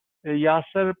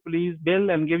 Yasser, please,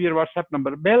 Bill, and give your WhatsApp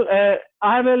number. Bill,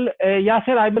 I will,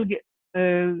 Yasser, I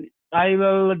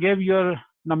will give your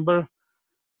number,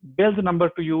 Bill's number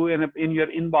to you in your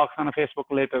inbox on a Facebook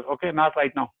later. Okay, not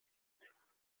right now.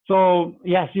 So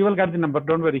yes, you will get the number.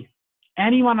 Don't worry.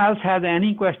 Anyone else has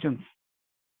any questions?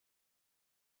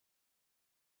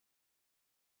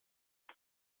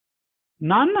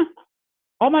 None?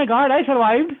 Oh my God, I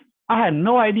survived. I had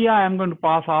no idea I am going to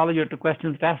pass all of your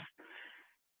questions test.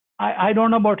 I don't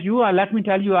know about you. Let me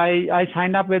tell you, I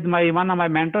signed up with one of my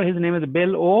mentors. His name is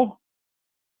Bill O.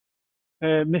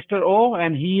 Mr. O,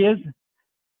 and he is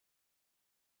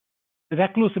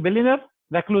recluse billionaire.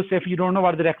 Recluse, if you don't know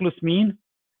what the recluse mean,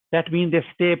 that means they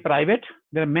stay private.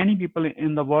 There are many people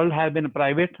in the world have been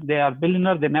private. They are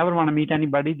billionaire. They never want to meet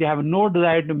anybody. They have no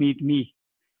desire to meet me.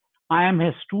 I am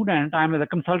his student. I'm a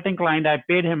consulting client. I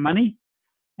paid him money,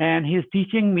 and he's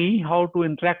teaching me how to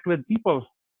interact with people.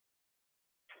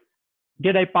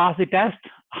 Did I pass the test?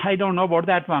 I don't know about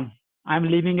that one. I'm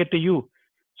leaving it to you.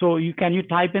 So can you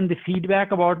type in the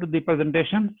feedback about the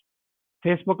presentation,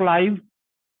 Facebook Live,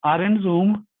 or in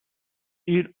Zoom?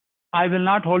 I will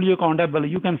not hold you accountable.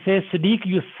 You can say, Siddique,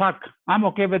 you suck. I'm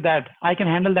okay with that. I can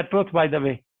handle that truth, by the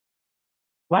way.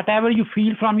 Whatever you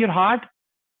feel from your heart,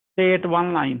 say it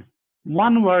one line,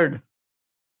 one word.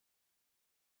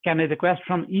 Can I request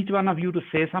from each one of you to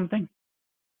say something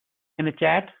in a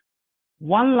chat?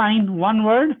 One line, one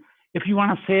word. If you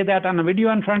want to say that on a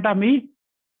video in front of me,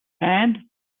 and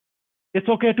it's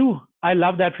okay too. I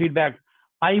love that feedback.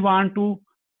 I want to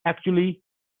actually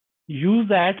use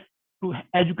that to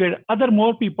educate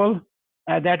more people.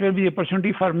 That will be the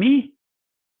opportunity for me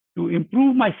to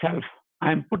improve myself.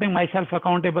 I'm putting myself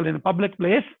accountable in a public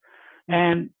place.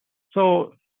 And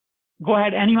so go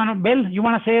ahead. Anyone, Bill, you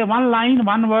want to say one line,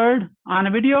 one word on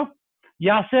a video?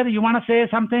 Yasser, you want to say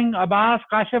something? Abbas,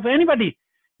 Kashif, anybody?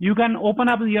 You can open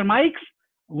up your mics,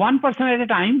 one person at a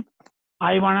time.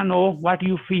 I want to know what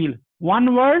you feel.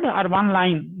 One word or one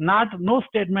line, no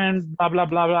statement, blah, blah,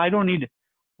 blah, blah. I don't need it.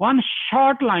 One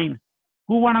short line.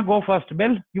 Who want to go first?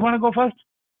 Bill, you want to go first?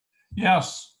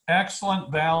 Yes,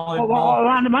 excellent, valuable.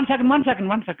 One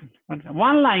second.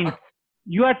 One line.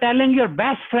 You are telling your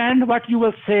best friend what you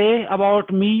will say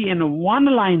about me in one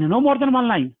line, no more than one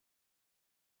line.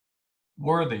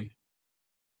 Worthy.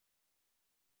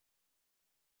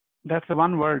 That's the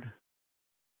one word.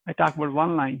 I talk about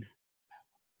one line.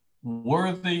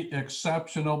 Worthy,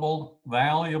 exceptional,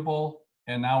 valuable,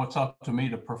 and now it's up to me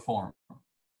to perform.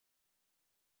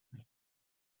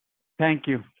 Thank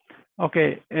you.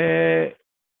 Okay.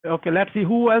 Okay, let's see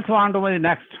who else want to be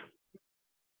next.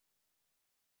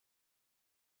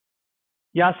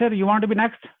 Yasser, you want to be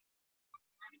next?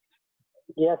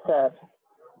 Yes, sir.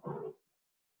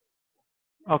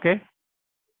 Okay.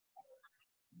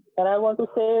 And I want to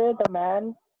say the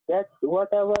man gets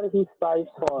whatever he strives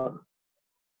for.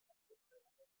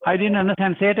 I didn't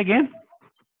understand. Say it again.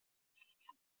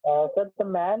 Sir, the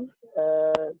man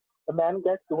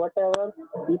gets whatever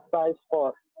he price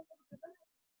for.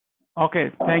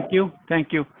 Okay, thank you.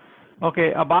 Thank you.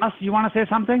 Okay, Abbas, you want to say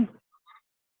something?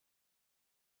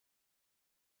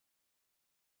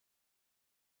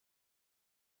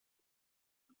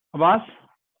 Abbas,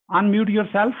 unmute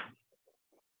yourself.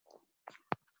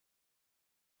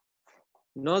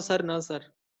 No, sir. No, sir.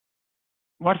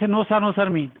 What's a no sir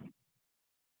mean?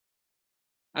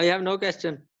 I have no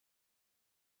question.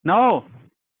 No.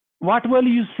 What will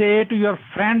you say to your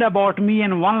friend about me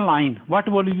in one line?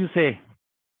 What will you say?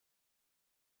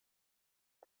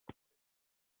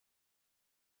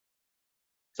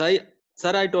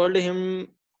 Sir, I told him,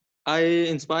 I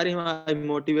inspire him, I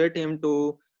motivate him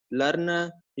to learn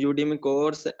a Udemy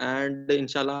course, and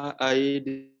inshallah, I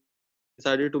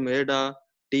decided to make a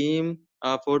team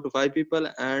 4 to 5 people,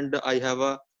 and I have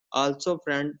I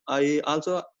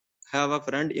also have a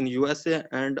friend in USA,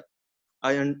 and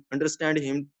I understand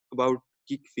him about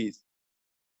kick fees.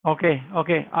 Okay,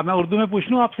 okay. अब मैं उर्दू में पूछ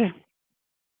लूँ आपसे?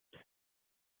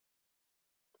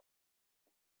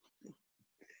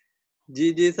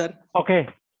 जी जी sir. Okay.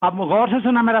 अब गौर से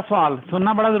सुनना मेरा सवाल,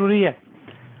 सुनना बड़ा जरूरी है.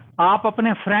 आप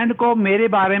अपने फ्रेंड को मेरे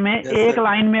बारे में एक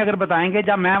लाइन में अगर बताएंगे,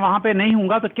 जब मैं वहां पे नहीं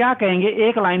हूंगा तो क्या कहेंगे?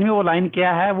 एक लाइन में वो लाइन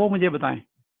क्या है वो मुझे बताएं.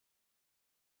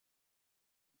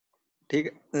 ठीक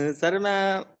है सर,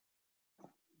 मैं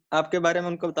आपके बारे में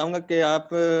उनको बताऊंगा कि आप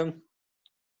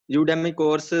यूडेमी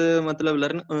कोर्स मतलब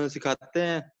लर्न सिखाते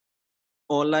हैं,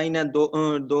 ऑनलाइन है,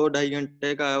 2-2.5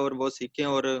 घंटे का है, और वो सीखें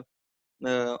और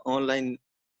ऑनलाइन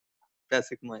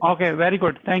पैसे कमाएं. Okay, very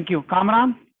good. Thank you.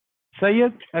 Kamran,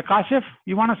 Sayyid, Kashif,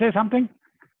 you want to say something?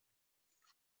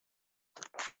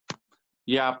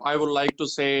 Yeah, I would like to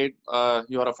say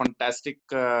you are a fantastic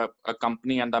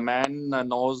company, and the man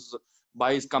knows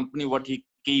by his company what he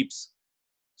keeps.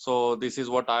 So this is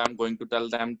what I am going to tell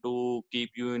them to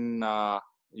keep you in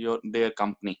their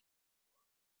company.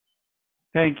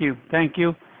 Thank you. Thank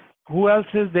you. Who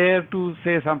else is there to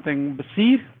say something?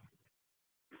 Basir?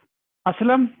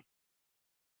 Aslam?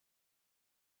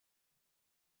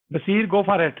 Basir, go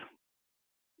for it.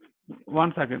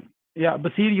 1 second. Yeah,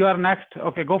 Basir, you are next.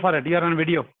 Okay, go for it. You are on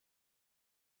video.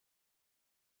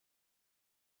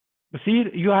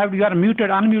 Basir, you are muted.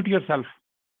 Unmute yourself.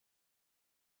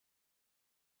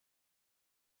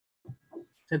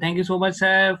 So thank you so much,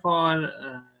 sir, for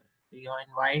your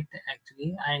invite.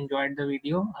 Actually, I enjoyed the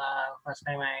video. First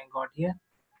time I got here,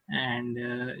 and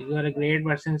you are a great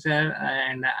person, sir.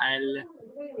 And I'll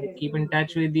keep in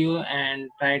touch with you and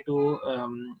try to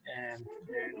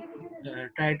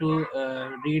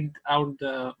read out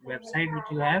the website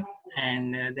which you have,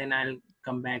 and then I'll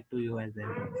come back to you as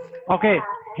well. Okay,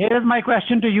 here is my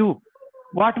question to you.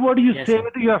 What would you Yes, say sir.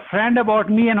 to your friend about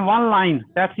me in one line?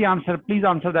 That's the answer. Please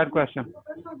answer that question.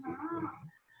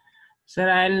 Sir,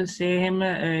 I'll say him,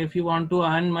 if you want to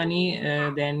earn money,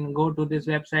 then go to this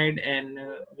website and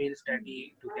we'll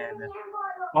study together.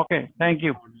 Okay, thank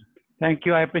you. Thank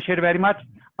you. I appreciate it very much.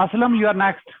 Aslam, you are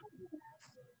next.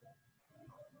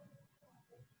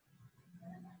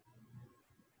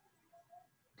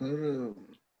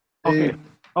 Okay.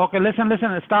 Okay, listen.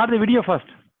 Start the video first.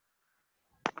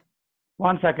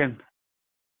 1 second.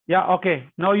 Yeah, okay.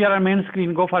 Now you are on main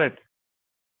screen. Go for it.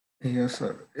 Yes,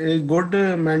 sir. A good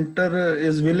mentor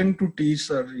is willing to teach,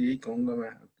 sir. यही कहूँगा मैं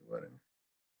आपके बारे में.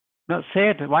 No, say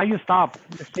it. Why you stop?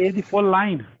 Say the full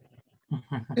line.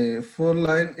 A full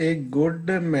line. A good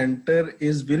mentor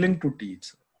is willing to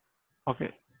teach.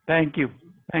 Okay. Thank you.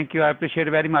 Thank you. I appreciate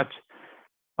it very much.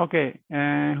 Okay.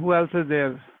 Who else is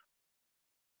there?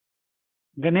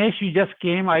 Ganesh, you just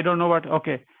came. I don't know what.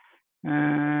 Okay.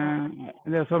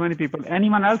 There are so many people.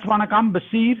 Anyone else want to come?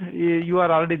 Basir, you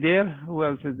are already there. Who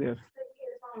else is there?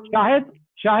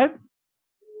 Shahid?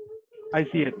 I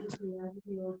see it.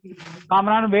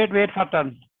 Kamran, wait for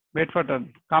turn.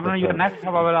 Kamran, you are next.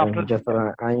 However, after. Yes,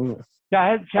 sir.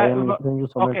 Shahid. I am listening you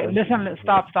so much. Okay, listen.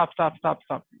 Stop.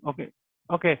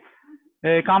 Okay.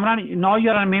 Kamran, now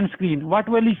you are on main screen. What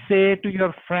will you say to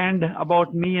your friend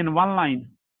about me in one line?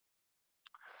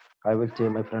 I will say,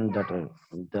 my friend, that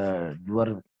you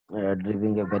are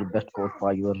driving a very best course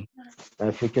for your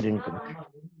future income.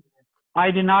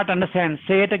 I did not understand.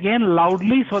 Say it again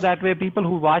loudly so that way people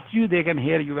who watch you, they can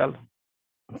hear you well.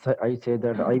 So I say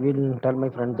that I will tell my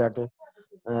friend that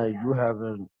you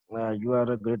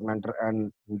are a great mentor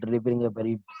and delivering a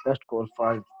very best course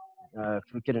for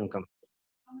future income.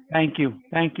 Thank you.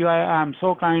 I am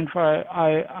so kind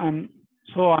I am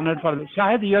so honored for this.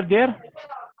 Shahid, you are there?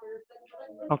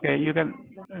 Okay, you can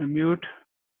mute.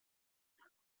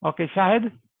 Okay,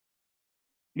 Shahid,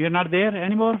 you're not there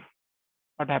anymore?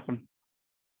 What happened?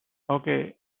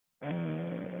 Okay.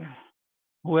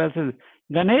 Who else is?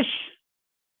 Ganesh?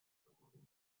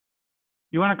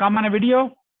 You want to come on a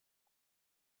video?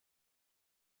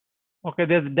 Okay,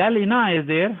 there's Delina is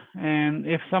there. And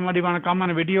if somebody want to come on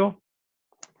a video,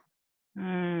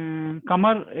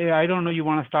 Kamar, I don't know you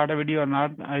want to start a video or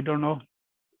not. I don't know.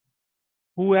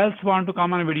 Who else want to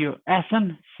come on a video?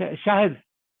 Ahsan, Shahid,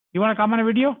 you want to come on a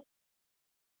video?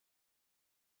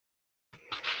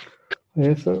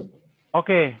 Yes, sir.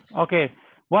 Okay, okay.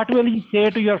 What will you say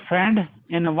to your friend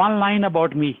in one line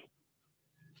about me?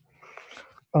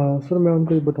 Sir मैं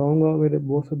उनको ये बताऊंगा, मेरे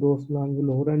बहुत से दोस्त जो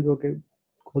लोग हैं जो कि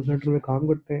कॉल सेंटर में काम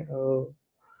करते हैं,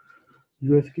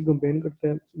 यूएस की कंपेन करते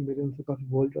हैं, मेरे उनसे काफी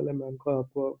बोल चाल है, मैं उनको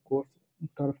आपको कोर्स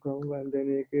तारफ कराऊंगा एंड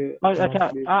देन ये कि अच्छा,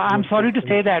 I am sorry to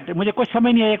say that, मुझे कुछ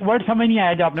समझ नहीं आया, एक वर्ड समझ नहीं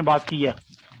आया जो आपने बात की है.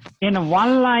 In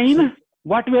one line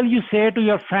what will you से टू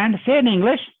योर फ्रेंड? से in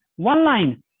English, one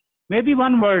line, may be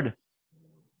one word.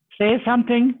 Say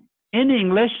something in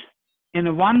English in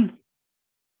one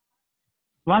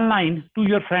line to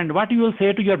your friend. What you will say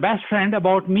to your best friend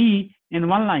about me in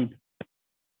one line?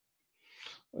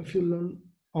 If you learn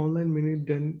online mini,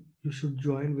 then you should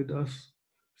join with us,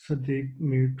 Siddique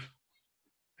Meet,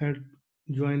 and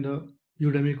join the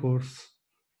Udemy course.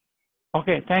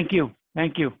 Okay, thank you,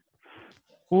 thank you.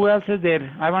 Who else is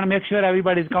there? I want to make sure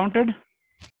everybody is counted.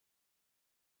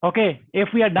 Okay, if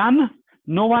we are done,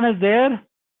 no one is there.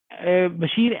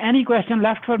 Bashir, any question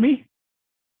left for me?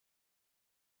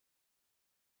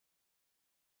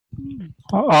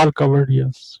 All covered,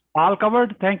 yes. All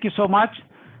covered. Thank you so much.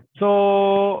 So,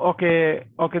 okay,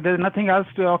 there's nothing else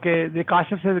to, okay, the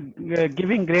Kashif is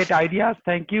giving great ideas.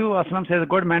 Thank you. Aslam says,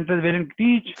 good mentor is willing to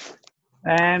teach.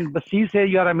 And Basir says,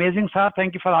 you are amazing, sir.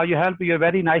 Thank you for all your help. You're a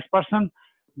very nice person.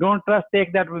 Don't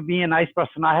take that with me a nice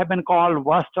person. I have been called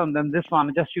worse than this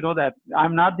one. Just, you know that.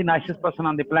 I'm not the nicest person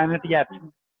on the planet yet.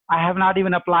 I have not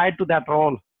even applied to that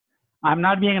role. I'm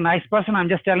not being a nice person. I'm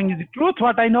just telling you the truth,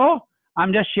 what I know.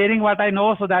 I'm just sharing what I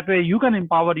know so that way you can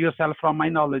empower yourself from my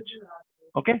knowledge.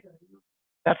 Okay?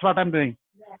 That's what I'm doing.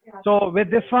 So with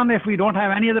this one, if we don't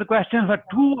have any other questions, for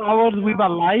 2 hours we were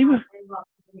live.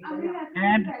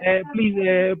 And please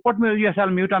put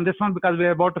yourself mute on this one because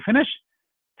we're about to finish.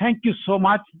 Thank you so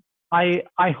much.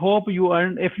 I hope you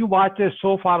earned, if you watch this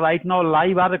so far right now,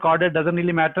 live or recorded, doesn't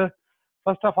really matter.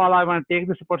 First of all, I want to take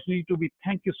this opportunity to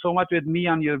thank you so much with me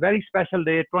on your very special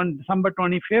day. December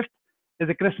 25th is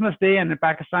a Christmas day, and in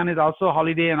Pakistan is also a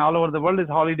holiday, and all over the world is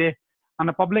a holiday. On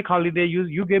a public holiday,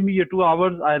 you gave me your 2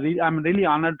 hours. I'm really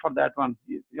honored for that one.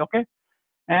 Okay?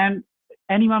 And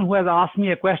anyone who has asked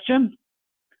me a question,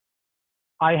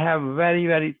 I have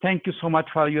very, thank you so much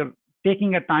for your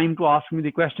taking a time to ask me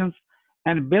the questions.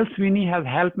 And Bill Sweeney has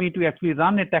helped me to actually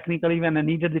run it technically when I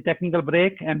needed the technical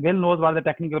break, and Bill knows what the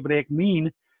technical break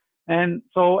mean. And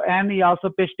so, and he also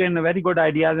pitched in very good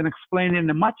ideas and explained in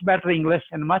a much better English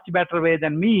and much better way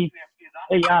than me.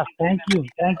 Yes, thank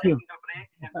you.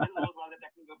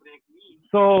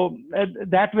 So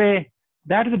that way,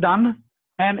 that is done.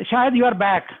 And Shahid, you are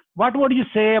back. What would you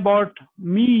say about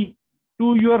me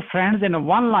to your friends in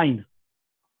one line?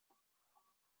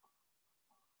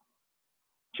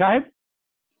 Shahid?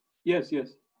 Yes.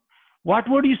 What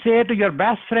would you say to your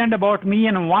best friend about me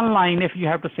in one line if you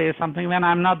have to say something when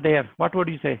I'm not there? What would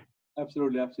you say?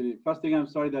 Absolutely. First thing, I'm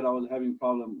sorry that I was having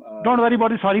problem. Don't worry about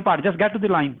the sorry part. Just get to the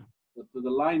line. So the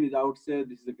line is, I would say,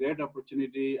 this is a great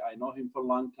opportunity. I know him for a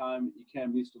long time. You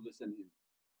can't miss to listen to him.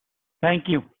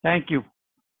 Thank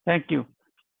you.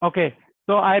 Okay.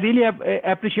 So I really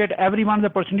appreciate everyone's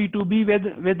opportunity to be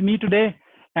with me today.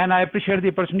 And I appreciate the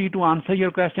opportunity to answer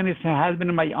your question. It has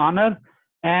been my honor.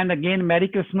 And again, Merry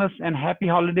Christmas and Happy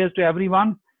Holidays to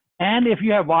everyone. And if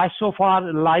you have watched so far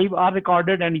live or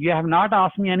recorded and you have not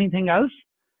asked me anything else,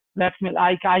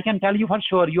 I can tell you for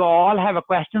sure, you all have a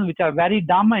questions which are very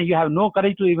dumb and you have no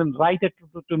courage to even write it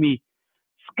to me.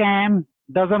 Scam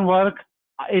doesn't work.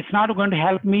 It's not going to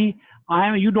help me.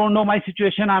 You don't know my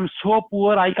situation. I'm so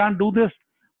poor. I can't do this.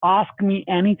 Ask me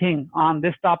anything on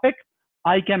this topic.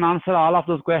 I can answer all of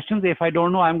those questions. If I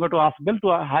don't know, I'm going to ask Bill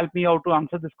to help me out to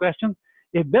answer this question.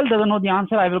 If Bill doesn't know the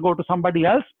answer, I will go to somebody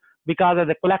else, because as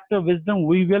a collective wisdom,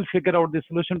 we will figure out the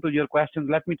solution to your questions.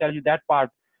 Let me tell you that part.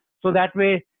 So that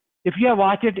way, if you have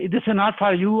watched it, this is not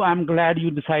for you. I'm glad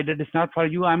you decided it's not for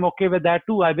you. I'm okay with that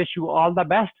too. I wish you all the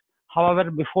best. However,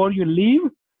 before you leave,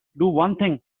 do one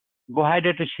thing. Go ahead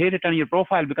and share it on your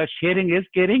profile, because sharing is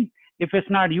caring. If it's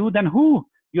not you, then who?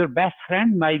 Your best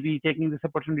friend might be taking this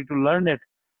opportunity to learn it.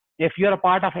 If you're a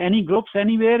part of any groups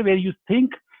anywhere where you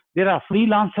think there are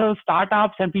freelancers,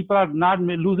 startups, and people are not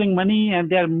losing money and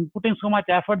they're putting so much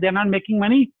effort, they're not making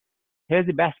money, here's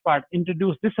the best part,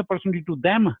 introduce this opportunity to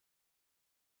them.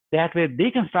 That way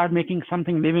they can start making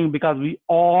something living, because we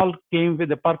all came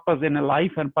with a purpose in a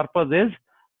life, and purpose is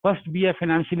first be a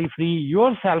financially free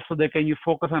yourself so that you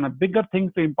focus on a bigger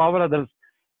thing to empower others.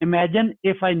 Imagine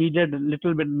if I needed a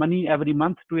little bit money every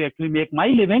month to actually make my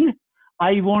living,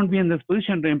 I won't be in this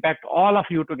position to impact all of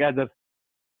you together.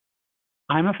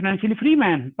 I'm a financially free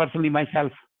man, personally,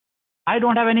 myself. I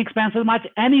don't have any expenses much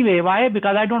anyway. Why?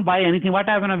 Because I don't buy anything. What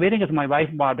I'm wearing is my wife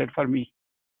bought it for me.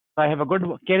 I have a good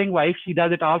caring wife. She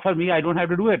does it all for me. I don't have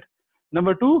to do it.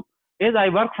 Number two is I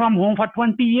work from home for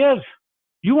 20 years.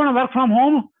 You want to work from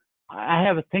home? I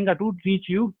have a thing or two to teach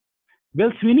you.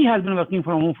 Bill Sweeney has been working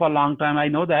from home for a long time. I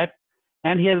know that.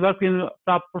 And he has worked in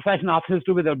top professional offices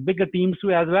too, with the bigger teams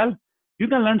too as well. You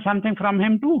can learn something from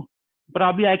him too.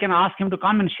 Probably I can ask him to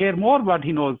come and share more what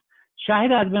he knows.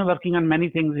 Shahid has been working on many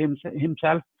things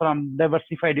himself from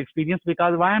diversified experience.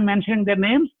 Because why I'm mentioning their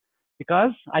names?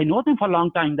 Because I know them for a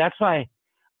long time. That's why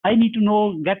I need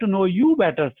to get to know you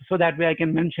better, so that way I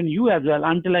can mention you as well.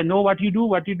 Until I know what you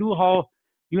do, how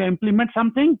you implement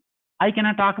something, I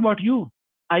cannot talk about you.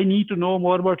 I need to know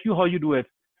more about you, how you do it.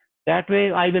 That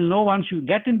way I will know once you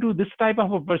get into this type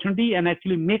of opportunity and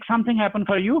actually make something happen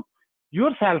for you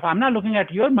yourself. I'm not looking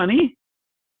at your money.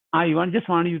 I just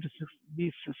want you to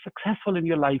be successful in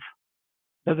your life.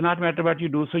 Does not matter what you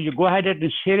do. So you go ahead and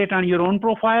share it on your own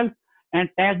profile and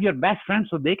tag your best friends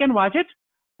so they can watch it.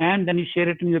 And then you share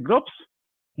it in your groups.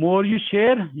 More you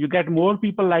share, you get more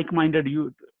people like-minded,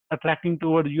 you attracting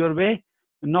towards your way.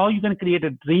 Now you can create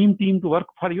a dream team to work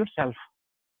for yourself.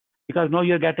 Because now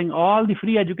you're getting all the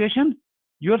free education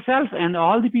yourself, and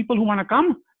all the people who want to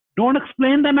come, don't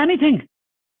explain them anything.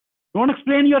 Don't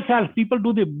explain yourself. People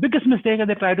do the biggest mistake is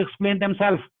they try to explain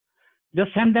themselves.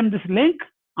 Just send them this link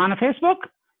on a Facebook,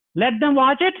 let them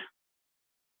watch it,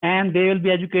 and they will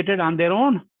be educated on their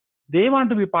own. They want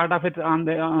to be part of it on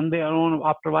their own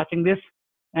after watching this.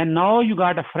 And now you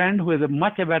got a friend who is a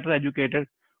much better educated,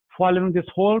 following this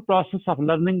whole process of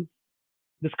learning,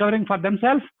 discovering for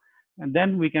themselves, and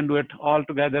then we can do it all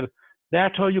together.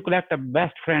 That's how you collect the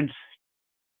best friends.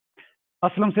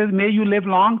 Aslam says, may you live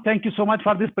long. Thank you so much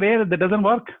for this prayer. That doesn't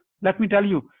work. Let me tell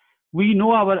you,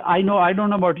 I don't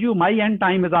know about you. My end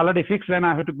time is already fixed when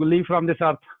I have to leave from this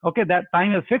earth. Okay, that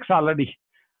time is fixed already.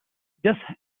 Just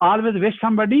always wish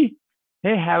somebody,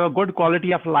 hey, have a good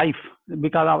quality of life,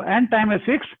 because our end time is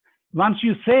fixed. Once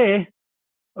you say,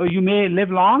 oh, you may live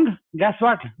long, guess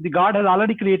what? The God has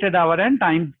already created our end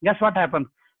time. Guess what happened?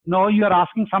 No, you are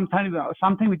asking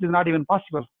something which is not even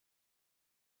possible.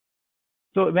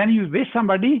 So when you wish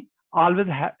somebody, always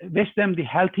wish them the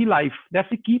healthy life. That's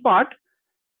the key part.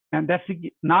 And that's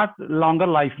not longer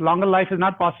life. Longer life is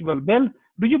not possible. Bill,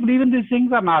 do you believe in these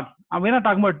things or not? We're not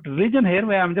talking about religion here,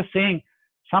 where I'm just saying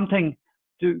something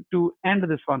to end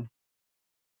this one.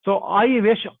 So I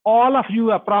wish all of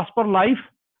you a prosper life,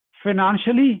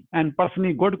 financially and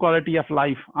personally, good quality of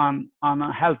life on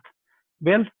health.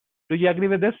 Bill, do you agree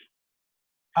with this?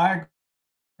 I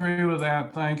agree with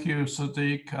that. Thank you,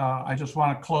 Siddique. I just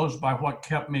want to close by what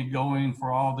kept me going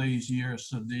for all these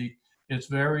years, Siddique. It's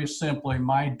very simply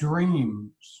my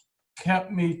dreams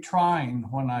kept me trying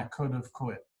when I could have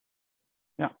quit.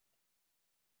 Yeah.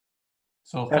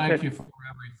 So thank you for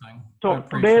everything. So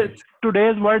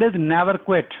today's word is never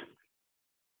quit.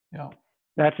 Yeah.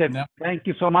 That's it. Never. Thank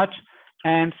you so much,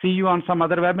 and see you on some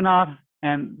other webinar,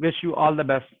 and wish you all the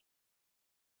best.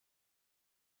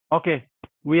 Okay,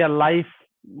 we are live.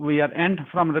 We are end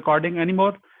from recording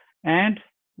anymore, and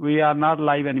we are not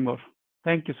live anymore.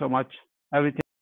 Thank you so much. Everything.